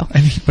parts of the show.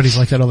 But he's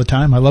like that all the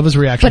time. I love his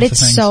reactions to things.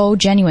 But it's so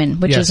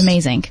genuine, which is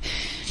amazing.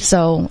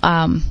 So,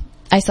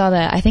 I saw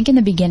that, I think in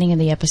the beginning of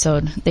the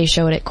episode, they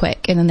showed it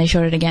quick and then they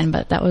showed it again,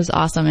 but that was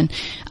awesome.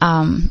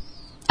 And,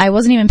 I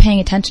wasn't even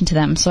paying attention to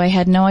them, so I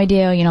had no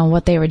idea, you know,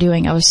 what they were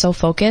doing. I was so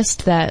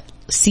focused that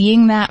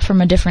seeing that from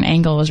a different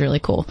angle was really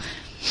cool.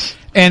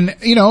 And,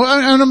 you know,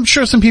 and I'm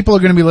sure some people are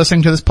going to be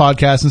listening to this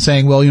podcast and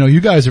saying, well, you know, you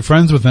guys are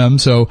friends with them,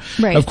 so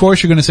of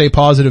course you're going to say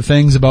positive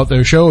things about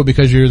their show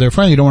because you're their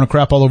friend. You don't want to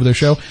crap all over their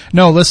show.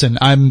 No, listen,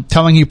 I'm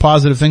telling you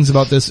positive things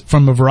about this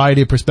from a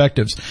variety of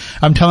perspectives.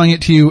 I'm telling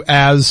it to you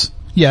as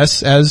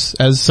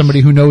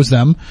somebody who knows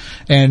them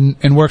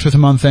and works with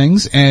them on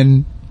things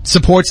and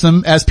supports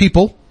them as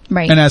people.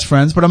 Right. And as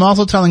friends, but I'm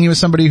also telling you as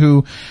somebody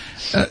who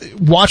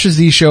watches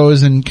these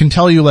shows and can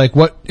tell you like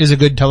what is a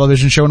good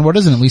television show and what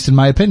isn't, at least in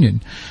my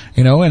opinion.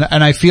 You know, and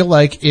I feel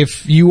like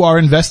if you are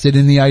invested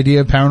in the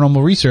idea of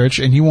paranormal research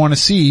and you want to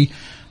see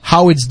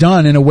how it's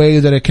done in a way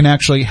that it can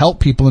actually help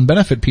people and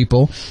benefit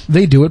people,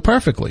 they do it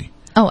perfectly.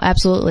 Oh,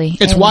 absolutely.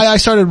 It's why I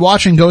started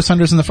watching Ghost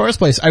Hunters in the first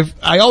place.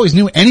 I always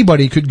knew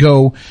anybody could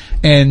go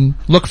and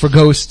look for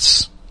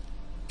ghosts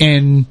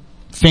in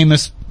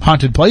famous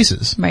haunted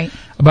places. Right.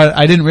 But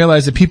I didn't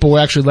realize that people were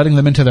actually letting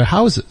them into their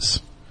houses.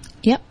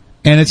 Yep.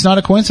 And it's not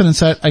a coincidence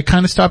that I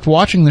kind of stopped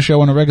watching the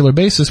show on a regular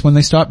basis when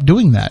they stopped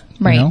doing that.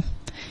 Right. You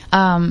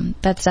know?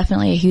 That's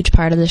definitely a huge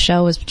part of the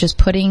show, is just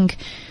putting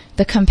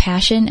the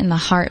compassion and the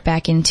heart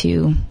back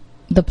into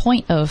the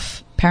point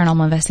of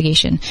paranormal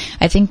investigation.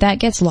 I think that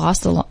gets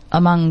lost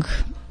among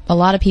a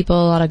lot of people,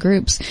 a lot of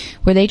groups,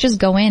 where they just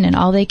go in and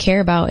all they care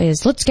about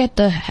is, let's get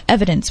the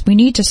evidence. We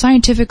need to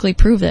scientifically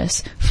prove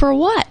this. For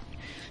what?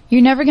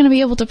 You're never going to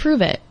be able to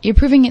prove it. You're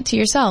proving it to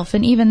yourself.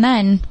 And even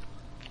then,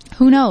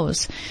 who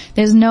knows?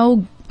 There's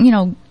no, you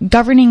know,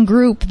 governing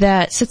group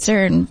that sits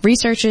there and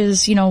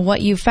researches, you know,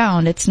 what you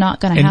found. It's not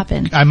going to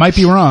happen. I might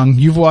be wrong.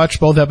 You've watched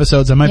both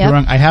episodes. I might be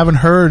wrong. I haven't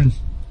heard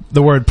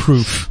the word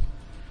proof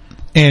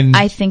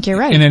I think you're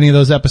right. In any of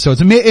those episodes.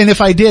 And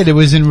if I did, it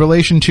was in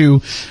relation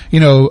to, you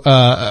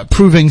know,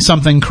 proving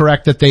something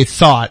correct that they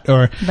thought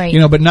or, you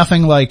know, but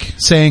nothing like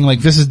saying like,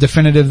 this is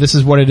definitive, this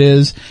is what it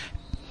is.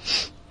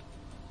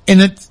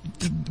 And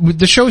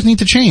the shows need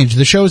to change.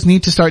 The shows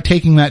need to start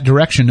taking that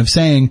direction of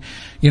saying,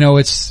 you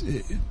know,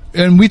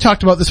 and we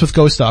talked about this with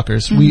Ghost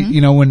Stalkers. Mm-hmm. We, you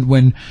know,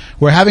 when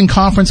we're having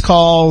conference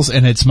calls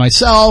and it's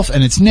myself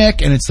and it's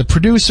Nick and it's the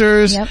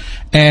producers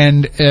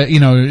and, you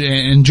know,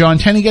 and John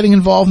Tenney getting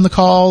involved in the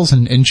calls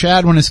and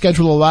Chad when his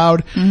schedule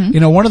allowed, you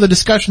know, one of the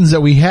discussions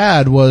that we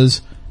had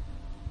was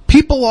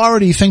people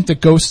already think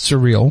that ghosts are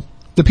real.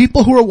 The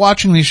people who are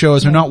watching these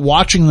shows are not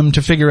watching them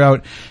to figure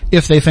out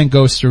if they think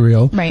ghosts are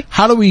real. Right.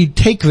 How do we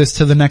take this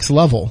to the next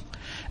level?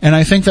 And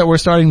I think that we're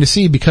starting to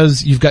see,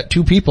 because you've got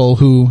two people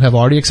who have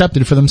already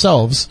accepted it for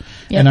themselves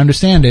and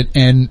understand it,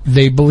 and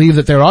they believe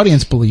that their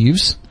audience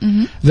believes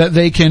that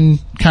they can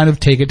kind of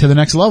take it to the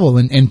next level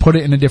and put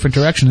it in a different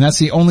direction. And that's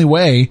the only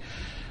way,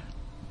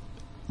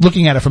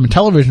 looking at it from a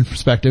television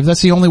perspective,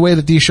 that's the only way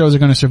that these shows are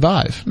going to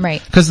survive.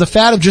 Right. Because the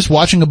fad of just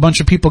watching a bunch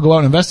of people go out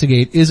and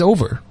investigate is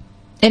over.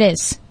 It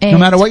is. No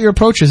matter what your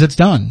approach is, it's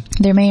done.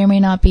 There may or may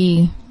not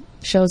be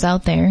shows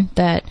out there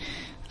that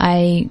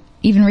I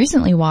even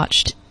recently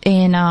watched,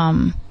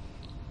 and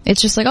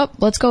it's just like, oh,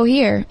 let's go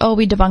here. Oh,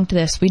 we debunked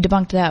this. We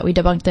debunked that. We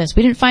debunked this.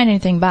 We didn't find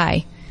anything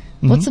by.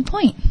 What's the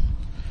point?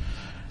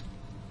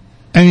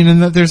 I mean,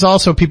 and there's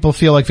also people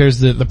feel like there's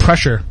the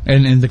pressure,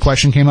 and the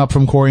question came up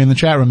from Corey in the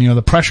chat room, you know,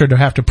 the pressure to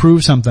have to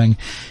prove something.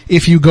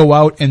 If you go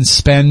out and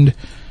spend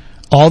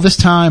all this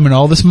time and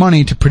all this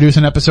money to produce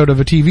an episode of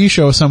a TV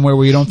show somewhere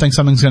where you don't think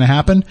something's going to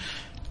happen,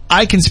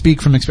 I can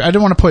speak from experience. I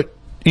don't want to put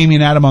Amy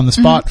and Adam on the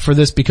spot for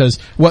this because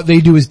what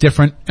they do is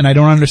different, and I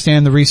don't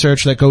understand the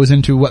research that goes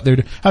into what they're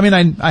doing. I mean,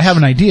 I have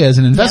an idea as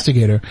an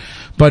investigator,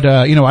 but,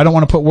 you know, I don't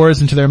want to put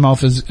words into their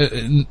mouth as,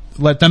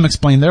 let them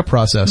explain their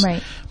process.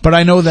 Right. But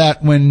I know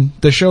that when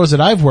the shows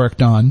that I've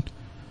worked on,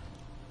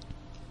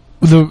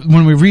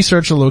 when we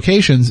research the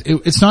locations,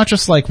 it's not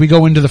just like we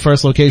go into the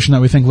first location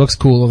that we think looks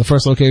cool or the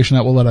first location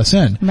that will let us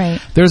in.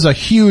 Right. There's a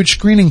huge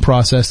screening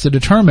process to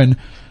determine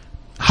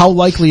how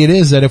likely it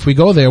is that if we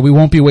go there, we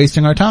won't be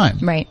wasting our time.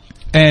 Right.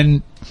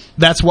 And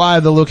that's why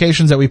the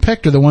locations that we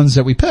picked are the ones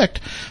that we picked,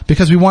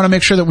 because we want to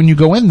make sure that when you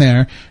go in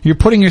there, you're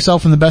putting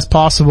yourself in the best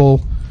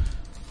possible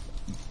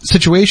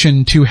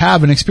situation to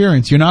have an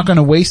experience. You're not going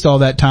to waste all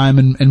that time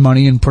and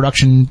money and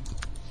production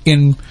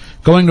in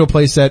going to a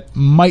place that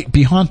might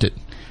be haunted.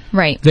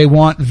 Right. They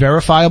want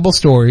verifiable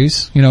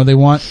stories. You know, they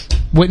want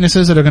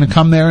witnesses that are going to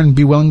come there and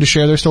be willing to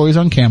share their stories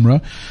on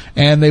camera.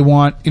 And they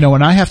want, you know,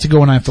 and I have to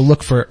go and I have to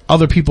look for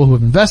other people who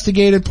have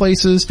investigated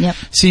places, Yep.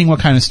 seeing what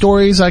kind of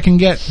stories I can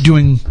get,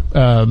 doing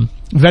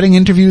vetting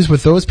interviews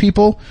with those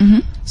people.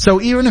 Mm-hmm. So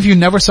even if you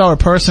never saw a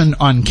person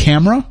on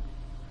camera,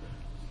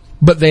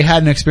 but they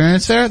had an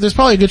experience there, there's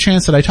probably a good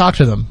chance that I talked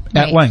to them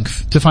at Right.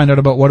 length to find out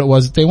about what it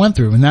was that they went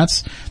through. And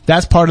that's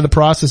part of the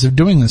process of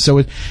doing this.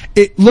 So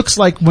it looks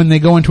like when they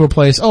go into a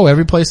place, oh,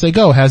 every place they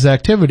go has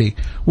activity.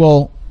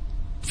 Well,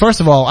 first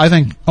of all, I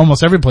think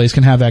almost every place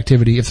can have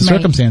activity if the Right.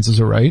 circumstances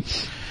are right.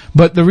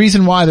 But the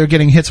reason why they're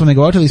getting hits when they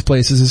go out to these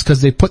places is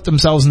because they put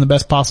themselves in the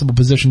best possible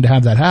position to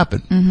have that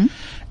happen. Mm-hmm.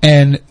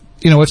 And,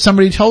 you know, if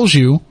somebody tells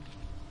you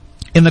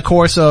in the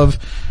course of,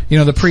 you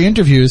know, the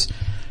pre-interviews,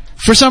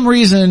 for some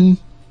reason,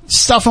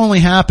 stuff only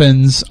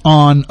happens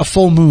on a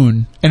full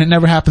moon and it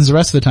never happens the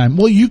rest of the time.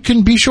 Well, you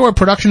can be sure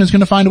production is going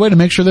to find a way to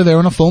make sure they're there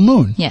on a full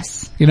moon.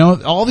 Yes. You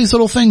know, all these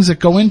little things that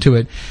go into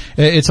it,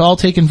 it's all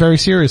taken very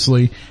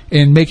seriously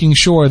in making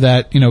sure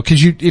that, you know,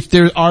 cause if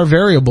there are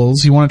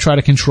variables, you want to try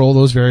to control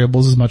those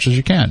variables as much as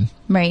you can.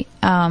 Right.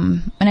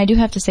 And I do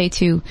have to say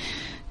too,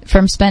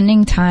 from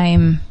spending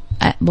time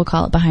we'll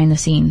call it behind the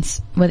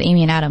scenes with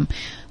Amy and Adam,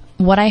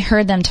 what I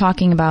heard them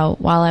talking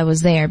about while I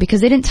was there, because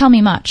they didn't tell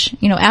me much.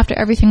 You know, after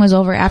everything was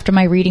over, after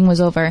my reading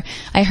was over,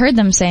 I heard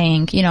them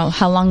saying, you know,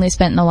 how long they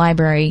spent in the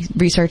library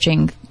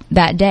researching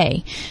that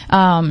day.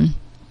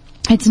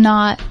 It's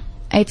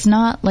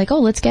not like, oh,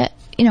 let's get,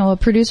 you know, a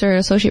producer,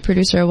 associate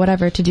producer or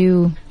whatever to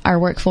do our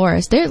work for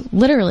us. They're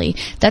literally,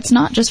 that's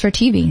not just for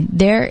TV.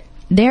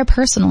 They're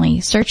personally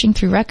searching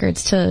through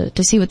records to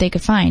see what they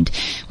could find,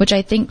 which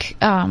I think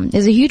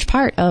is a huge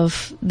part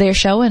of their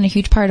show and a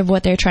huge part of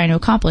what they're trying to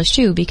accomplish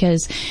too,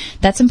 because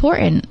that's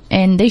important.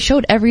 And they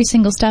showed every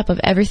single step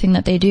of everything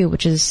that they do,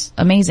 which is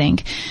amazing.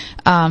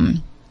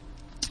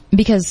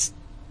 Because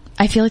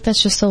I feel like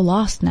that's just so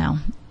lost now.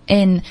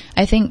 And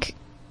I think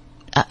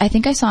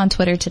I saw on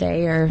Twitter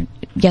today or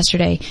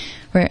yesterday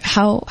where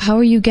how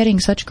are you getting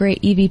such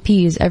great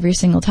EVPs every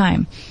single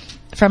time?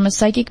 From a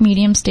psychic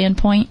medium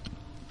standpoint,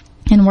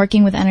 and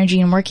working with energy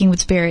and working with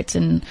spirits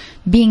and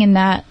being in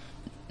that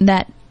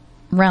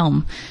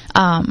realm,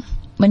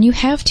 when you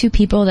have two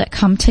people that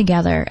come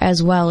together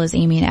as well as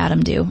Amy and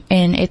Adam do,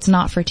 and it's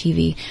not for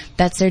TV,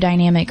 that's their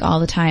dynamic all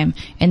the time,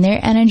 and their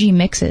energy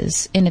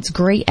mixes, and it's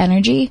great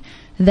energy,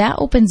 that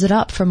opens it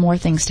up for more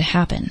things to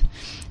happen.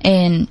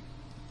 And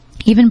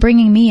even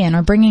bringing me in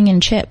or bringing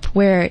in Chip,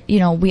 where, you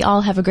know, we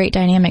all have a great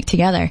dynamic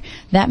together,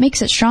 that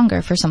makes it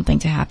stronger for something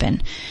to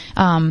happen.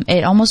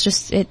 It almost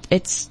just,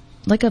 it's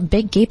like a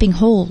big gaping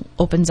hole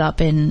opens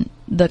up in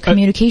the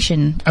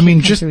communication. I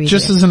mean, just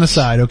as an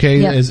aside, okay,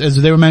 Yep. as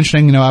they were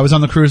mentioning, you know, I was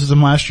on the cruise with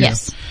them last year.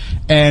 Yes.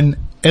 And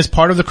as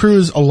part of the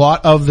cruise, a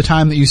lot of the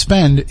time that you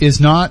spend is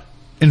not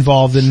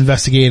involved in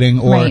investigating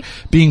or Right.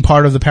 being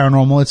part of the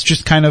paranormal. It's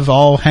just kind of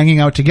all hanging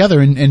out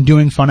together and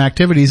doing fun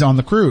activities on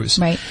the cruise.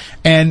 Right.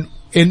 And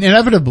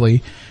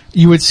inevitably,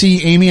 you would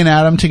see Amy and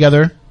Adam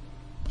together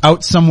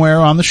out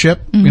somewhere on the ship,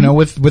 Mm-hmm. you know,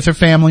 with their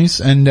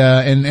families and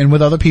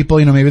with other people,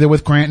 you know, maybe they're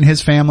with Grant and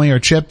his family or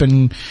Chip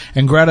and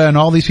Greta, and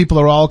all these people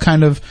are all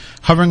kind of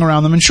hovering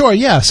around them. And sure,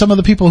 yeah, some of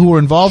the people who were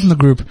involved in the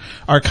group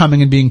are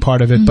coming and being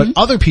part of it, but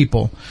other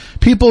people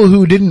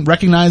who didn't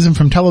recognize them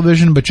from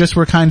television but just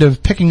were kind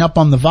of picking up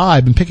on the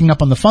vibe and picking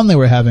up on the fun they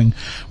were having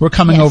were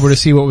coming Yes. over to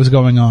see what was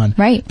going on.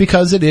 Right.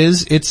 Because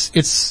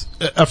it's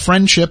a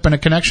friendship and a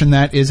connection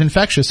that is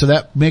infectious, so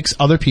that makes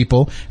other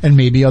people and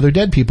maybe other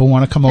dead people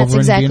want to come That's over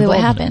exactly and be what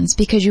involved in it. happens,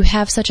 because you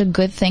have such a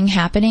good thing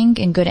happening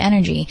and good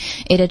energy.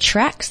 It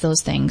attracts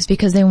those things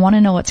because they want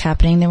to know what's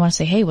happening. They want to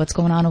say, hey, what's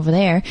going on over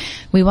there?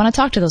 We want to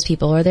talk to those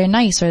people, or they're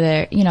nice, or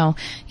they're, you know,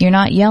 you're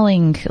not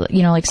yelling,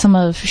 you know, like some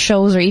of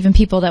shows or even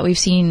people that we've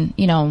seen,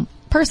 you know,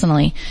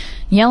 personally,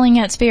 yelling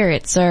at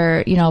spirits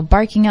or, you know,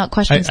 barking out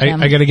questions to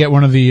them. I gotta get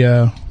one of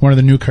the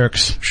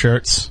Newkirk's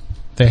shirts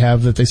they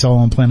have that they sell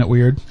on Planet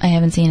Weird. I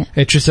haven't seen it.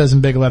 It just says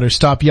in big letters,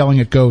 "Stop yelling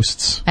at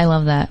ghosts." I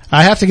love that.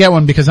 I have to get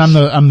one because I'm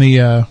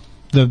the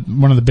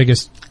one of the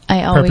biggest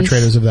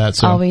perpetrators of that.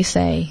 So always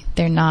say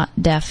they're not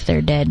deaf,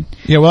 they're dead.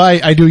 yeah, well,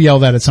 I do yell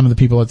that at some of the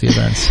people at the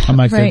events. I'm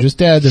like, Right. they're just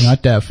dead, they're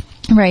not deaf.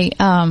 Right.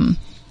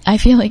 I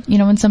feel like, you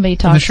know, when somebody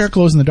talks. And the shirt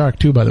glows in the dark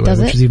too, by the way, Does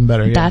which it? is even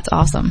better. Yeah. That's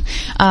awesome.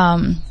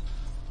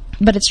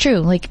 But it's true.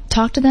 Like,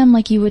 talk to them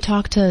like you would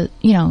talk to,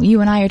 you know,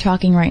 you and I are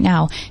talking right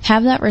now.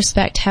 Have that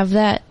respect, have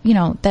that, you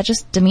know, that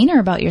just demeanor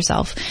about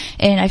yourself.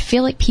 And I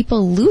feel like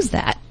people lose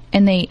that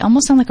and they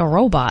almost sound like a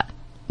robot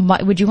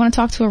would you want to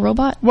talk to a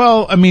robot?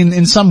 Well, I mean,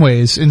 in some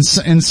ways,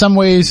 in some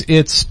ways,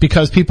 it's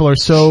because people are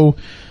so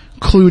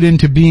clued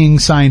into being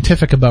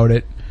scientific about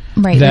it.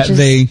 Right, that which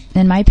is,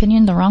 in my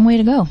opinion, the wrong way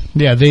to go.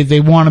 Yeah,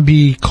 they want to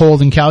be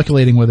cold and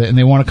calculating with it, and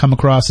they want to come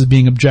across as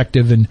being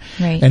objective and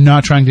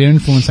not trying to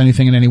influence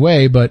anything in any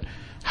way. But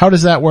how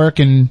does that work?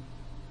 And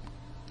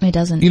it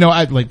doesn't. You know,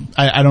 I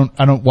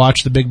don't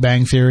watch The Big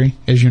Bang Theory,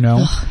 as you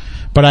know. Ugh.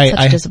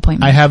 But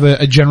disappointment. I have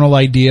a general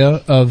idea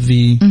of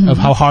of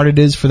how hard it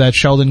is for that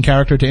Sheldon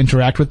character to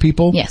interact with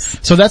people. Yes.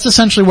 So that's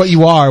essentially what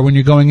you are when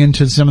you're going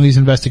into some of these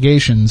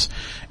investigations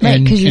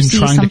and see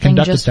trying to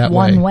conduct just it that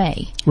one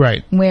way.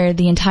 Right. Where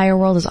the entire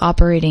world is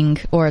operating,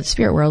 or the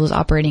spirit world is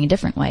operating a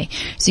different way.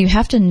 So you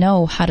have to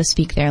know how to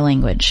speak their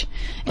language.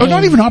 Or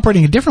not even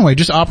operating a different way,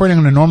 just operating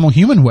in a normal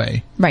human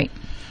way. Right.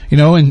 You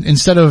know, and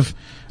instead of,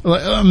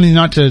 I mean,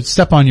 not to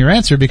step on your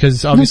answer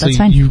because obviously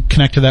you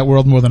connect to that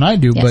world more than I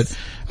do, but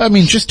I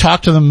mean, just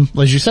talk to them,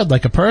 as you said,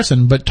 like a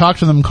person, but talk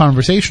to them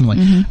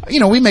conversationally. You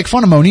know, we make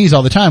fun of Moniz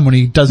all the time when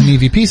he does an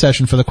EVP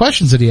session for the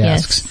questions that he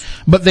asks,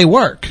 but they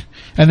work.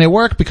 And they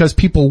work because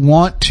people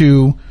want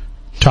to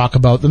talk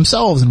about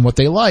themselves and what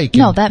they like.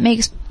 No, that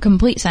makes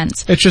complete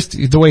sense. It's just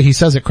the way he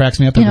says it cracks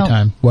me up every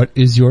time. What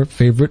is your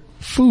favorite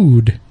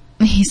food?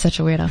 He's such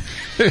a weirdo.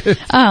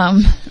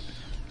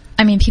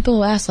 I mean, people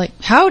will ask, like,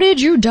 how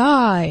did you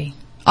die?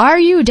 Are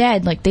you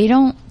dead? Like, they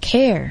don't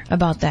care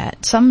about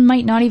that. Some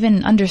might not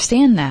even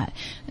understand that.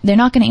 They're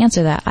not going to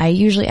answer that. I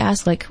usually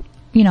ask, like,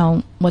 you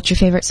know, what's your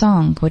favorite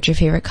song? What's your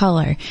favorite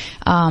color?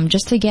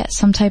 Just to get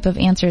some type of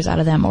answers out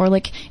of them, or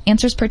like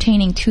answers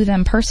pertaining to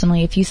them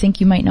personally if you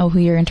think you might know who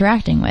you're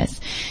interacting with.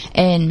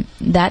 And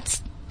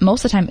that's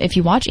most of the time, if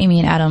you watch Amy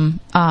and Adam,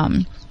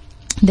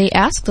 they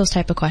ask those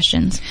type of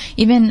questions.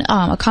 Even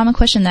a common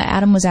question that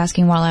Adam was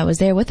asking while I was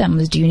there with them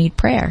was, do you need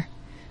prayer?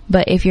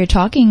 But if you're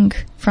talking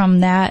from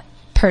that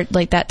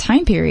that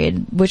time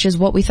period, which is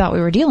what we thought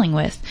we were dealing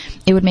with,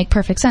 it would make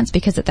perfect sense,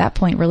 because at that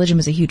point religion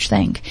was a huge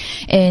thing.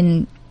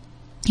 And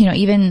you know,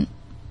 even,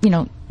 you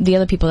know, the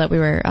other people that we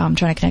were trying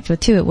to connect with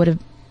too, it would have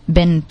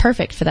been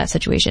perfect for that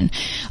situation.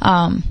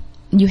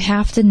 You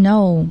have to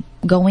know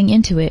going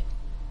into it,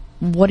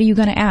 what are you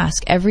going to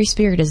ask? Every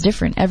spirit is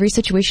different. Every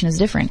situation is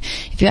different.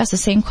 If you ask the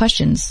same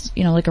questions,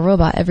 you know, like a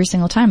robot every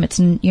single time,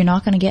 you're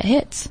not going to get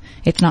hits.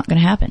 It's not going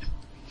to happen.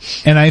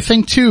 And I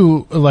think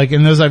too, like,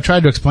 and as I've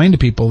tried to explain to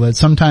people, that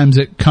sometimes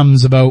it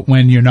comes about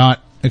when you're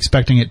not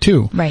expecting it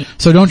to. Right.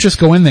 So don't just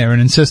go in there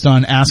and insist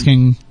on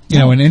asking, you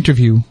know, an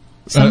interview.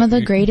 Some of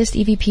the greatest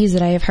EVPs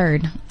that I have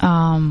heard,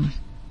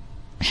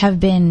 have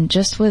been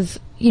just with,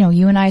 you know,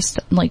 you and I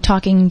like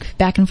talking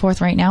back and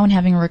forth right now and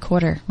having a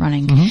recorder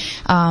running,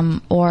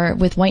 or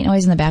with white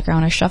noise in the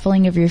background, or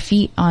shuffling of your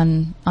feet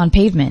on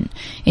pavement,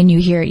 and you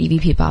hear an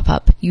EVP pop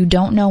up. You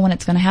don't know when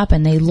it's going to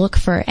happen. They look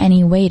for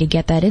any way to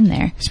get that in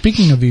there.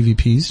 Speaking of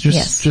EVPs,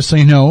 just so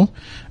you know,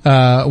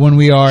 when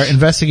we are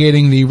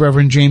investigating the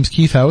Reverend James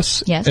Keith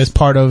House as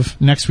part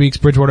of next week's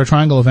Bridgewater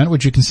Triangle event,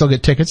 which you can still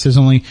get tickets. There's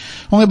only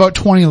about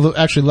 20,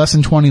 actually less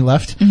than 20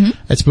 left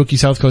at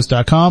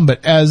SpookySouthCoast.com.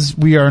 But as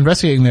we are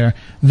investigating there,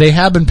 they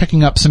have been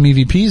picking up some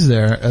EVPs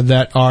there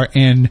that are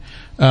in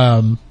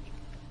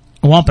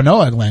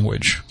Wampanoag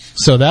language.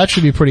 So that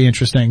should be pretty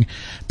interesting,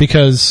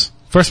 because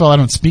first of all, I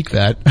don't speak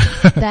that.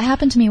 That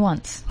happened to me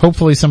once.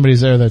 Hopefully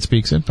somebody's there that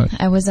speaks it. But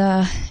I was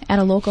at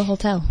a local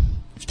hotel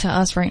to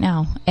us right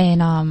now,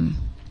 and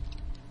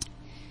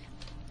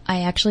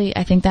I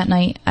think that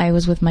night I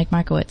was with Mike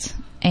Markowitz,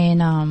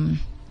 and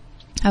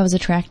I was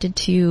attracted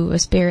to a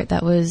spirit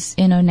that was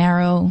in a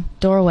narrow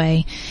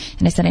doorway,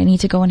 and I said, I need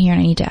to go in here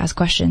and I need to ask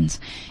questions.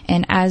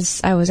 And as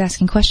I was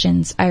asking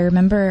questions, I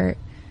remember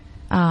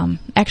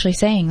actually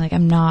saying, like,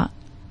 I'm not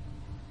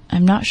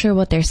sure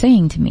what they're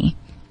saying to me.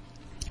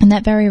 And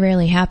that very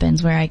rarely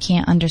happens, where I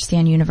can't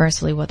understand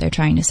universally what they're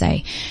trying to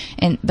say.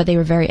 But they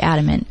were very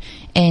adamant.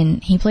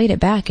 And he played it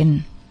back,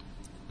 and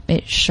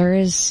it sure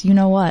is, you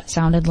know what,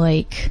 sounded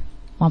like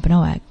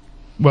Wampanoag.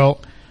 Well,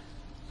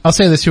 I'll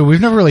say this too.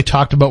 We've never really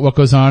talked about what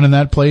goes on in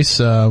that place.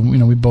 You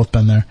know, we've both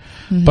been there.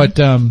 But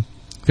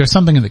there's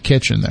something in the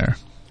kitchen there.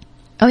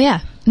 Oh,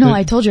 yeah. No,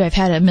 I told you I've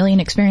had a million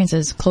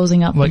experiences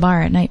closing up the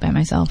bar at night by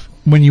myself.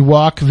 When you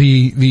walk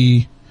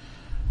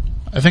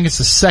I think it's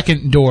the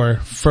second door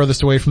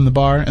furthest away from the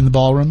bar in the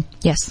ballroom.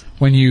 Yes.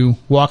 When you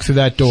walk through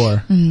that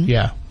door,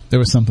 yeah, there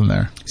was something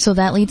there. So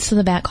that leads to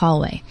the back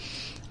hallway.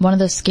 One of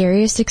the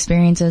scariest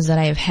experiences that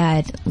I have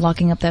had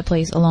locking up that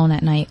place alone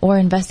at night, or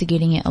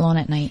investigating it alone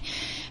at night,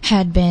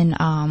 had been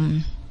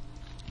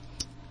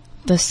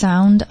the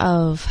sound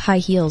of high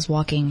heels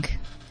walking.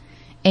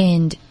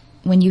 And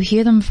when you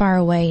hear them far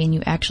away and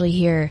you actually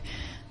hear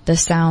the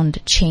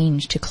sound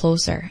change to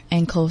closer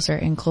and closer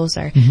and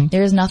closer,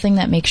 there is nothing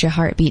that makes your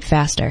heart beat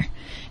faster.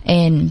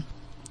 And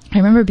I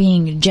remember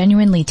being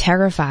genuinely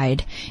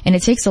terrified, and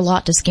it takes a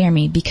lot to scare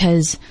me,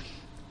 because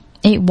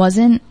it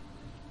wasn't,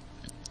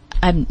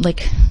 I'm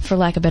like, for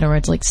lack of better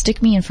words, like, stick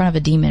me in front of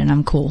a demon and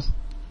I'm cool.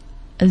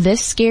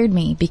 This scared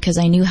me because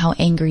I knew how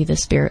angry the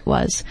spirit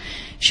was.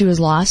 She was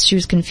lost. She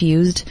was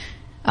confused.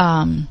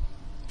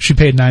 She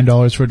paid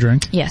 $9 for a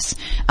drink. Yes.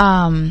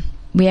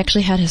 we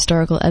actually had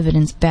historical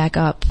evidence back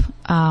up.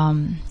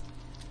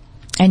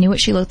 I knew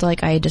what she looked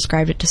like. I had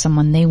described it to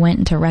someone. They went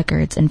into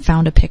records and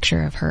found a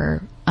picture of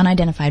her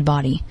unidentified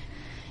body.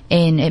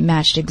 And it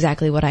matched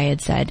exactly what I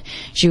had said.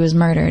 She was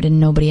murdered and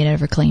nobody had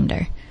ever claimed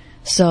her.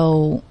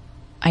 So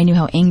I knew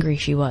how angry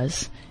she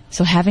was.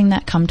 So having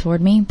that come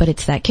toward me, but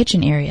it's that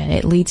kitchen area.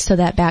 It leads to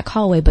that back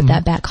hallway, but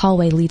that back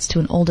hallway leads to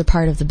an older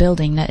part of the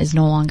building that is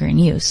no longer in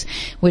use,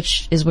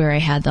 which is where I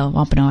had the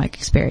Wampanoag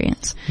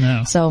experience.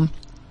 Yeah. So,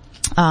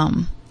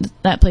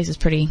 that place is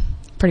pretty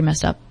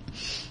messed up.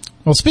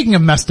 Well, speaking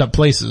of messed up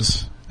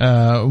places,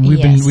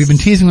 we've been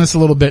teasing this a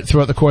little bit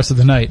throughout the course of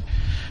the night.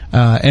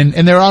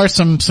 And there are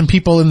some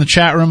people in the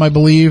chat room, I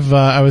believe.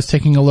 I was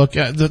taking a look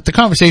at the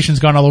conversation's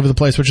gone all over the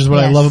place, which is what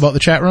I love about the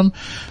chat room.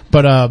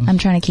 But, I'm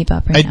trying to keep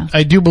up right now.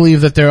 I do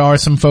believe that there are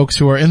some folks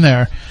who are in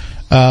there,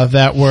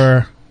 that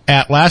were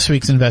at last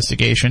week's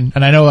investigation.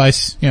 And I know I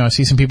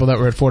see some people that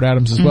were at Fort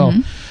Adams as well.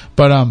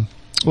 But,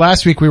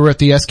 last week we were at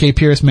the S.K.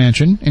 Pierce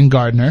Mansion in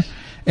Gardner.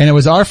 And it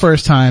was our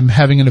first time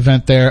having an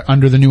event there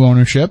under the new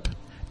ownership.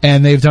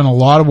 And they've done a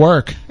lot of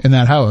work in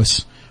that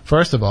house.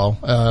 First of all,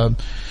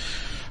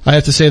 I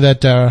have to say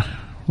that,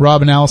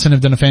 Rob and Allison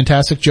have done a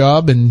fantastic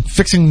job in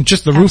fixing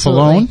just the roof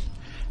alone.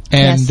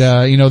 And,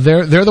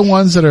 they're the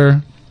ones that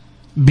are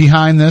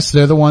behind this.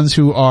 They're the ones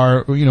who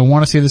are,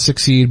 want to see this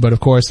succeed. But of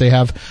course they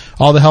have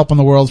all the help in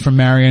the world from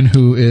Marion,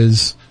 who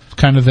is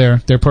kind of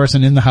their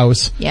person in the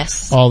house.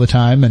 Yes. All the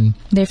time. And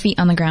their feet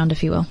on the ground,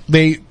 if you will.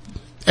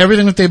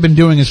 Everything that they've been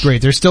doing is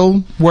great. There's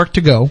still work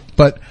to go,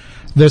 but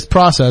there's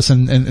process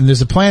and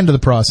there's a plan to the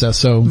process.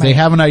 So they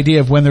have an idea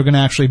of when they're going to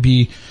actually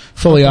be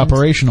fully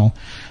operational.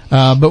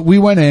 But we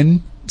went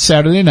in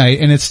Saturday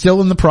night and it's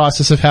still in the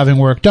process of having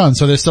work done.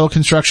 So there's still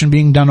construction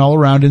being done all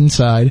around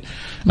inside.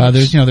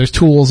 There's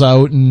tools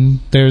out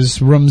and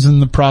there's rooms in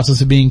the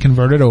process of being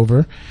converted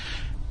over.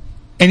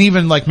 And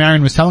even like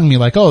Marion was telling me,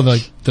 like,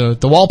 the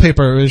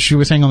wallpaper, as she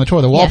was saying on the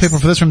tour, the wallpaper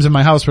for this room's in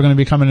my house. We're going to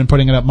be coming and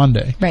putting it up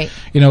Monday. Right.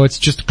 It's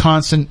just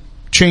constant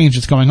change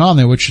that's going on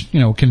there, which,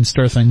 can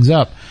stir things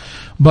up.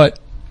 But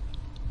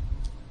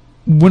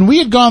when we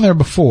had gone there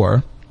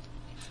before,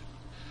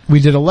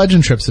 we did a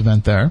Legend Trips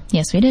event there.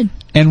 Yes, we did.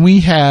 And we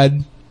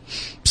had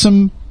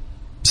some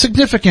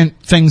significant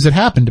things that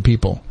happened to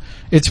people.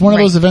 It's one of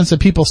those events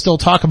that people still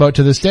talk about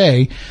to this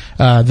day.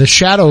 The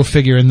shadow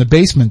figure in the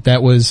basement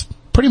that was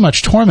pretty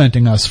much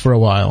tormenting us for a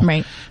while.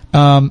 Right.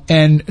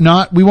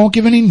 We won't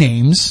give any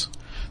names,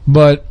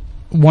 but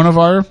one of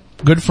our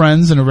good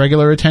friends and a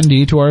regular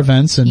attendee to our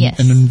events and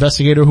an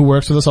investigator who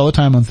works with us all the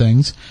time on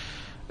things,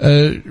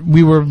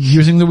 we were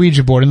using the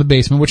Ouija board in the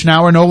basement, which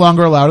now are no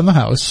longer allowed in the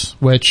house,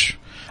 which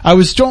I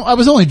was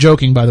only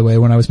joking, by the way,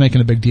 when I was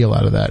making a big deal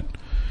out of that.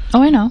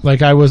 Oh, I know.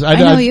 Like I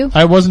know you.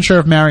 I wasn't sure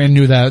if Marion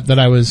knew that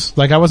I was,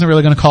 like, I wasn't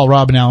really going to call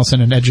Rob and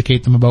Allison and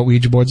educate them about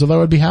Ouija boards,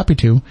 although I'd be happy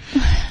to.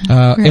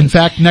 In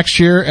fact, next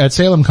year at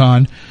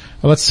SalemCon,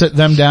 let's sit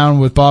them down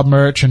with Bob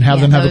Murch and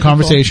have them have a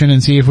conversation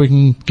and see if we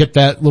can get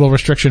that little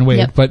restriction waived.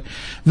 Yep. But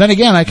then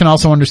again, I can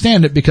also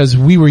understand it because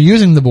we were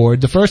using the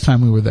board the first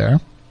time we were there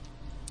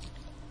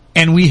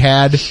and we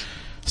had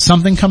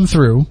something come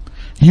through.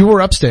 You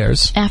were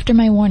upstairs. After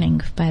my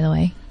warning, by the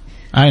way.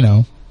 I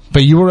know.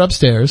 But you were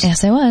upstairs.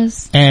 Yes, I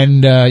was.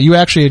 And, you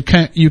actually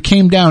you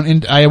came down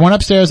and I went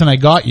upstairs and I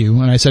got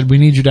you and I said, we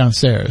need you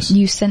downstairs.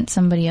 You sent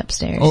somebody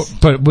upstairs. Oh,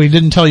 but we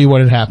didn't tell you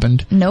what had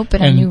happened. Nope,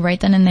 but I knew right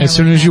then and there. As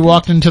soon as you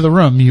walked into the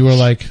room, you were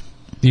like,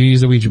 you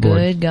used the Ouija board.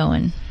 Good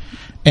going.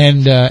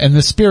 And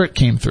the spirit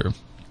came through.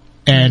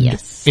 And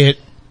it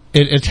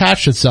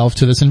attached itself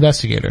to this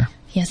investigator.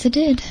 Yes, it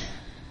did.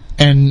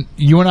 And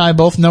you and I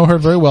both know her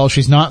very well.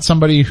 She's not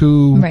somebody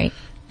who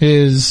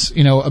is,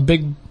 a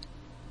big,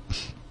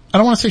 I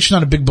don't want to say she's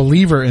not a big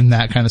believer in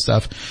that kind of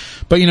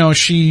stuff, but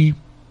she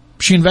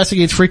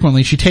investigates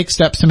frequently. She takes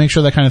steps to make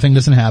sure that kind of thing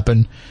doesn't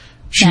happen.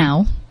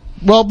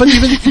 Well, but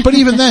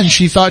even then,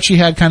 she thought she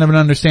had kind of an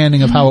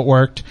understanding of how it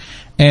worked,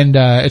 and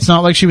it's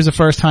not like she was a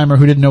first timer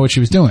who didn't know what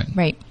she was doing.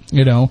 Right.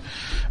 And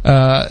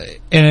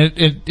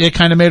it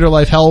kind of made her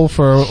life hell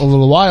for a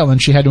little while, and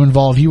she had to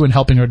involve you in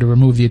helping her to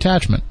remove the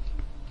attachment.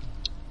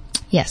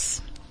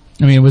 Yes.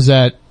 I mean,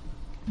 do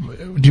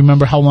you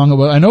remember how long it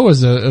was? I know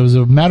it was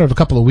a matter of a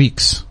couple of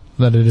weeks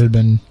that it had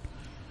been,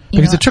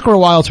 because it took her a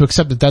while to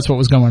accept that that's what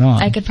was going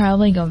on. I could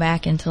probably go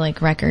back into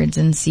like records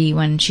and see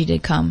when she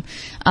did come.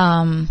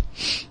 I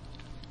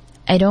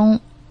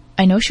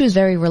know she was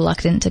very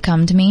reluctant to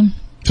come to me.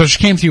 So she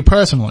came to you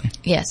personally?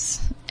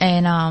 Yes.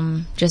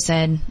 And, just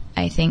said,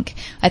 I think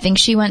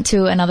she went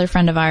to another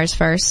friend of ours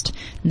first.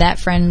 That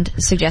friend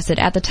suggested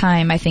at the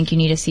time, I think you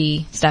need to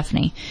see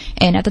Stephanie.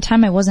 And at the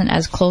time I wasn't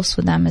as close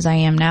with them as I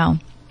am now.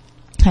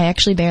 I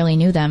actually barely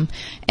knew them.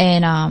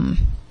 And,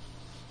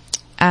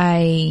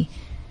 I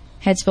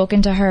had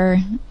spoken to her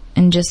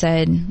and just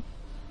said,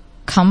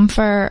 come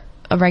for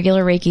a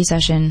regular Reiki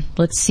session.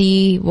 Let's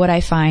see what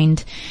I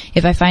find.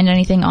 If I find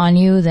anything on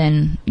you,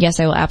 then yes,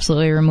 I will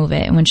absolutely remove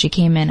it. And when she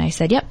came in, I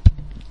said, yep,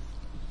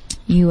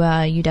 you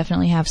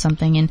definitely have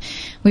something. And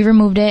we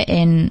removed it.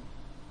 And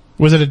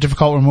was it a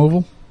difficult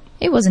removal?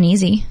 It wasn't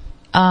easy.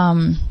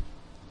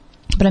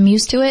 but I'm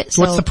used to it.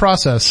 So What's the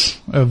process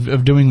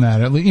of doing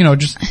that?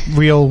 Just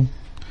real,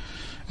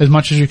 as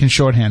much as you can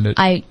shorthand it.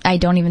 I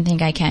don't even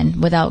think I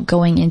can without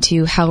going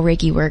into how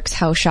Reiki works,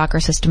 how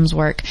chakra systems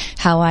work,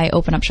 how I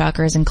open up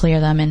chakras and clear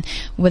them. And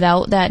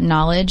without that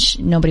knowledge,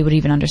 nobody would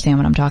even understand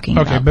what I'm talking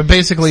about. Okay, but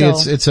basically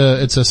it's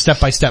a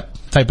step-by-step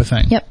type of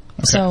thing. Yep.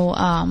 Okay. So,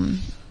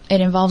 it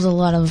involves a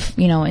lot of,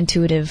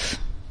 intuitive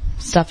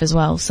stuff as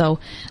well. So,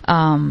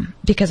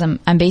 because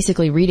I'm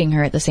basically reading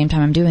her at the same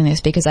time I'm doing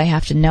this because I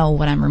have to know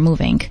what I'm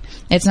removing.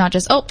 It's not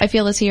just, I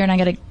feel this here and I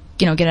gotta,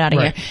 get it out of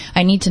here.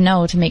 I need to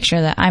know to make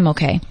sure that I'm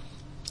okay.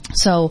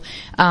 So,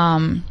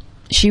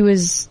 she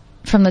was,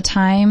 from the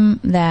time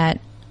that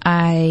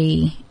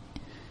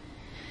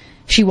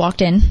she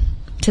walked in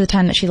to the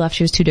time that she left,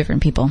 she was two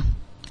different people.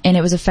 And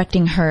it was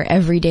affecting her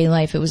everyday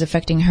life. It was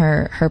affecting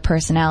her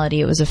personality.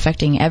 It was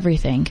affecting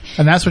everything.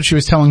 And that's what she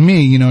was telling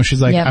me,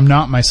 she's like, Yep. I'm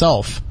not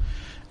myself.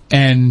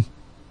 And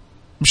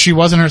she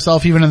wasn't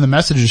herself even in the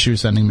messages she was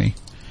sending me.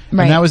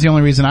 Right. And that was the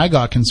only reason I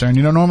got concerned.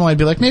 Normally I'd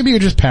be like, maybe you're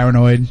just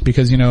paranoid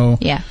because,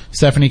 Yeah.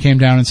 Stephanie came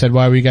down and said,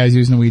 why were you guys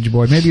using the Ouija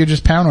board? Maybe you're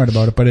just paranoid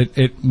about it, but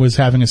it was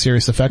having a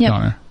serious effect Yep.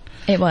 on her.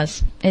 It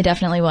was. It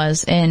definitely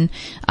was. And,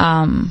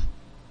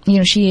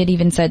 she had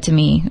even said to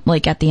me,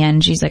 like at the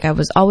end, she's like, I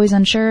was always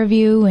unsure of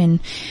you. And,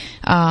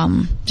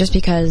 just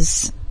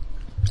because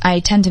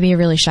I tend to be a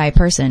really shy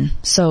person.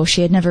 So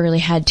she had never really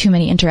had too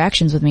many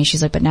interactions with me.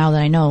 She's like, but now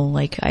that I know,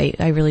 like,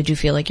 I really do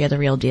feel like you're the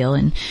real deal.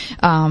 And,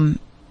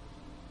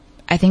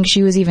 I think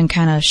she was even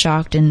kind of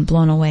shocked and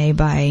blown away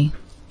by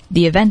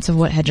the events of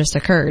what had just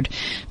occurred.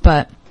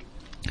 But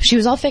she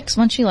was all fixed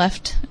once she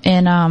left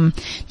and,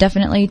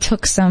 definitely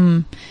took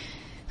some,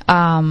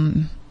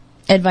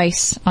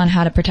 advice on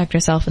how to protect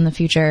herself in the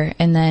future.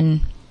 And then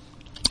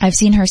I've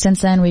seen her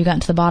since then. We've gotten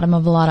to the bottom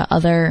of a lot of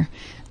other,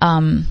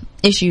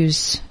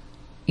 issues,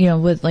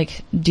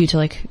 with due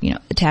to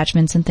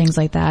attachments and things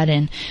like that.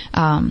 And,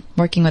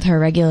 working with her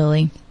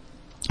regularly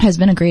has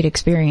been a great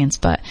experience,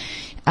 but,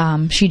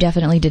 she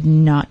definitely did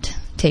not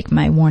take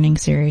my warning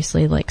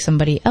seriously like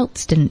somebody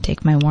else didn't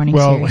take my warning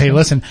seriously. Well, hey,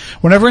 listen,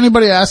 whenever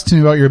anybody asks me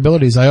about your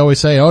abilities, I always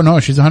say, oh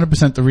no, she's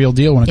 100% the real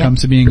deal when it Yep.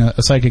 comes to being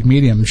a psychic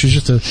medium. She's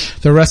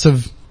just the rest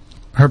of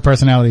her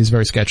personality is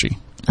very sketchy.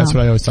 That's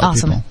what I always tell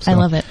awesome. people. So. I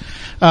love it.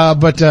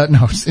 But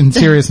no, in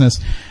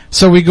seriousness.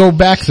 So we go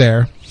back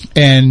there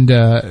and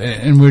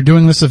we're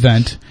doing this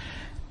event.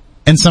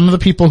 And some of the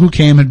people who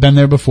came had been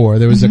there before.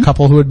 There was a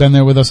couple who had been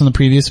there with us on the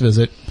previous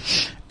visit.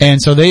 And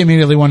so they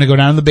immediately wanted to go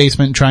down to the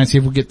basement and try and see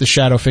if we get the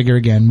shadow figure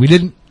again. We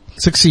didn't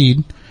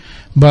succeed.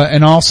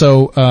 And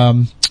also,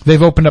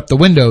 they've opened up the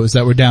windows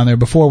that were down there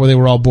before where they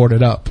were all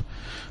boarded up.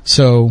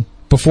 So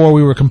before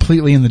we were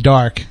completely in the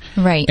dark.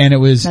 Right. And it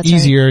was That's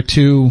easier right.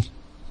 to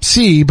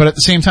see, but at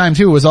the same time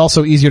too, it was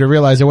also easier to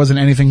realize there wasn't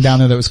anything down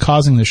there that was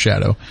causing the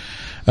shadow.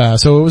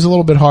 So it was a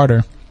little bit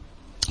harder.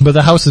 But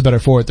the house is better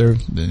for it.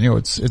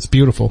 It's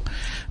beautiful.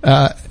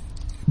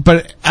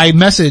 But I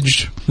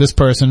messaged this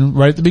person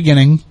right at the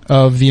beginning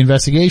of the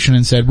investigation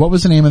and said, what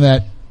was the name of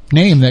the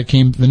name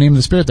of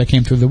the spirit that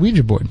came through the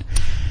Ouija board?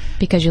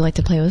 Because you like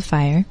to play with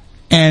fire.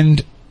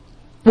 And,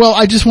 well,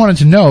 I just wanted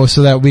to know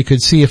so that we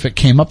could see if it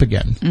came up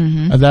again.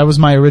 Mm-hmm. That was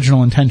my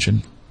original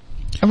intention.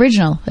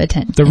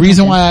 The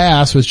reason why I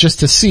asked was just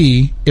to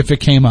see if it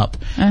came up.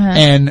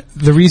 And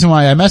the reason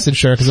why I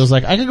messaged her, because I was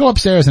like, I could go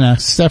upstairs and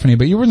ask Stephanie,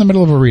 but you were in the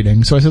middle of a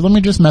reading. So I said, let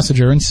me just message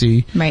her and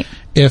see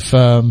if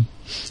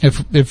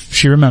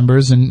she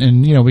remembers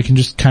and we can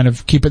just kind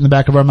of keep it in the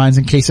back of our minds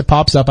in case it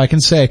pops up. I can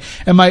say,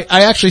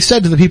 I actually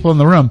said to the people in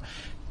the room,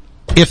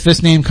 if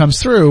this name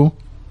comes through,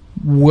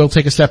 we'll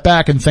take a step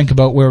back and think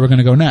about where we're going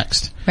to go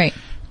next. Right.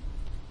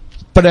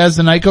 But as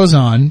the night goes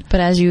on...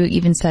 But as you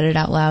even said it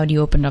out loud, you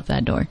opened up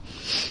that door.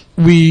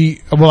 I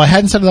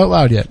hadn't said it out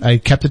loud yet. I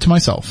kept it to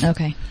myself.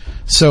 Okay.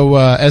 So,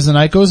 as the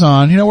night goes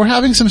on, we're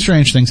having some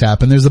strange things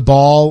happen. There's a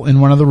ball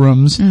in one of the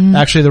rooms. Mm-hmm.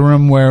 Actually, the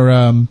room where,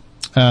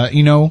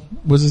 Eno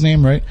was his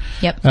name, right?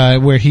 Yep.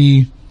 Where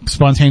he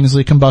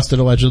spontaneously combusted,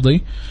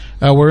 allegedly.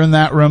 We're in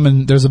that room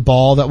and there's a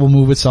ball that will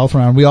move itself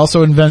around. We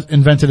also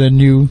invented a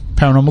new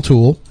paranormal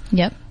tool.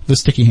 Yep. The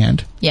sticky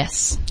hand.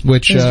 Yes.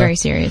 Which it was very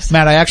serious.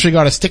 Matt, I actually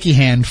got a sticky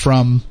hand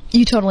from...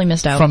 You totally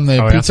missed out. From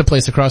the pizza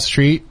place across the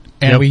street,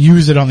 and we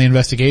used it on the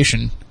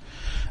investigation.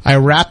 I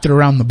wrapped it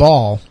around the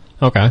ball.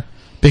 Okay.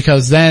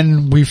 Because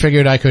then we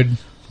figured I could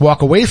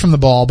walk away from the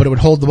ball, but it would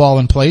hold the ball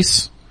in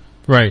place.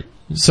 Right.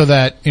 So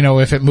that,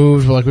 if it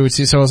moved, we would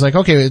see. So I was like,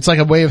 okay, it's like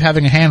a way of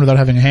having a hand without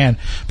having a hand.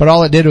 But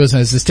all it did was,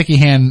 as the sticky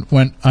hand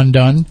went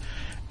undone,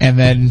 and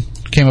then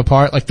came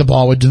apart, like the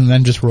ball would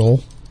then just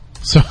roll.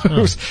 So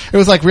it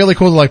was like really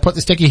cool to put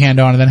the sticky hand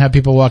on and then have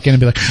people walk in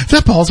and be like,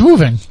 that ball's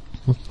moving.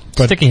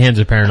 But sticky hands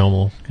are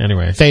paranormal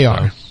anyway. They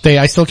are.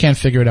 I still can't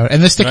figure it out. And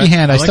this sticky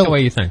hand, I like the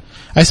way you think.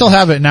 I still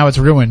have it. Now it's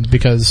ruined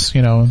because,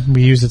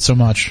 we used it so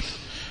much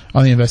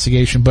on the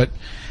investigation. But,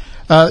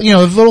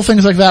 little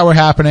things like that were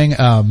happening.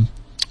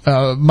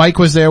 Mike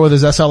was there with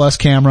his SLS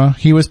camera.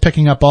 He was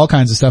picking up all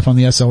kinds of stuff on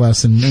the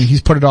SLS, and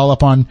he's put it all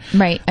up on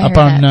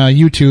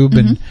YouTube.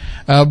 And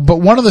but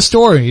one of the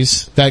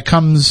stories that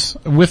comes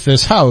with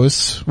this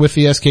house, with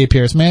the S.K.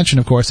 Pierce Mansion,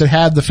 of course, it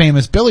had the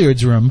famous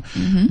billiards room.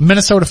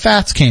 Minnesota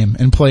Fats came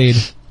and played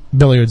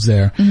billiards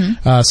there.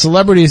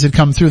 Celebrities had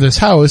come through this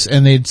house,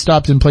 and they'd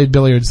stopped and played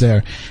billiards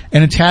there.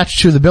 And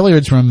attached to the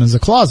billiards room is a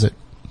closet,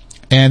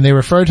 and they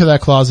referred to that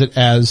closet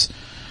as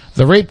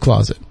the rape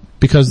closet.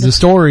 Because the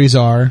stories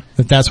are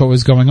that that's what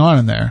was going on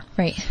in there.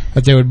 Right.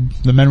 That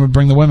the men would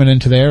bring the women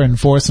into there and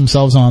force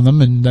themselves on them,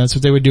 and that's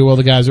what they would do while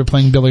the guys were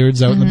playing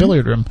billiards out in the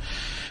billiard room.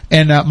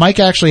 And Mike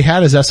actually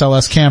had his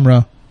SLS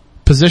camera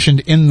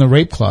positioned in the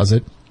rape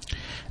closet,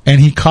 and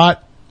he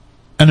caught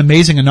an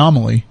amazing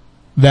anomaly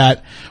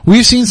that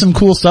we've seen some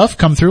cool stuff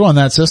come through on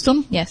that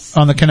system. Yes.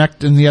 On the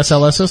Connect and the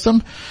SLS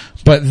system.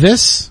 But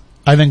this,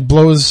 I think,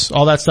 blows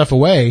all that stuff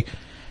away.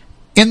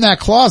 In that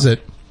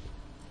closet,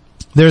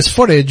 there's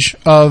footage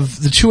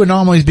of the two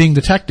anomalies being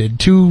detected,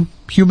 two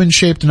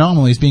human-shaped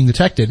anomalies being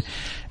detected,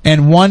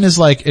 and one is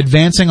like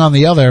advancing on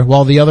the other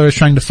while the other is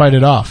trying to fight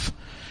it off.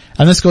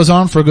 And this goes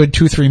on for a good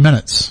 2-3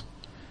 minutes.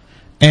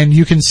 And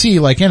you can see,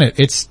 like, in it,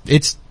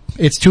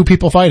 it's two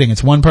people fighting.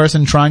 It's one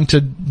person trying to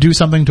do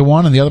something to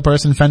one and the other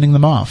person fending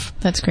them off.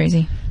 That's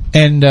crazy.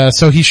 And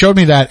so he showed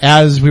me that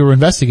as we were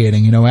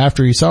investigating,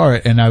 after he saw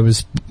it, and I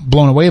was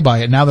blown away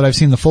by it. Now that I've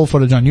seen the full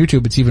footage on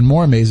YouTube, it's even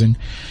more amazing.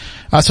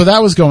 So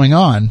that was going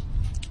on.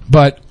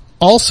 But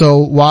also,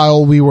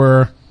 while we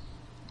were...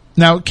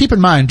 Now, keep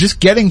in mind, just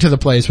getting to the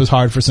place was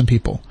hard for some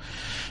people.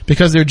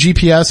 Because their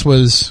GPS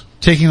was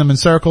taking them in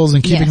circles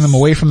and keeping them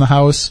away from the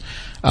house.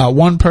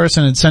 One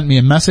person had sent me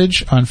a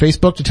message on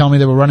Facebook to tell me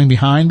they were running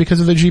behind because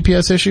of the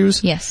GPS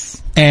issues.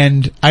 Yes.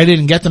 And I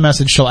didn't get the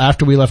message till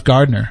after we left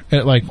Gardner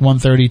at like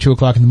 1:30, 2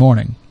 o'clock in the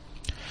morning.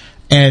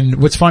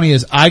 And what's funny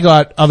is I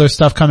got other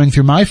stuff coming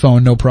through my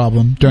phone, no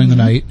problem, during the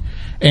night.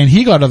 And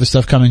he got other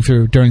stuff coming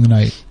through during the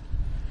night.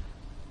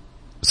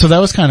 So that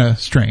was kind of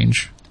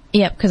strange.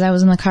 Yep, because I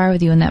was in the car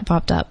with you and that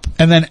popped up.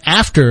 And then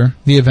after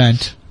the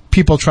event,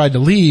 people tried to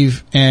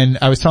leave, and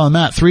I was telling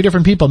Matt, 3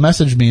 different people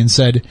messaged me and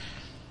said,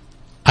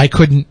 I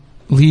couldn't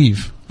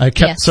leave. I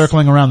kept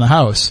circling around the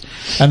house.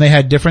 And they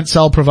had different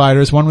cell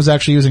providers. One was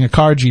actually using a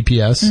car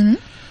GPS.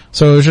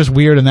 So it was just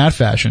weird in that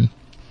fashion.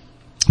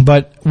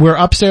 But we're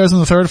upstairs on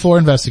the 3rd floor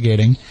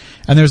investigating,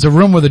 and there's a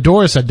room where the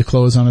door is said to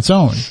close on its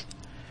own.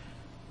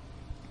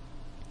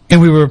 And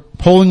we were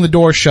holding the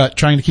door shut,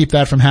 trying to keep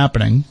that from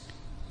happening.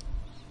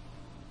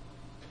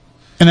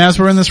 And as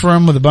we're in this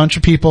room with a bunch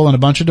of people and a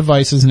bunch of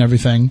devices and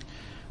everything,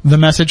 the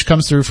message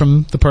comes through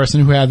from the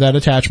person who had that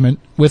attachment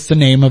with the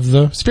name of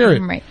the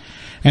spirit. Right.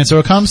 And so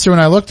it comes through,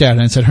 and I looked at it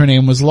and it said her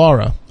name was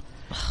Laura.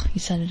 Oh,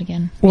 you said it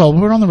again. Well,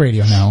 we're on the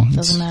radio now.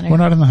 Doesn't matter. We're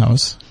not in the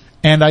house.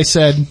 And I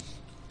said,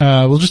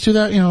 we'll just do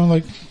that,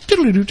 like,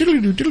 diddly-doo,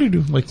 diddly-doo,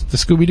 diddly-doo, like the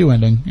Scooby-Doo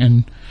ending,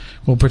 and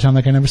we'll pretend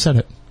like I never said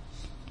it.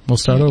 We'll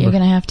start over. You're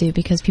going to have to,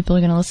 because people are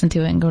going to listen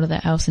to it and go to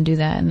that house and do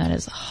that, and that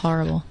is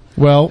horrible.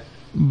 Well,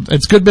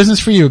 it's good business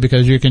for you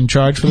because you can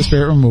charge for the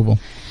spirit removal.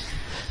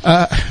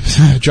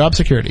 Job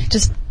security.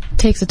 Just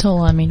takes a toll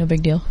on me, no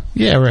big deal.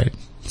 Yeah, right.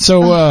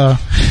 So,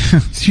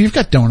 you've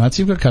got donuts,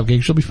 you've got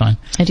cupcakes, you'll be fine.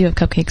 I do have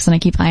cupcakes and I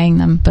keep eyeing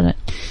them, but...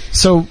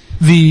 So,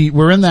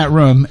 we're in that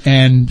room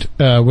and,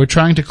 we're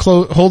trying to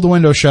hold the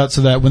window shut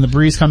so that when the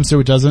breeze comes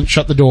through it doesn't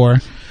shut the door,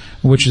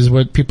 which is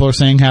what people are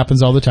saying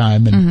happens all the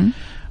time. And,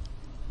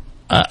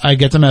 I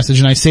get the message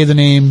and I say the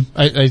name,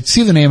 I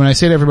see the name and I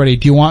say to everybody,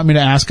 do you want me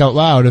to ask out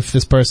loud if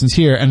this person's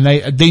here? And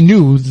they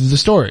knew the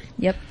story.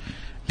 Yep.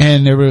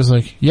 And everybody was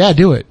like, yeah,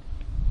 do it.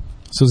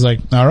 So I was like,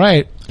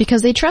 alright.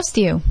 Because they trust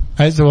you.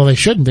 I said, well, they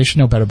shouldn't. They should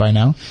know better by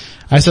now.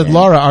 I said,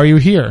 Laura, are you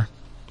here?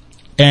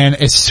 And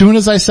as soon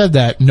as I said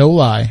that, no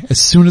lie, as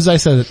soon as I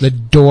said it, the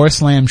door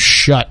slammed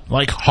shut,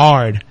 like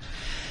hard.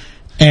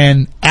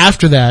 And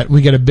after that,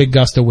 we get a big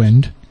gust of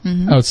wind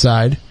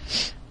outside.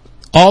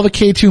 All the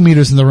K2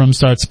 meters in the room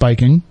start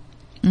spiking,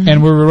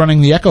 and we're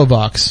running the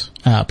EchoVox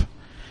app.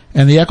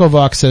 And the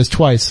EchoVox says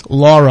twice,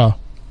 Laura,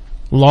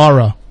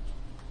 Laura.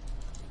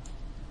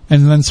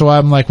 And then so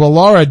I'm like, well,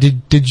 Laura,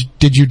 did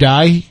you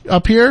die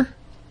up here?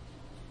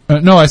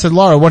 No, I said,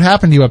 Laura, what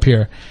happened to you up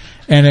here?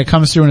 And it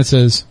comes through and it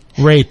says,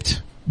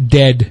 raped,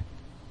 dead.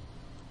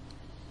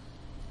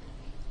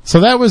 So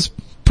that was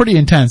pretty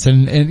intense.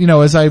 And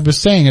as I was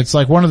saying, it's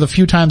like one of the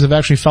few times I've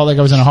actually felt like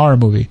I was in a horror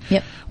movie.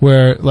 Yep.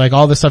 Where like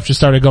all this stuff just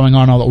started going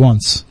on all at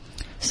once.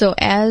 So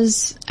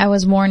as I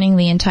was warning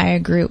the entire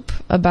group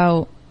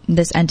about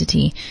this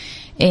entity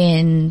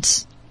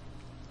and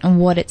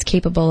what it's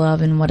capable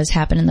of and what has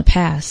happened in the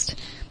past,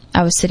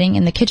 I was sitting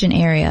in the kitchen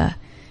area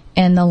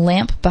and the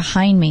lamp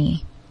behind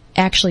me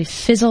actually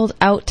fizzled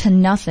out to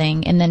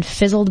nothing and then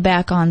fizzled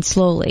back on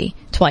slowly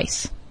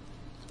twice.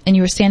 And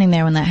you were standing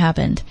there when that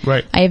happened.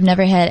 Right. I have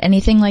never had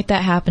anything like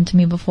that happen to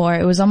me before.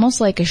 It was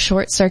almost like a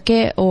short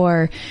circuit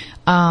or,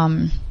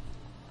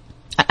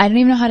 I don't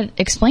even know how to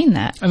explain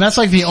that. And that's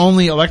like the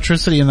only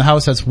electricity in the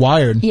house that's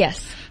wired.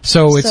 Yes.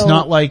 So it's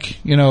not like,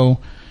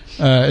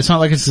 It's not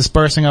like it's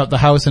dispersing out the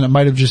house and it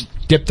might have just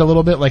dipped a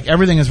little bit. Like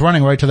everything is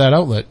running right to that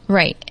outlet.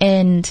 Right.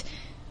 And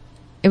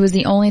it was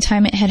the only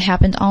time it had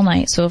happened all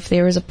night. So if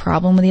there was a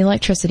problem with the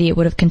electricity, it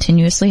would have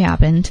continuously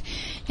happened.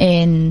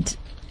 And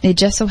it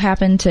just so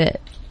happened to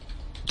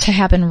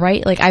happen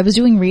right. Like I was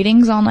doing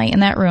readings all night in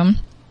that room.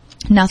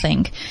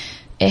 Nothing.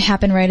 It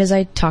happened right as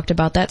I talked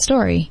about that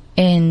story.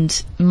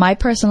 And my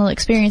personal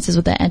experiences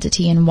with that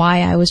entity and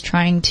why I was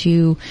trying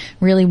to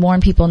really warn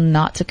people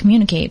not to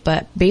communicate.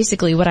 But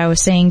basically what I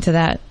was saying to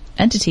that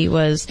entity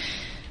was,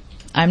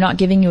 I'm not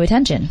giving you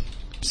attention.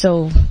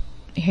 So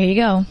here you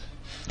go.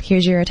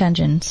 Here's your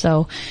attention.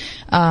 So,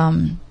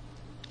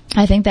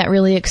 I think that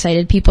really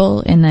excited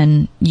people. And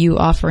then you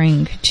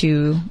offering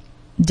to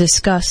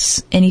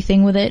discuss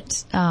anything with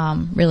it,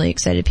 really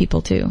excited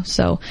people too.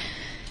 So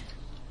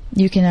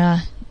you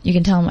can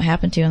tell them what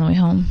happened to you on the way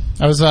home.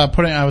 I was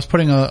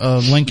putting a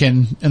link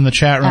in the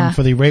chat room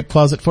for the rape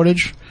closet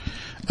footage.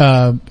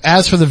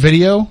 As for the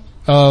video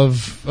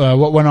of,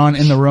 what went on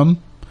in the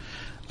room,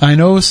 I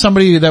know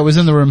somebody that was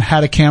in the room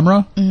had a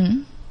camera.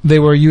 Mm-hmm. They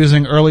were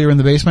using earlier in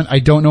the basement. I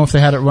don't know if they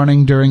had it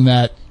running during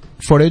that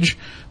footage,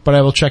 but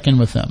I will check in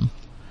with them.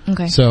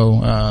 Okay.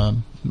 So,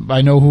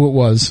 I know who it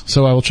was,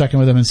 so I will check in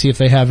with them and see if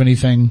they have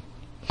anything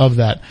of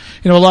that.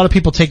 You know, a lot of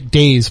people take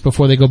days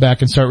before they go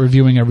back and start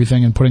reviewing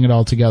everything and putting it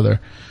all together.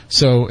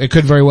 So it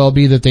could very well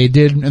be that they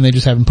did and they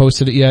just haven't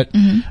posted it yet.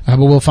 Mm-hmm.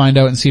 But we'll find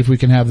out and see if we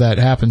can have that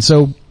happen.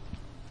 So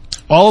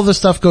all of this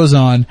stuff goes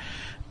on,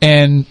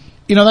 and,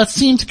 you know, that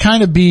seemed to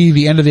kind of be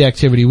the end of the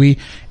activity. We,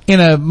 in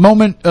a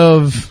moment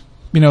of,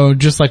 you know,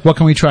 just like what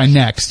can we try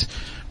next,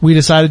 we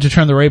decided to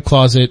turn the rape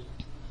closet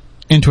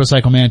into a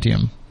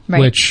psychomantium,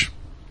 right, which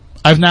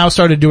I've now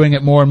started doing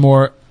it more and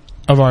more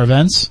of our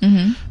events,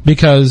 mm-hmm,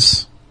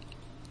 because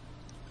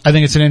I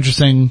think it's an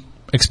interesting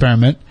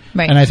experiment,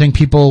 right, and I think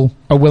people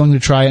are willing to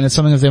try it, and it's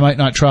something that they might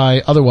not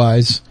try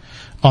otherwise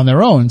on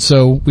their own.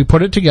 So we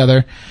put it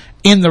together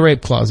in the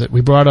rape closet.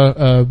 We brought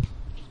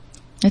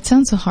It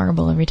sounds so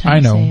horrible every time I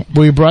know. You say it.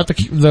 We brought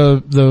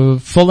the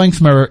full-length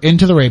mirror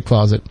into the rape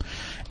closet,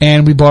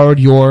 and we borrowed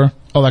your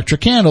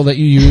electric candle that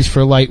you use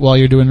for light while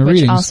you're doing the Which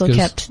readings. also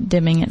kept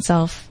dimming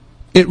itself.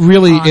 It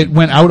really, it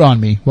went out on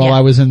me while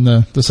I was in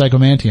the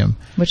psychomantium.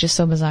 Which is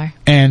so bizarre.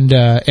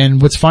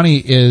 And what's funny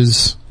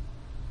is,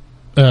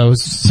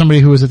 was somebody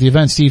who was at the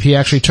event, Steve, he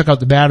actually took out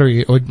the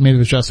battery, or maybe it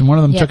was Justin, one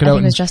of them took it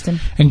out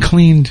and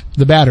cleaned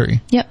the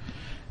battery. Yep.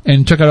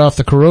 And took it off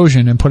the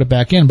corrosion and put it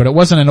back in, but it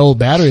wasn't an old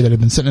battery that had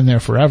been sitting in there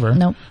forever.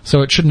 Nope.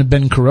 So it shouldn't have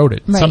been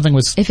corroded. Right.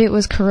 If it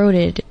was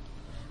corroded,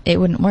 it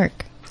wouldn't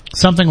work.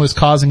 Something was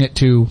causing it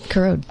to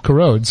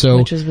corrode. So,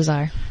 which was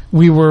bizarre.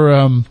 We were,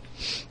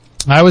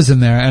 I was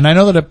in there, and I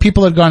know that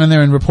people had gone in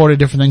there and reported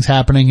different things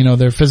happening. You know,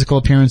 their physical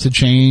appearance had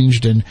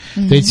changed, and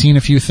they'd seen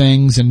a few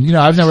things, and, you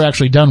know, I've never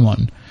actually done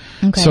one.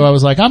 Okay. So I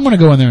was like, I'm gonna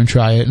go in there and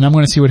try it, and I'm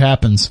gonna see what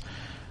happens.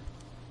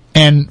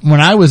 And when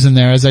I was in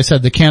there, as I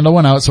said, the candle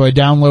went out, so I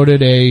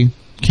downloaded a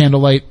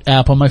Candlelight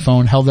app on my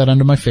phone, held that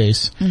under my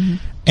face. Mm-hmm.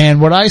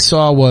 And what I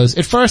saw was,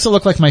 at first it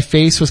looked like my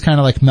face was kind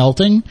of like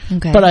melting,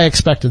 but I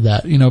expected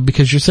that, you know,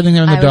 because you're sitting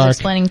there in the dark. I was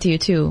explaining to you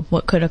too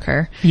what could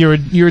occur.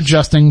 You're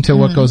adjusting to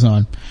what goes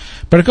on.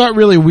 But it got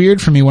really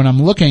weird for me when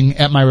I'm looking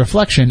at my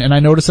reflection, and I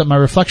noticed that my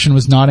reflection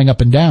was nodding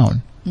up and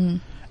down. Mm.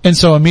 And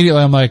so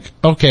immediately I'm like,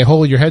 okay,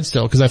 hold your head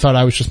still, because I thought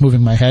I was just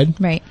moving my head.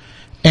 Right.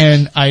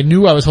 And I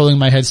knew I was holding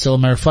my head still,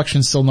 and my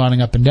reflection's still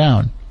nodding up and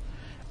down.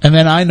 And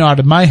then I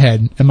nodded my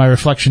head, and my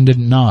reflection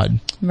didn't nod.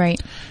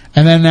 Right.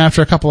 And then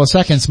after a couple of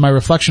seconds, my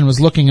reflection was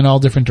looking in all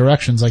different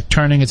directions, like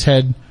turning its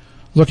head,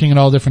 looking in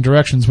all different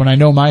directions, when I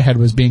know my head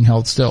was being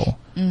held still.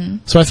 Mm-hmm.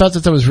 So I thought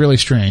that was really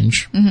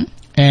strange. Mm-hmm.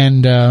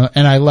 And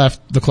I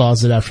left the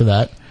closet after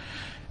that.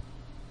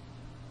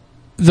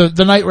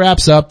 The night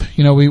wraps up,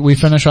 you know, we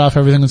finish off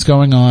everything that's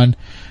going on.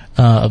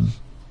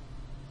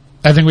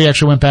 I think we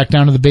actually went back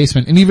down to the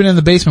basement, and even in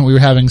the basement we were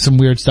having some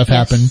weird stuff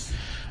happen.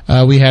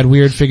 We had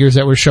weird figures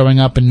that were showing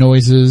up and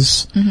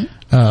noises,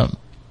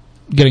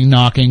 getting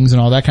knockings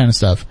and all that kind of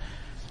stuff.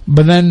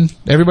 But then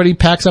everybody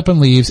packs up and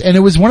leaves, and it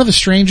was one of the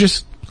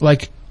strangest,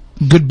 like,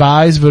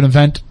 goodbyes of an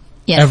event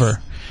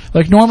ever.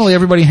 Like, normally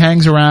everybody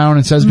hangs around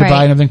and says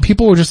goodbye and everything.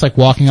 People were just like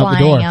walking out the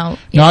door.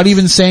 Not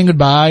even saying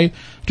goodbye,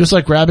 just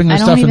like grabbing their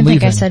stuff and leaving. I don't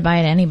even think I said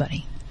bye to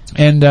anybody.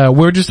 And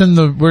we're in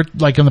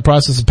the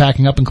process of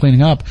packing up and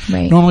cleaning up.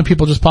 Right. Normally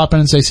people just pop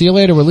in and say, see you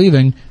later, we're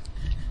leaving.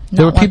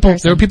 There were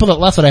people that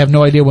left that I have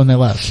no idea when they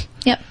left.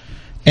 Yep.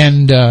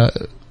 And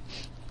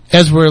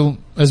as we're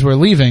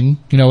leaving,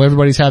 you know,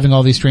 everybody's having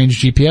all these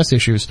strange GPS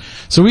issues.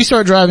 So we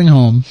start driving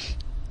home.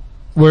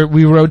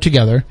 We rode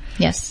together.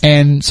 Yes.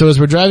 And so as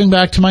we're driving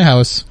back to my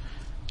house,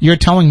 you're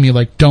telling me,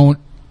 like, don't,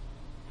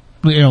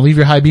 you know, leave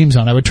your high beams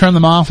on. I would turn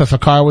them off if a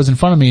car was in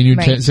front of me, and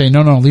you'd say,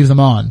 no, leave them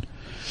on.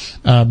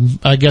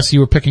 I guess you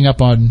were picking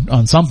up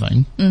on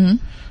something.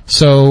 Mm-hmm.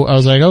 So I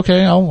was like,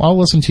 okay, I'll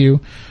listen to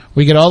you.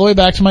 We get all the way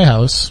back to my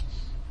house.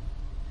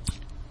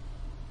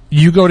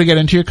 You go to get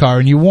into your car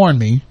and you warn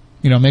me,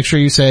 you know, make sure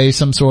you say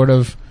some sort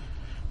of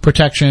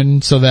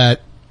protection so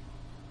that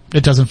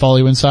it doesn't follow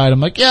you inside. I'm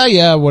like,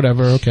 yeah,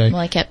 whatever, okay.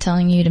 Well, I kept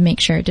telling you to make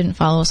sure it didn't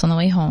follow us on the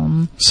way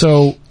home.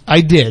 So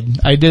I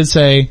did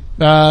say,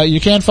 you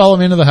can't follow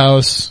me into the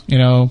house.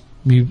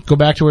 You go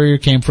back to where you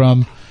came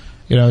from.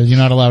 You're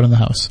not allowed in the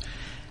house.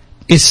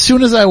 As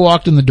soon as I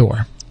walked in the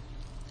door,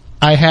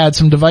 I had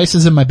some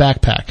devices in my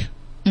backpack.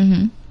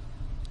 Mm-hmm.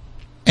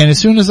 And as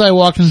soon as I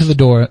walked into the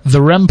door,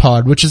 the REM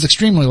pod, which is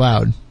extremely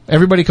loud.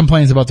 Everybody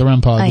complains about the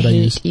REM pod that I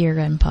use. I hate your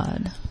REM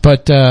pod.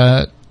 But,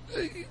 as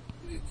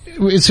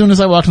soon as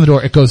I walk in the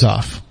door, it goes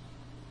off.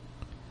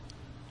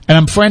 And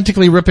I'm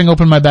frantically ripping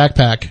open my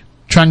backpack,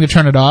 trying to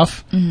turn it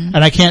off, and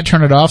I can't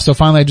turn it off, so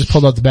finally I just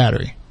pulled out the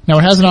battery. Now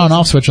it has an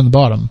on-off switch on the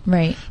bottom.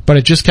 Right. But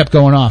it just kept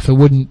going off. It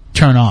wouldn't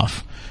turn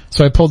off.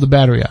 So I pulled the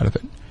battery out of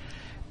it.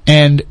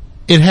 And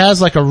it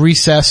has like a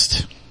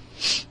recessed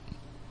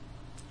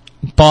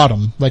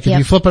bottom. Like if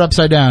you flip it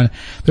upside down,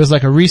 there's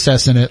like a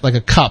recess in it, like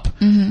a cup.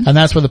 And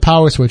that's where the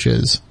power switch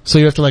is. So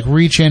you have to like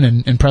reach in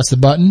and press the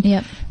button.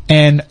 Yep.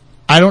 And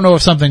I don't know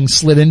if something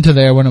slid into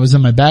there when it was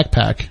in my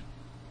backpack.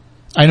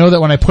 I know that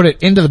when I put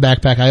it into the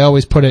backpack, I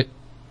always put it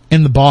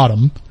in the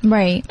bottom.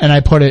 Right. And I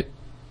put it,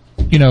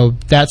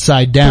 that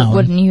side down. But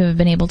wouldn't you have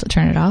been able to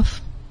turn it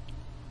off?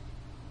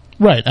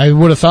 Right. I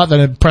would have thought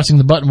that pressing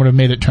the button would have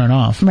made it turn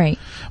off. Right.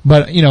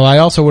 But, I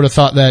also would have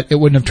thought that it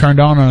wouldn't have turned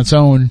on its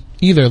own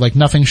either. Like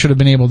nothing should have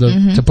been able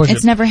to push it.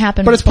 It's never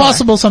happened But before. it's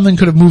possible something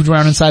could have moved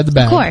around inside the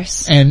bag. Of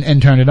course.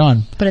 And turned it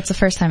on. But it's the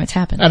first time it's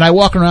happened. And I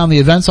walk around the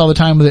events all the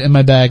time with it in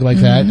my bag like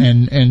that.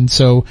 And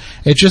so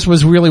it just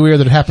was really weird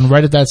that it happened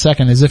right at that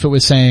second, as if it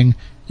was saying,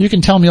 you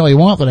can tell me all you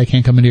want that I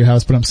can't come into your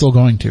house, but I'm still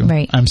going to.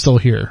 Right. I'm still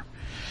here.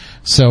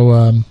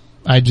 So,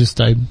 I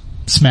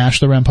smashed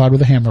the REM pod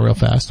with a hammer real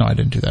fast. No, I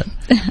didn't do that.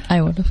 I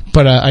would have.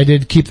 But, I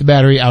did keep the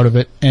battery out of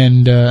it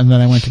and then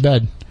I went to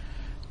bed.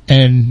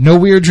 And no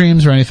weird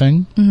dreams or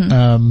anything.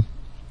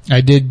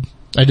 I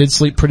did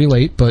sleep pretty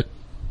late, but,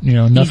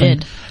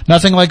 nothing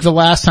like the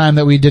last time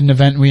that we did an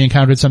event and we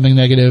encountered something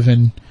negative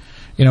and,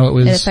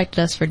 it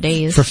affected us for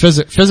days. For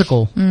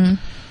physical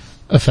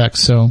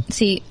effects, so.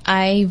 See,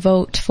 I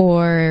vote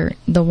for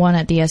the one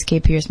at the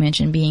SK Pierce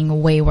Mansion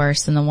being way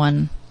worse than the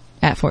one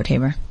at Fort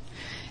Tabor.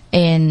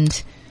 And,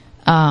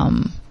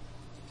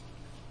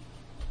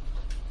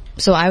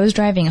 so I was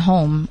driving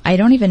home. I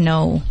don't even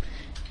know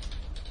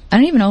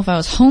if I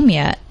was home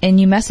yet. And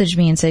you messaged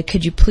me and said,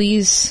 could you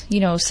please,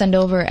 send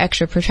over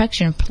extra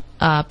protection,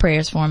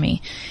 prayers for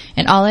me?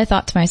 And all I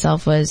thought to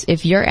myself was,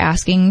 if you're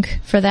asking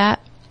for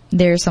that,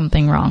 there's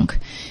something wrong.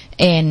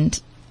 And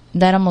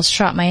that almost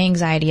shot my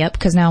anxiety up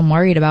because now I'm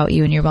worried about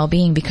you and your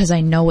well-being because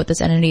I know what this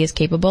entity is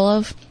capable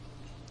of.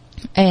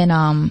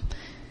 And,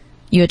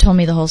 you had told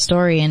me the whole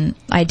story and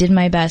I did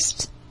my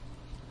best,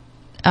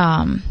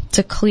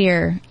 to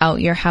clear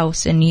out your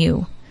house and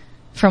you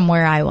from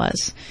where I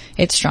was.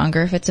 It's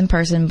stronger if it's in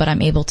person, but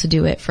I'm able to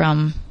do it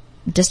from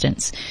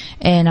distance.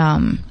 And,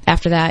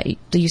 after that,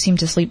 you seemed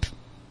to sleep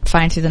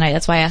fine through the night.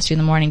 That's why I asked you in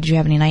the morning, did you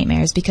have any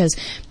nightmares? Because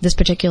this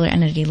particular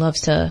entity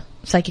loves to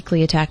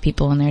psychically attack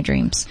people in their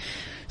dreams.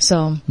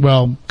 So.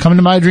 Well, come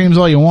into my dreams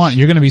all you want.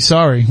 You're going to be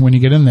sorry when you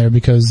get in there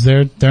because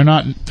they're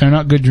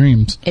not good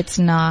dreams. It's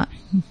not.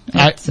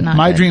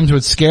 My dreams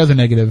would scare the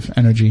negative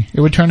energy. It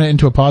would turn it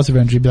into a positive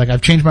energy. Be like,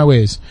 I've changed my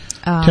ways.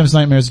 Tim's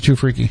nightmares are too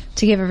freaky.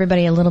 To give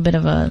everybody a little bit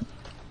of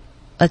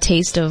a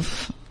taste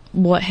of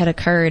what had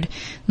occurred,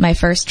 my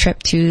first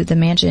trip to the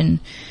mansion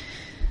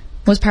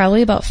was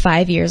probably about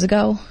 5 years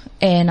ago.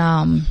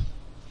 And,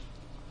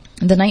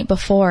 the night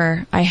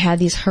before I had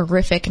these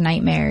horrific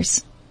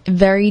nightmares.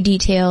 Very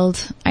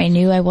detailed. I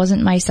knew I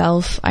wasn't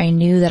myself. I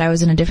knew that I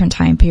was in a different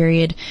time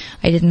period.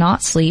 I did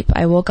not sleep.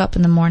 I woke up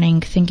in the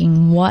morning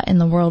thinking, what in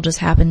the world just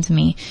happened to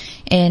me?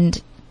 And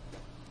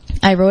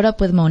I rode up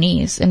with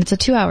Moniz, and it's a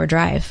 2-hour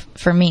drive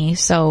for me.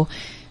 So,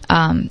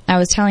 I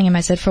was telling him,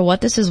 I said, for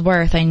what this is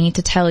worth, I need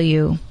to tell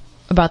you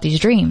about these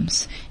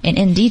dreams. And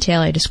in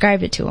detail, I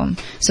described it to him.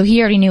 So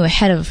he already knew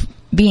ahead of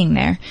being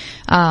there.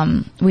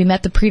 We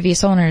met the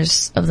previous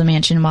owners of the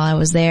mansion while I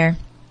was there.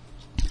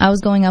 I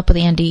was going up with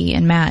Andy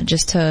and Matt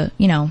just to,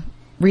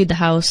 read the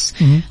house,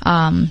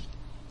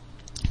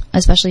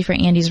 especially for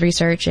Andy's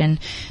research. And,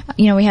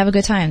 we have a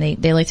good time.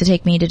 They like to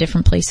take me to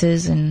different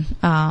places and,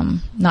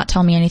 not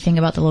tell me anything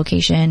about the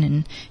location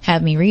and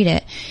have me read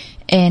it.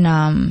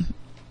 And,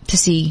 to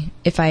see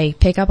if I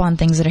pick up on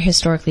things that are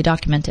historically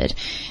documented.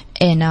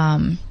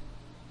 And,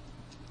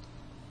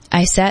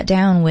 I sat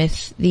down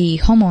with the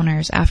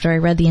homeowners after I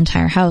read the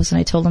entire house and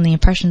I told them the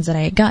impressions that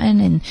I had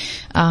gotten and,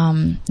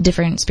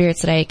 different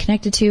spirits that I had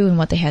connected to and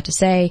what they had to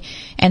say.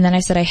 And then I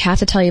said, I have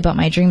to tell you about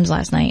my dreams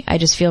last night. I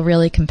just feel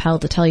really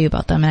compelled to tell you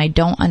about them and I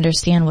don't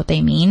understand what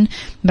they mean,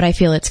 but I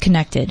feel it's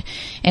connected.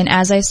 And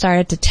as I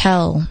started to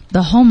tell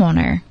the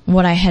homeowner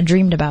what I had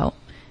dreamed about,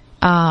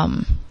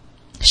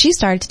 she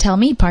started to tell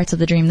me parts of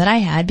the dream that I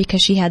had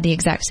because she had the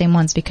exact same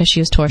ones because she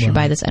was tortured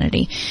by this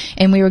entity.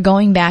 And we were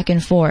going back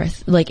and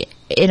forth, like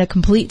in a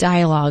complete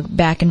dialogue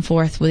back and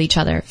forth with each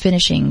other,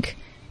 finishing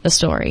the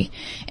story.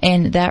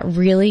 And that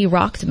really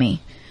rocked me.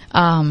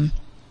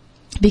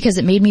 Because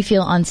it made me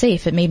feel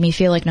unsafe. It made me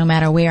feel like no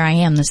matter where I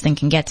am, this thing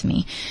can get to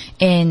me.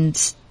 And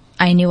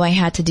I knew I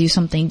had to do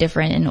something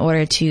different in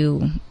order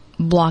to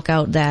block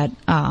out that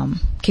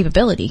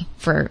capability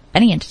for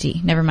any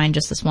entity, never mind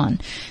just this one.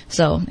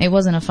 So it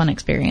wasn't a fun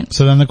experience.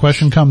 So then the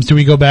question comes, do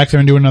we go back there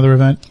and do another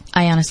event?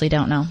 I honestly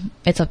don't know.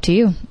 It's up to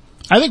you.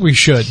 I think we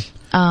should.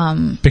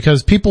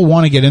 Because people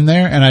want to get in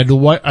there, and I'd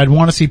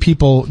want to see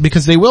people,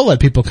 because they will let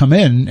people come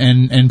in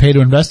and pay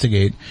to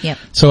investigate. Yep.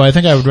 So I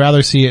think I would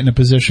rather see it in a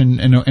position,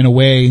 in a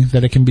way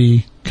that it can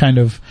be kind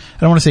of, I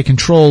don't want to say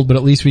controlled, but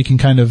at least we can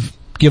kind of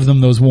give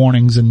them those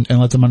warnings and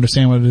let them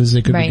understand what it is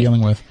they could be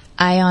dealing with.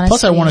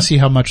 Plus, I want to see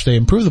how much they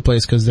improve the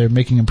place, because they're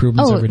making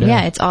improvements every day.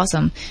 Yeah, it's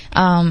awesome.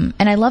 And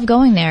I love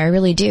going there. I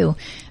really do.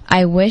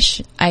 I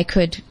wish I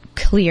could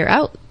clear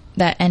out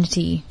that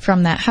entity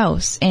from that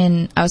house.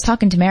 And I was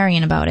talking to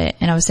Marion about it,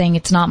 and I was saying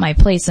it's not my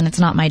place and it's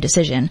not my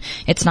decision.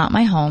 It's not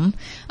my home.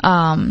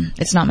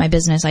 It's not my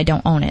business. I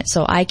don't own it.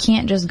 So I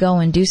can't just go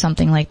and do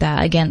something like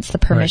that against the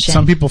permission. Right.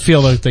 Some people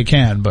feel like they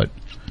can, but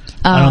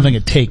I don't think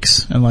it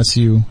takes unless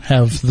you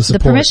have the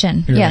support. The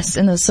permission, yes,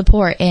 and the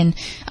support. And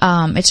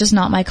it's just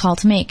not my call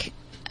to make.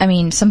 I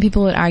mean, some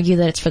people would argue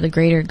that it's for the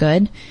greater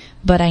good,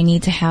 but I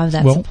need to have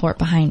that support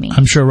behind me.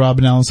 I'm sure Rob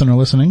and Allison are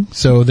listening,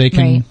 so they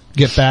can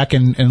get back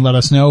and let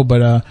us know.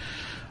 But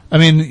I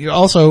mean,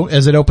 also,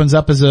 as it opens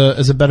up as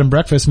a bed and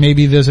breakfast,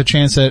 maybe there's a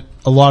chance that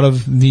a lot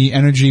of the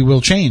energy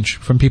will change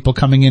from people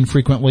coming in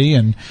frequently,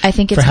 and I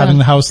think for having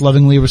the house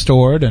lovingly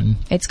restored. And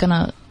it's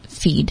gonna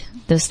feed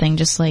this thing,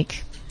 just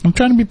like... I'm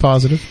trying to be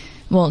positive.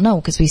 Well, no,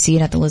 because we see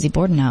it at the Lizzie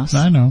Borden house.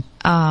 I know.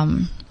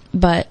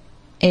 But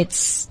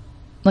it's...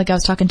 Like, I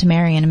was talking to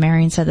Marion, and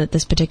Marion said that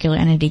this particular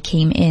entity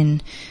came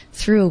in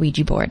through a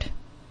Ouija board.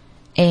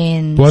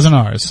 And it wasn't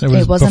ours. It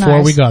was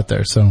before we got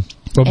there,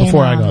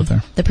 before I got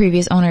there. The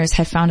previous owners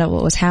had found out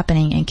what was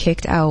happening and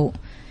kicked out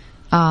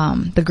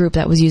the group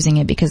that was using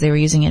it, because they were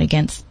using it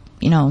against,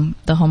 the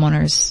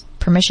homeowner's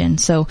permission.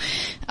 So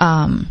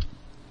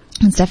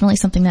it's definitely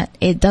something that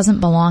it doesn't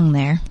belong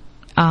there.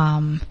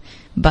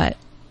 But,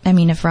 I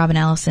mean, if Rob and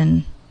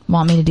Allison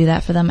want me to do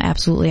that for them,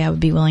 absolutely, I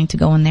would be willing to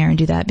go in there and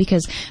do that,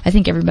 because I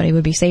think everybody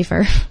would be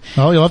safer.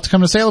 Well, you'll have to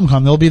come to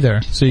SalemCon. They'll be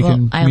there, so you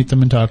can meet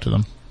them and talk to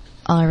them.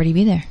 I'll already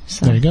be there.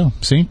 So. There you go.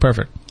 See?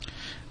 Perfect.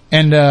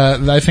 And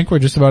I think we're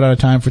just about out of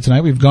time for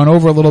tonight. We've gone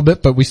over a little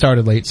bit, but we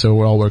started late,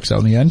 so it all works out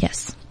in the end.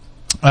 Yes.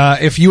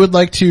 If you would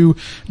like to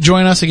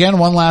join us again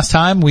one last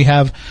time, we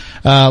have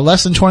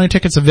less than 20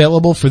 tickets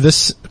available for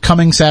this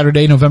coming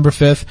Saturday, November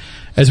 5th,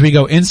 as we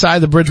go inside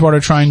the Bridgewater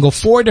Triangle.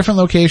 4 different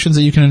locations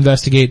that you can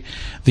investigate.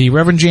 The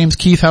Reverend James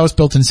Keith House,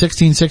 built in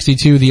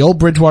 1662. The Old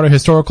Bridgewater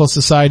Historical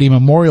Society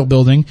Memorial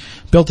Building,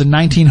 built in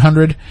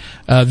 1900.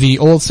 The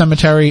Old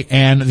Cemetery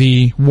and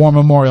the War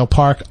Memorial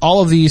Park.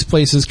 All of these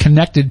places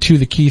connected to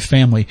the Keith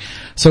family.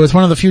 So it's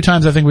one of the few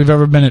times I think we've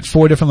ever been at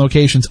 4 different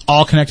locations,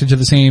 all connected to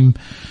the same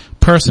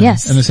person and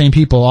the same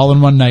people all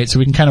in one night, so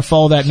we can kind of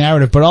follow that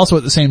narrative, but also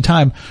at the same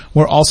time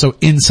we're also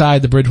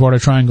inside the Bridgewater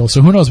Triangle,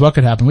 so who knows what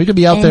could happen. We could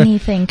be out there, we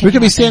could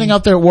be standing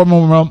out there at War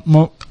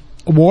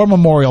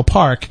Memorial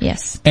Park,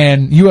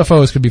 and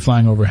UFOs could be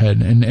flying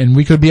overhead, and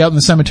we could be out in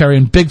the cemetery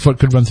and Bigfoot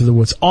could run through the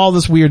woods. All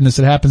this weirdness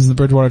that happens in the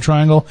Bridgewater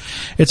Triangle,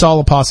 it's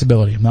all a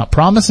possibility. I'm not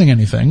promising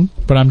anything,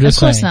 but I'm just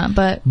saying, of course not,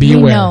 but be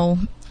aware. Know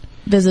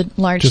there's a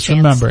large just chance.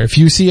 Remember, if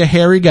you see a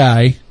hairy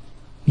guy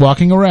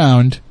walking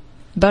around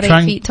about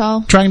 8 feet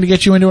tall, trying to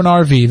get you into an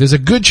RV, there's a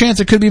good chance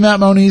it could be Matt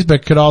Moniz,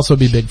 but it could also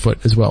be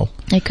Bigfoot as well.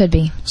 It could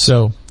be.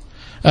 So,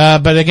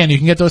 but again, you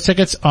can get those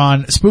tickets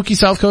on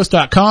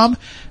SpookySouthCoast.com.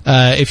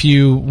 If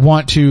you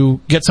want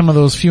to get some of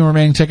those few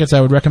remaining tickets,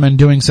 I would recommend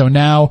doing so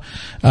now.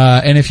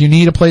 And if you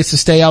need a place to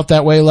stay out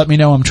that way, let me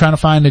know. I'm trying to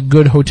find a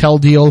good hotel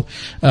deal.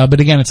 But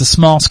again, it's a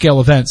small scale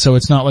event, so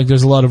it's not like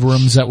there's a lot of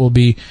rooms that will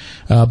be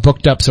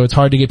booked up, so it's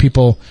hard to get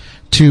people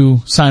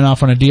to sign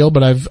off on a deal,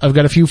 but I've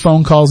got a few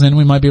phone calls in.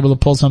 We might be able to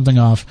pull something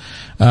off.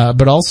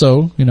 But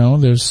also,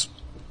 there's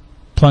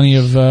plenty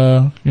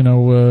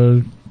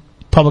of,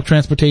 public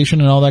transportation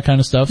and all that kind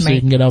of stuff, so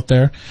you can get out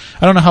there.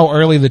 I don't know how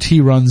early the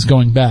T run's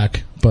going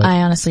back, but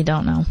I honestly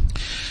don't know.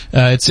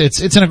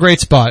 It's in a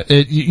great spot.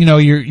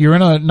 You're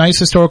in a nice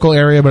historical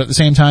area, but at the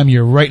same time,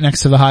 you're right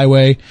next to the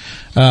highway.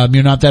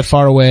 You're not that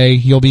far away.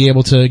 You'll be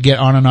able to get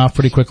on and off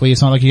pretty quickly.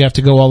 It's not like you have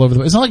to go all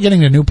over it's not like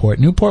getting to Newport.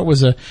 Newport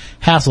was a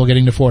hassle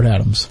getting to Fort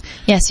Adams.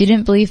 Yes, you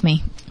didn't believe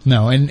me.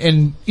 No,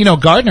 and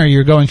Gardner,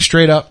 you're going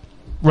straight up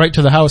right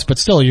to the house, but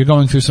still you're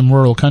going through some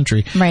rural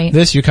country. Right.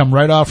 This, you come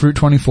right off Route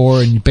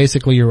 24 and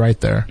basically you're right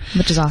there.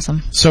 Which is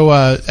awesome. So,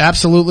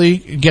 absolutely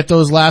get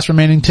those last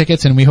remaining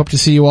tickets, and we hope to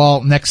see you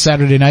all next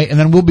Saturday night. And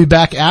then we'll be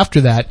back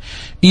after that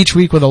each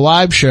week with a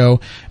live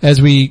show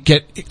as we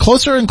get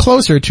closer and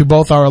closer to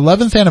both our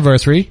 11th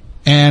anniversary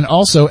and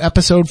also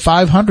episode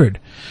 500.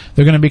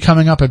 They're going to be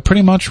coming up at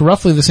pretty much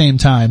roughly the same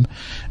time.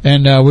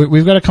 And,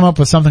 we've got to come up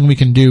with something we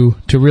can do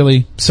to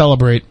really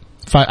celebrate.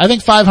 I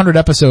think 500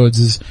 episodes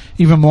is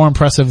even more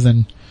impressive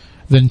than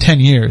 10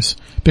 years.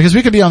 Because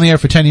we could be on the air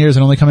for 10 years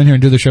and only come in here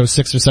and do the show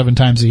 6 or 7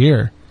 times a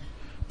year.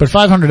 But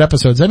 500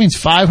 episodes, that means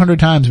 500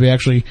 times we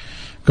actually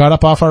got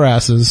up off our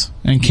asses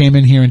and came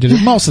in here and did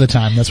it. Most of the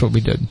time, that's what we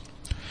did.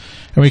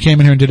 and we came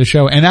in here and did a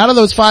show. And out of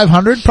those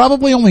 500,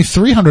 probably only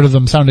 300 of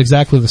them sound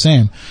exactly the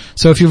same.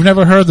 So if you've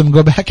never heard them,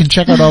 go back and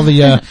check out all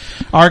the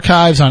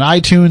archives on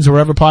iTunes or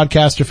wherever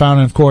podcasts are found,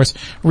 and of course,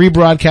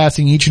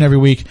 rebroadcasting each and every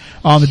week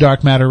on the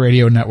Dark Matter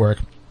Radio Network.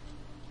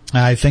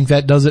 I think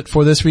that does it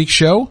for this week's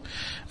show.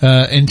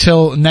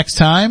 Until next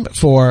time,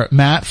 for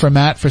Matt,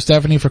 for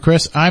Stephanie, for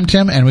Chris, I'm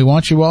Tim, and we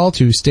want you all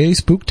to stay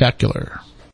spooktacular.